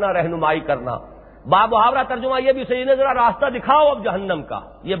دکھانا، رہنمائی کرنا، با محاورہ ترجمہ یہ بھی صحیح ہے، ذرا راستہ دکھاؤ اب جہنم کا،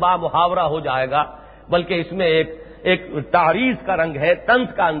 یہ با محاورہ ہو جائے گا، بلکہ اس میں ایک تعریض کا رنگ ہے،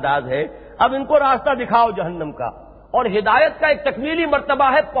 طنز کا انداز ہے۔ اب ان کو راستہ دکھاؤ جہنم کا، اور ہدایت کا ایک تکمیلی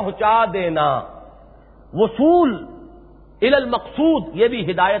مرتبہ ہے پہنچا دینا، وصول الی المقصود، یہ بھی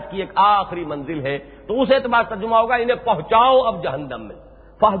ہدایت کی ایک آخری منزل ہے، تو اس اعتبار سے ترجمہ ہوگا انہیں پہنچاؤ اب جہنم میں،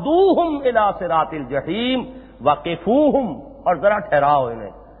 فاہدوہم الی صراط الجحیم وقفوہم، اور ذرا ٹھہراؤ انہیں،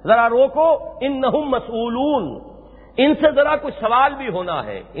 ذرا روکو، انہم مسئولون، ان سے ذرا کچھ سوال بھی ہونا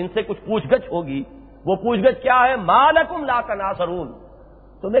ہے، ان سے کچھ پوچھ گچھ ہوگی۔ وہ پوچھ گچھ کیا ہے؟ ما لکم لا تناصرون،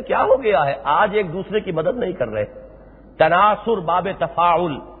 تمہیں کیا ہو گیا ہے آج ایک دوسرے کی مدد نہیں کر رہے؟ تناصر باب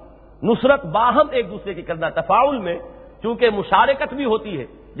تفاعل، نصرت باہم ایک دوسرے کی کرنا، تفاعل میں چونکہ مشارکت بھی ہوتی ہے،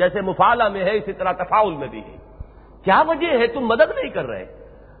 جیسے مفاعلہ میں ہے اسی طرح تفاعل میں بھی ہے۔ کیا وجہ ہے تم مدد نہیں کر رہے؟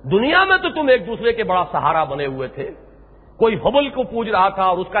 دنیا میں تو تم ایک دوسرے کے بڑا سہارا بنے ہوئے تھے، کوئی حبل کو پوج رہا تھا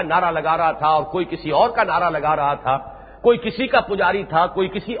اور اس کا نعرہ لگا رہا تھا، اور کوئی کسی اور کا نعرہ لگا رہا تھا، کوئی کسی کا پجاری تھا، کوئی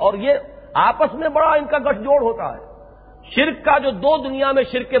کسی، اور یہ آپس میں بڑا ان کا گٹھ جوڑ ہوتا ہے۔ شرک کا جو دو دنیا میں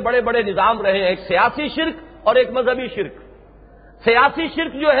شرک کے بڑے بڑے نظام رہے ہیں، ایک سیاسی شرک اور ایک مذہبی شرک۔ سیاسی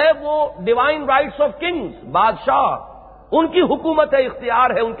شرک جو ہے وہ ڈیوائن رائٹس آف کنگز، بادشاہ، ان کی حکومت ہے، اختیار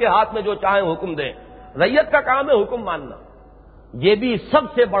ہے، ان کے ہاتھ میں جو چاہیں حکم دیں، رعیت کا کام ہے حکم ماننا۔ یہ بھی سب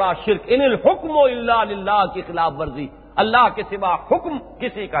سے بڑا شرک، ان الحکم الا للہ کی خلاف ورزی، اللہ کے سوا حکم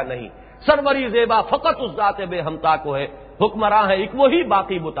کسی کا نہیں، سروری زیبا فقط اس ذات بے ہمتا کو ہے، حکمراں ہے ایک وہی،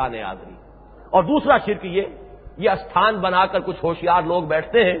 باقی بتانے آدمی۔ اور دوسرا شرک یہ استھان بنا کر کچھ ہوشیار لوگ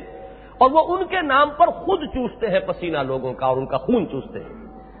بیٹھتے ہیں اور وہ ان کے نام پر خود چوستے ہیں پسینہ لوگوں کا اور ان کا خون چوستے ہیں۔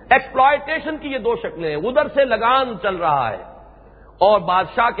 ایکسپلائٹیشن کی یہ دو شکلیں ہیں، ادھر سے لگان چل رہا ہے اور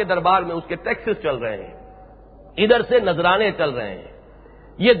بادشاہ کے دربار میں اس کے ٹیکسز چل رہے ہیں، ادھر سے نذرانے چل رہے ہیں۔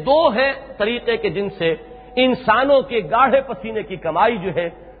 یہ دو ہیں طریقے کے جن سے انسانوں کے گاڑھے پسینے کی کمائی جو ہے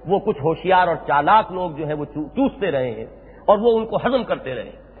وہ کچھ ہوشیار اور چالاک لوگ جو ہیں وہ چوستے رہے ہیں اور وہ ان کو ہضم کرتے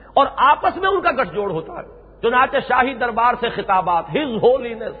رہے، اور آپس میں ان کا گٹھ جوڑ ہوتا ہے۔ چنانچہ شاہی دربار سے خطابات، ہز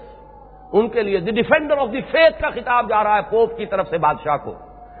ہولینس، ان کے لیے دی ڈیفینڈر آف دی فیتھ کا خطاب جا رہا ہے پوپ کی طرف سے بادشاہ کو،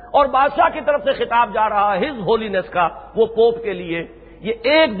 اور بادشاہ کی طرف سے خطاب جا رہا ہے ہز ہولینس کا وہ پوپ کے لیے۔ یہ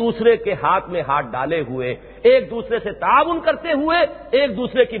ایک دوسرے کے ہاتھ میں ہاتھ ڈالے ہوئے، ایک دوسرے سے تعاون کرتے ہوئے، ایک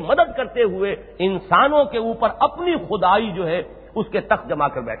دوسرے کی مدد کرتے ہوئے انسانوں کے اوپر اپنی خدائی جو ہے اس کے تخت جما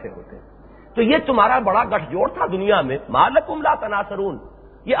کر بیٹھے ہوتے ہیں۔ تو یہ تمہارا بڑا گٹھ جوڑ تھا دنیا میں، ما لکم لا تناصرون،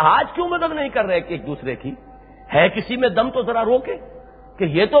 یہ آج کیوں مدد نہیں کر رہے کہ ایک دوسرے کی؟ ہے کسی میں دم تو ذرا روکے کہ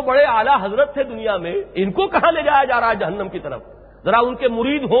یہ تو بڑے اعلیٰ حضرت تھے دنیا میں، ان کو کہاں لے جایا جا رہا ہے جہنم کی طرف؟ ذرا ان کے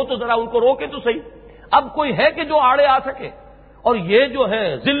مرید ہوں تو ذرا ان کو روکے تو صحیح۔ اب کوئی ہے کہ جو آڑے آ سکے؟ اور یہ جو ہے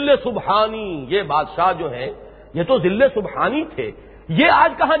ذل سبحانی، یہ بادشاہ جو ہیں یہ تو ذل سبحانی تھے، یہ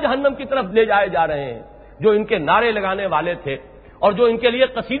آج کہاں جہنم کی طرف لے جائے جا رہے ہیں؟ جو ان کے نعرے لگانے والے تھے اور جو ان کے لیے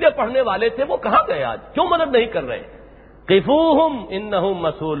قصیدے پڑھنے والے تھے وہ کہاں گئے آج؟ کیوں مدد نہیں کر رہے؟ قفوہم انہم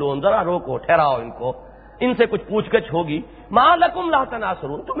مسئولون، ذرا روکو، ٹھہراؤ ان کو، ان سے کچھ پوچھ گچھ ہوگی۔ ما لکم لا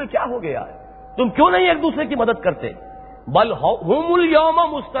تناصرون، تمہیں کیا ہو گیا ہے؟ تم کیوں نہیں ایک دوسرے کی مدد کرتے؟ بل ہم الیوم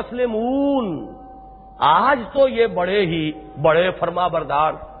مستسلمون، آج تو یہ بڑے فرما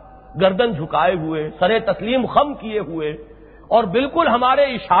بردار، گردن جھکائے ہوئے، سر تسلیم خم کیے ہوئے، اور بالکل ہمارے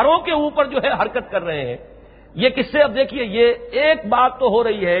اشاروں کے اوپر جو ہے حرکت کر رہے ہیں۔ یہ کس سے؟ اب دیکھیے، یہ ایک بات تو ہو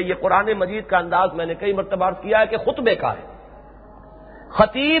رہی ہے، یہ قرآن مجید کا انداز میں نے کئی مرتبہ عرض کیا ہے کہ خطبے کا ہے۔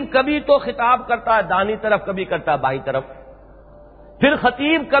 خطیب کبھی تو خطاب کرتا ہے دائیں طرف، کبھی کرتا ہے بائیں طرف، پھر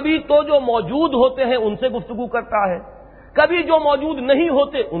خطیب کبھی تو جو موجود ہوتے ہیں ان سے گفتگو کرتا ہے، کبھی جو موجود نہیں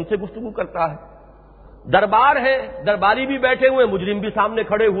ہوتے ان سے گفتگو کرتا ہے۔ دربار ہے، درباری بھی بیٹھے ہوئے، مجرم بھی سامنے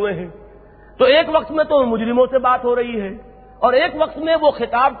کھڑے ہوئے ہیں، تو ایک وقت میں تو مجرموں سے بات ہو رہی ہے اور ایک وقت میں وہ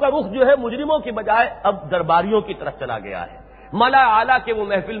خطاب کا رخ جو ہے مجرموں کی بجائے اب درباریوں کی طرف چلا گیا ہے۔ ملا اعلیٰ کے وہ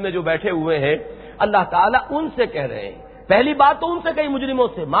محفل میں جو بیٹھے ہوئے ہیں، اللہ تعالیٰ ان سے کہہ رہے ہیں، پہلی بات تو ان سے کہی مجرموں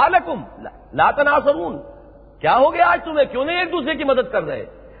سے، ما لکم لا تناصرون، کیا ہو گیا آج تمہیں، کیوں نہیں ایک دوسرے کی مدد کر رہے؟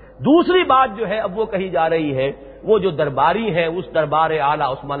 دوسری بات جو ہے اب وہ کہی جا رہی ہے، وہ جو درباری ہیں اس دربار اعلیٰ،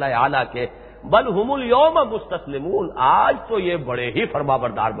 اس ملا اعلیٰ کے، بل ہم الیوم مستسلمون، آج تو یہ بڑے ہی فرما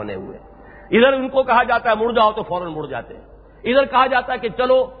بردار بنے ہوئے۔ ادھر ان کو کہا جاتا ہے مڑ جاؤ تو فوراً مڑ جاتے ہیں، ادھر کہا جاتا ہے کہ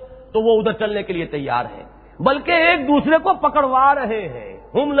چلو تو وہ ادھر چلنے کے لیے تیار ہیں، بلکہ ایک دوسرے کو پکڑوا رہے ہیں۔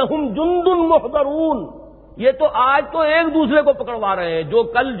 ہم لہم جند محضرون، یہ تو آج تو ایک دوسرے کو پکڑوا رہے ہیں، جو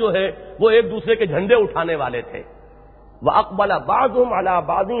کل جو ہے وہ ایک دوسرے کے جھنڈے اٹھانے والے تھے۔ وَأَقْبَلَ بَعْضُهُمْ عَلَى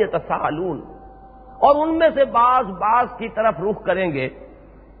بَعْضٍ يَتَسَاءَلُونَ، اور ان میں سے بعض کی طرف رخ کریں گے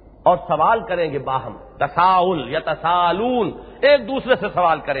اور سوال کریں گے، باہم تساؤل، یتساءلون، ایک دوسرے سے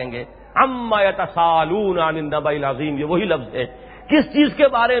سوال کریں گے، عما یتساءلون عن النبأ العظیم، یہ وہی لفظ ہے، کس چیز کے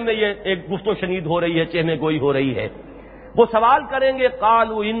بارے میں یہ ایک گفت و شنید ہو رہی ہے، چہمہ گوئی ہو رہی ہے؟ وہ سوال کریں گے،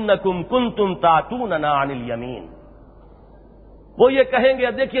 قالوا انکم کنتم تاتوننا عن الیمین، وہ یہ کہیں گے،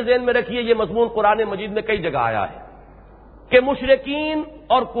 اب دیکھیے ذہن میں رکھیے یہ مضمون قرآن مجید میں کئی جگہ آیا ہے کہ مشرکین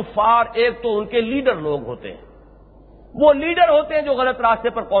اور کفار ایک تو ان کے لیڈر لوگ ہوتے ہیں، وہ لیڈر ہوتے ہیں جو غلط راستے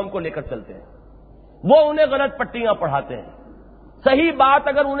پر قوم کو لے کر چلتے ہیں، وہ انہیں غلط پٹیاں پڑھاتے ہیں۔ صحیح بات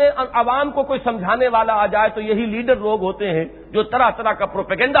اگر انہیں عوام کو کوئی سمجھانے والا آ جائے تو یہی لیڈر لوگ ہوتے ہیں جو طرح طرح کا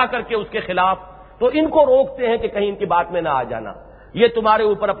پروپیگنڈا کر کے اس کے خلاف تو ان کو روکتے ہیں کہ کہیں ان کی بات میں نہ آ جانا، یہ تمہارے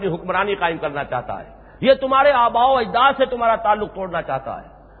اوپر اپنی حکمرانی قائم کرنا چاہتا ہے، یہ تمہارے آباء و اجداد سے تمہارا تعلق توڑنا چاہتا ہے،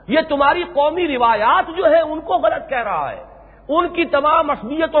 یہ تمہاری قومی روایات جو ہے ان کو غلط کہہ رہا ہے، ان کی تمام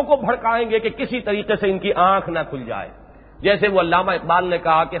عصبیتوں کو بھڑکائیں گے کہ کسی طریقے سے ان کی آنکھ نہ کھل جائے۔ جیسے وہ علامہ اقبال نے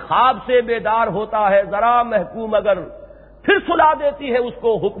کہا کہ خواب سے بیدار ہوتا ہے ذرا محکوم اگر، پھر سلا دیتی ہے اس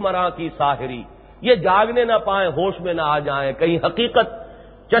کو حکمراں کی ساحری، یہ جاگنے نہ پائیں ہوش میں نہ آ جائیں، کہیں حقیقت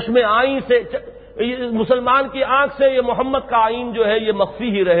چشم آئین سے مسلمان کی آنکھ سے یہ محمد کا آئین جو ہے یہ مخفی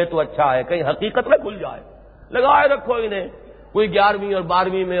ہی رہے تو اچھا ہے، کہیں حقیقت نہ کھل جائے۔ لگائے رکھو انہیں کوئی 11ویں اور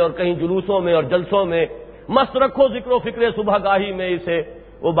 12ویں میں اور کہیں جلوسوں میں اور جلسوں میں، مست رکھو ذکر و فکر صبح گاہی میں اسے۔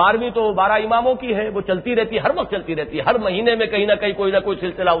 وہ 12ویں تو 12 اماموں کی ہے، وہ چلتی رہتی ہے، ہر وقت چلتی رہتی ہے، ہر مہینے میں کہیں نہ کہیں کوئی نہ کوئی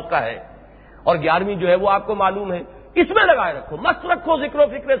سلسلہ اس کا ہے، اور 11ویں جو ہے وہ آپ کو معلوم ہے، اس میں لگائے رکھو، مست رکھو ذکر و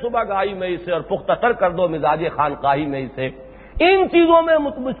فکر صبح گاہی میں اسے، اور پختہ تر کر دو مزاج خانقاہی میں اسے۔ ان چیزوں میں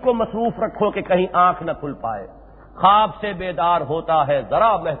مجھ کو مصروف رکھو کہ کہیں آنکھ نہ کھل پائے۔ خواب سے بیدار ہوتا ہے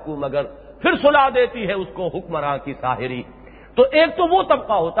ذرا محکوم اگر، پھر سلا دیتی ہے اس کو حکمراں کی ساحری۔ تو ایک تو وہ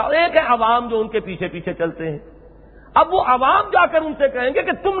طبقہ ہوتا ہے، ایک ہے عوام جو ان کے پیچھے پیچھے چلتے ہیں۔ اب وہ عوام جا کر ان سے کہیں گے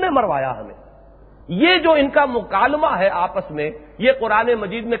کہ تم نے مروایا ہمیں۔ یہ جو ان کا مکالمہ ہے آپس میں، یہ قرآن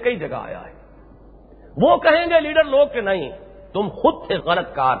مجید میں کئی جگہ آیا ہے۔ وہ کہیں گے لیڈر لوگ کہ نہیں، تم خود تھے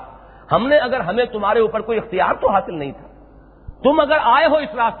غلط کار، ہمیں تمہارے اوپر کوئی اختیار تو حاصل نہیں تھا، تم اگر آئے ہو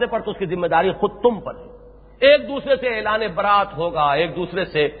اس راستے پر تو اس کی ذمہ داری خود تم پر ہے۔ ایک دوسرے سے اعلان برات ہوگا، ایک دوسرے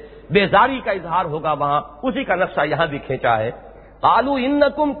سے بیزاری کا اظہار ہوگا، وہاں اسی کا نقشہ یہاں بھی کھینچا ہے۔ قالوا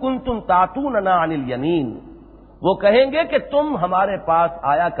انکم کنتم تاتوننا عن الیمین، وہ کہیں گے کہ تم ہمارے پاس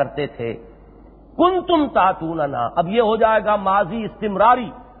آیا کرتے تھے، کنتم تاتوننا، اب یہ ہو جائے گا ماضی استمراری،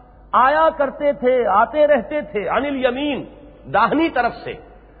 آیا کرتے تھے، آتے رہتے تھے، عن الیمین، داہنی طرف سے۔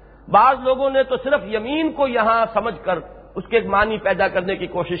 بعض لوگوں نے تو صرف یمین کو یہاں سمجھ کر اس کے معنی پیدا کرنے کی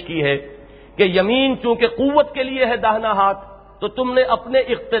کوشش کی ہے کہ یمین چونکہ قوت کے لیے ہے داہنا ہاتھ، تو تم نے اپنے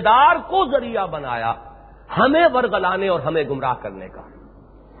اقتدار کو ذریعہ بنایا ہمیں ورگلانے اور ہمیں گمراہ کرنے کا۔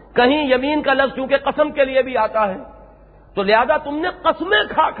 کہیں یمین کا لفظ چونکہ قسم کے لیے بھی آتا ہے تو لہذا تم نے قسمیں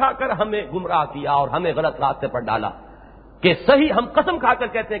کھا کھا کر ہمیں گمراہ کیا اور ہمیں غلط راستے پر ڈالا کہ صحیح، ہم قسم کھا کر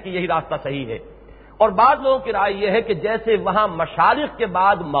کہتے ہیں کہ یہی راستہ صحیح ہے۔ اور بعض لوگوں کی رائے یہ ہے کہ جیسے وہاں مشارق کے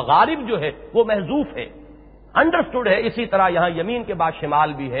بعد مغارب جو ہے وہ محذوف ہے، انڈرسٹوڈ ہے، اسی طرح یہاں یمین کے بعد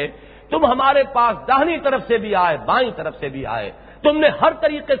شمال بھی ہے۔ تم ہمارے پاس داہنی طرف سے بھی آئے، بائیں طرف سے بھی آئے، تم نے ہر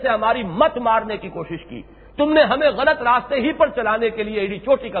طریقے سے ہماری مت مارنے کی کوشش کی، تم نے ہمیں غلط راستے ہی پر چلانے کے لیے ایڑی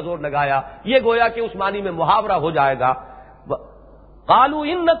چوٹی کا زور لگایا۔ یہ گویا کہ اس معنی میں محاورہ ہو جائے گا۔ قالوا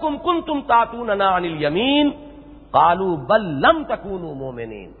انکم کنتم تاتوننا عن الیمین قالوا بل لم تکونوا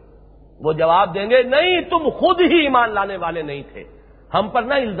مؤمنین، وہ جواب دیں گے نہیں، تم خود ہی ایمان لانے والے نہیں تھے، ہم پر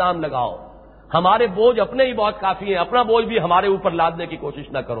نہ الزام لگاؤ، ہمارے بوجھ اپنے ہی بہت کافی ہیں، اپنا بوجھ بھی ہمارے اوپر لادنے کی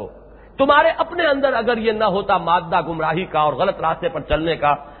کوشش نہ کرو۔ تمہارے اپنے اندر اگر یہ نہ ہوتا مادہ گمراہی کا اور غلط راستے پر چلنے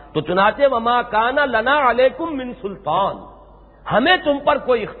کا تو چنانچہ وما کان لنا علیکم من سلطان، ہمیں تم پر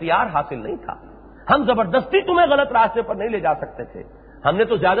کوئی اختیار حاصل نہیں تھا، ہم زبردستی تمہیں غلط راستے پر نہیں لے جا سکتے تھے، ہم نے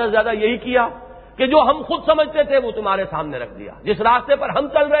تو زیادہ سے زیادہ یہی کیا کہ جو ہم خود سمجھتے تھے وہ تمہارے سامنے رکھ دیا، جس راستے پر ہم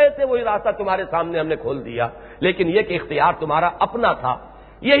چل رہے تھے وہی راستہ تمہارے سامنے ہم نے کھول دیا، لیکن یہ کہ اختیار تمہارا اپنا تھا۔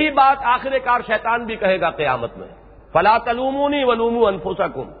 یہی بات آخر کار شیطان بھی کہے گا قیامت میں، فلا تلومونی ولوموا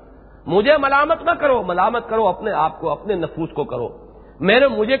انفسکم، مجھے ملامت نہ کرو، ملامت کرو اپنے آپ کو، اپنے نفوس کو کرو،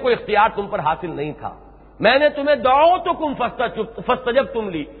 مجھے کوئی اختیار تم پر حاصل نہیں تھا، میں نے تمہیں دعوتکم فاستجبتم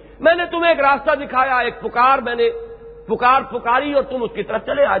لی، میں نے تمہیں ایک راستہ دکھایا، ایک میں نے پکاری اور تم اس کی طرف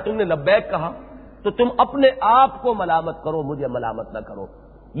چلے آئے، تم نے لبیک کہا، تو تم اپنے آپ کو ملامت کرو، مجھے ملامت نہ کرو۔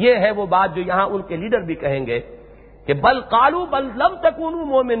 یہ ہے وہ بات جو یہاں ان کے لیڈر بھی کہیں گے کہ بل قالوا بل لم تکونوا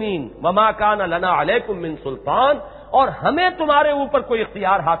مؤمنین وما کان لنا علیکم من سلطان، اور ہمیں تمہارے اوپر کوئی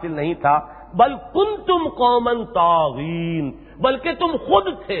اختیار حاصل نہیں تھا، بل کنتم قوما طاغین، بلکہ تم خود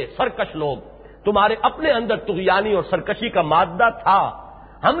تھے سرکش لوگ، تمہارے اپنے اندر طغیانی اور سرکشی کا مادہ تھا،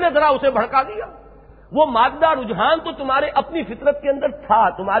 ہم نے ذرا اسے بھڑکا دیا۔ وہ مادہ رجحان تو تمہارے اپنی فطرت کے اندر تھا،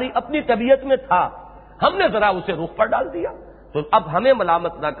 تمہاری اپنی طبیعت میں تھا، ہم نے ذرا اسے رخ پر ڈال دیا، تو اب ہمیں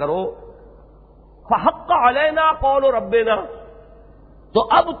ملامت نہ کرو۔ فحق علینا قول ربنا، تو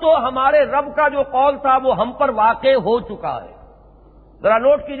اب تو ہمارے رب کا جو قول تھا وہ ہم پر واقع ہو چکا ہے۔ ذرا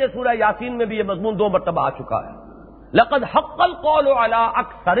نوٹ کیجئے سورہ یاسین میں بھی یہ مضمون 2 مرتبہ آ چکا ہے، لقد حق القول علی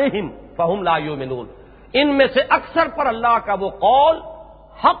اکثرہم فہم لا یؤمنون، ان میں سے اکثر پر اللہ کا وہ قول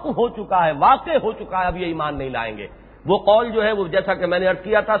حق ہو چکا ہے، واقع ہو چکا ہے، اب یہ ایمان نہیں لائیں گے۔ وہ قول جو ہے وہ جیسا کہ میں نے عرض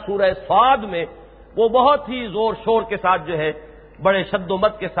کیا تھا سورہ صاد میں وہ بہت ہی زور شور کے ساتھ جو ہے بڑے شد و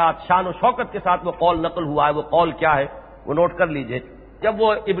مت کے ساتھ شان و شوکت کے ساتھ وہ قول نقل ہوا ہے. وہ قول کیا ہے وہ نوٹ کر لیجئے. جب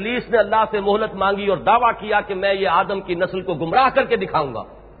وہ ابلیس نے اللہ سے مہلت مانگی اور دعویٰ کیا کہ میں یہ آدم کی نسل کو گمراہ کر کے دکھاؤں گا,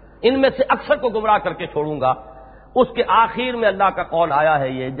 ان میں سے اکثر کو گمراہ کر کے چھوڑوں گا, اس کے آخر میں اللہ کا قول آیا ہے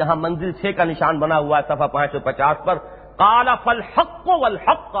یہ جہاں منزل 6 کا نشان بنا ہوا ہے صفحہ 550 پر, قال فالحق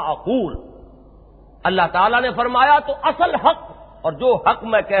والحق اقول. اللہ تعالیٰ نے فرمایا تو اصل حق اور جو حق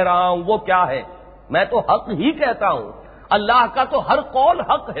میں کہہ رہا ہوں وہ کیا ہے, میں تو حق ہی کہتا ہوں. اللہ کا تو ہر قول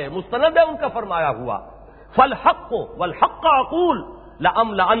حق ہے, مستند ہے ان کا فرمایا ہوا. فالحق والحق اقول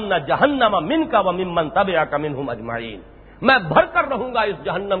لأملأن جہنم منک وممن تبعک منہم اجمعین. میں بھر کر رہوں گا اس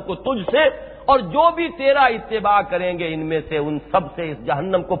جہنم کو تجھ سے اور جو بھی تیرا اتباع کریں گے ان میں سے ان سب سے اس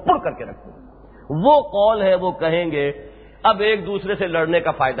جہنم کو پر کر کے رکھوں گا. وہ قول ہے وہ کہیں گے اب ایک دوسرے سے لڑنے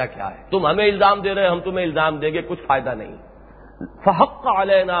کا فائدہ کیا ہے, تم ہمیں الزام دے رہے ہم تمہیں الزام دیں گے, کچھ فائدہ نہیں. فحق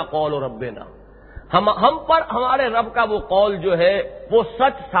علینا قول ربنا, ہم پر ہمارے رب کا وہ قول جو ہے وہ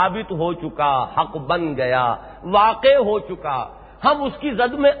سچ ثابت ہو چکا, حق بن گیا, واقع ہو چکا, ہم اس کی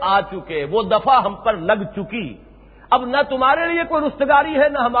زد میں آ چکے, وہ دفعہ ہم پر لگ چکی. اب نہ تمہارے لیے کوئی رستگاری ہے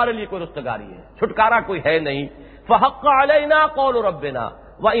نہ ہمارے لیے کوئی رستگاری ہے, چھٹکارا کوئی ہے نہیں. فحق علینا قول ربنا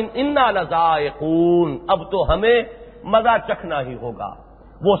وإنا لذائقون. اب تو ہمیں مزہ چکھنا ہی ہوگا,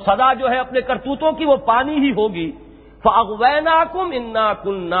 وہ سزا جو ہے اپنے کرتوتوں کی وہ پانی ہی ہوگی. فأغویناکم انا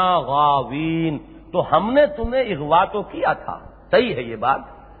کنا غاوین. تو ہم نے تمہیں اغوا تو کیا تھا, صحیح ہے یہ بات,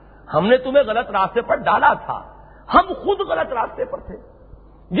 ہم نے تمہیں غلط راستے پر ڈالا تھا, ہم خود غلط راستے پر تھے,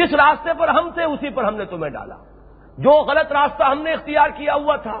 جس راستے پر ہم تھے اسی پر ہم نے تمہیں ڈالا. جو غلط راستہ ہم نے اختیار کیا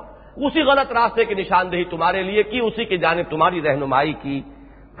ہوا تھا اسی غلط راستے کی نشاندہی تمہارے لیے کی, اسی کی جانب تمہاری رہنمائی کی.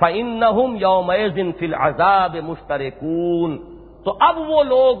 فإنہم یومئذ فی العذاب مشترکون. تو اب وہ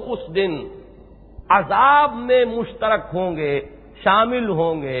لوگ اس دن عذاب میں مشترک ہوں گے, شامل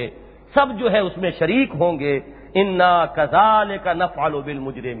ہوں گے, سب جو ہے اس میں شریک ہوں گے. انا کذالک نفعل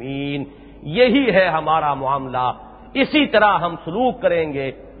بالمجرمین. یہی ہے ہمارا معاملہ, اسی طرح ہم سلوک کریں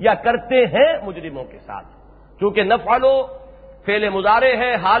گے یا کرتے ہیں مجرموں کے ساتھ. چونکہ نفعلو فعل مضارع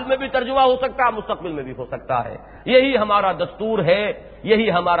ہے, حال میں بھی ترجمہ ہو سکتا ہے, مستقبل میں بھی ہو سکتا ہے. یہی ہمارا دستور ہے, یہی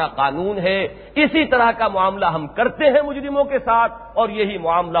ہمارا قانون ہے, اسی طرح کا معاملہ ہم کرتے ہیں مجرموں کے ساتھ اور یہی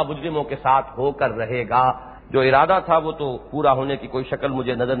معاملہ مجرموں کے ساتھ ہو کر رہے گا. جو ارادہ تھا وہ تو پورا ہونے کی کوئی شکل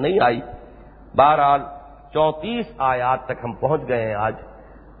مجھے نظر نہیں آئی. بہرحال 34 آیات تک ہم پہنچ گئے ہیں آج,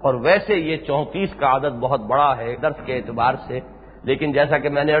 اور ویسے یہ 34 کا عدد بہت بڑا ہے درس کے اعتبار سے, لیکن جیسا کہ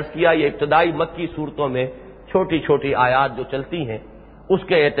میں نے عرض کیا یہ ابتدائی مکی صورتوں میں چھوٹی چھوٹی آیات جو چلتی ہیں اس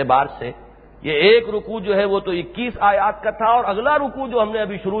کے اعتبار سے یہ ایک رکوع جو ہے وہ تو 21 آیات کا تھا, اور اگلا رکوع جو ہم نے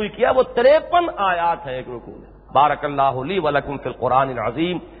ابھی شروع کیا وہ 53 آیات ہے ایک رکوع میں. بارک اللہ لی ولکم فی القرآن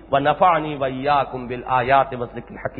العظیم ونفعنی وإیاکم بالآیات والذکر الحکیم.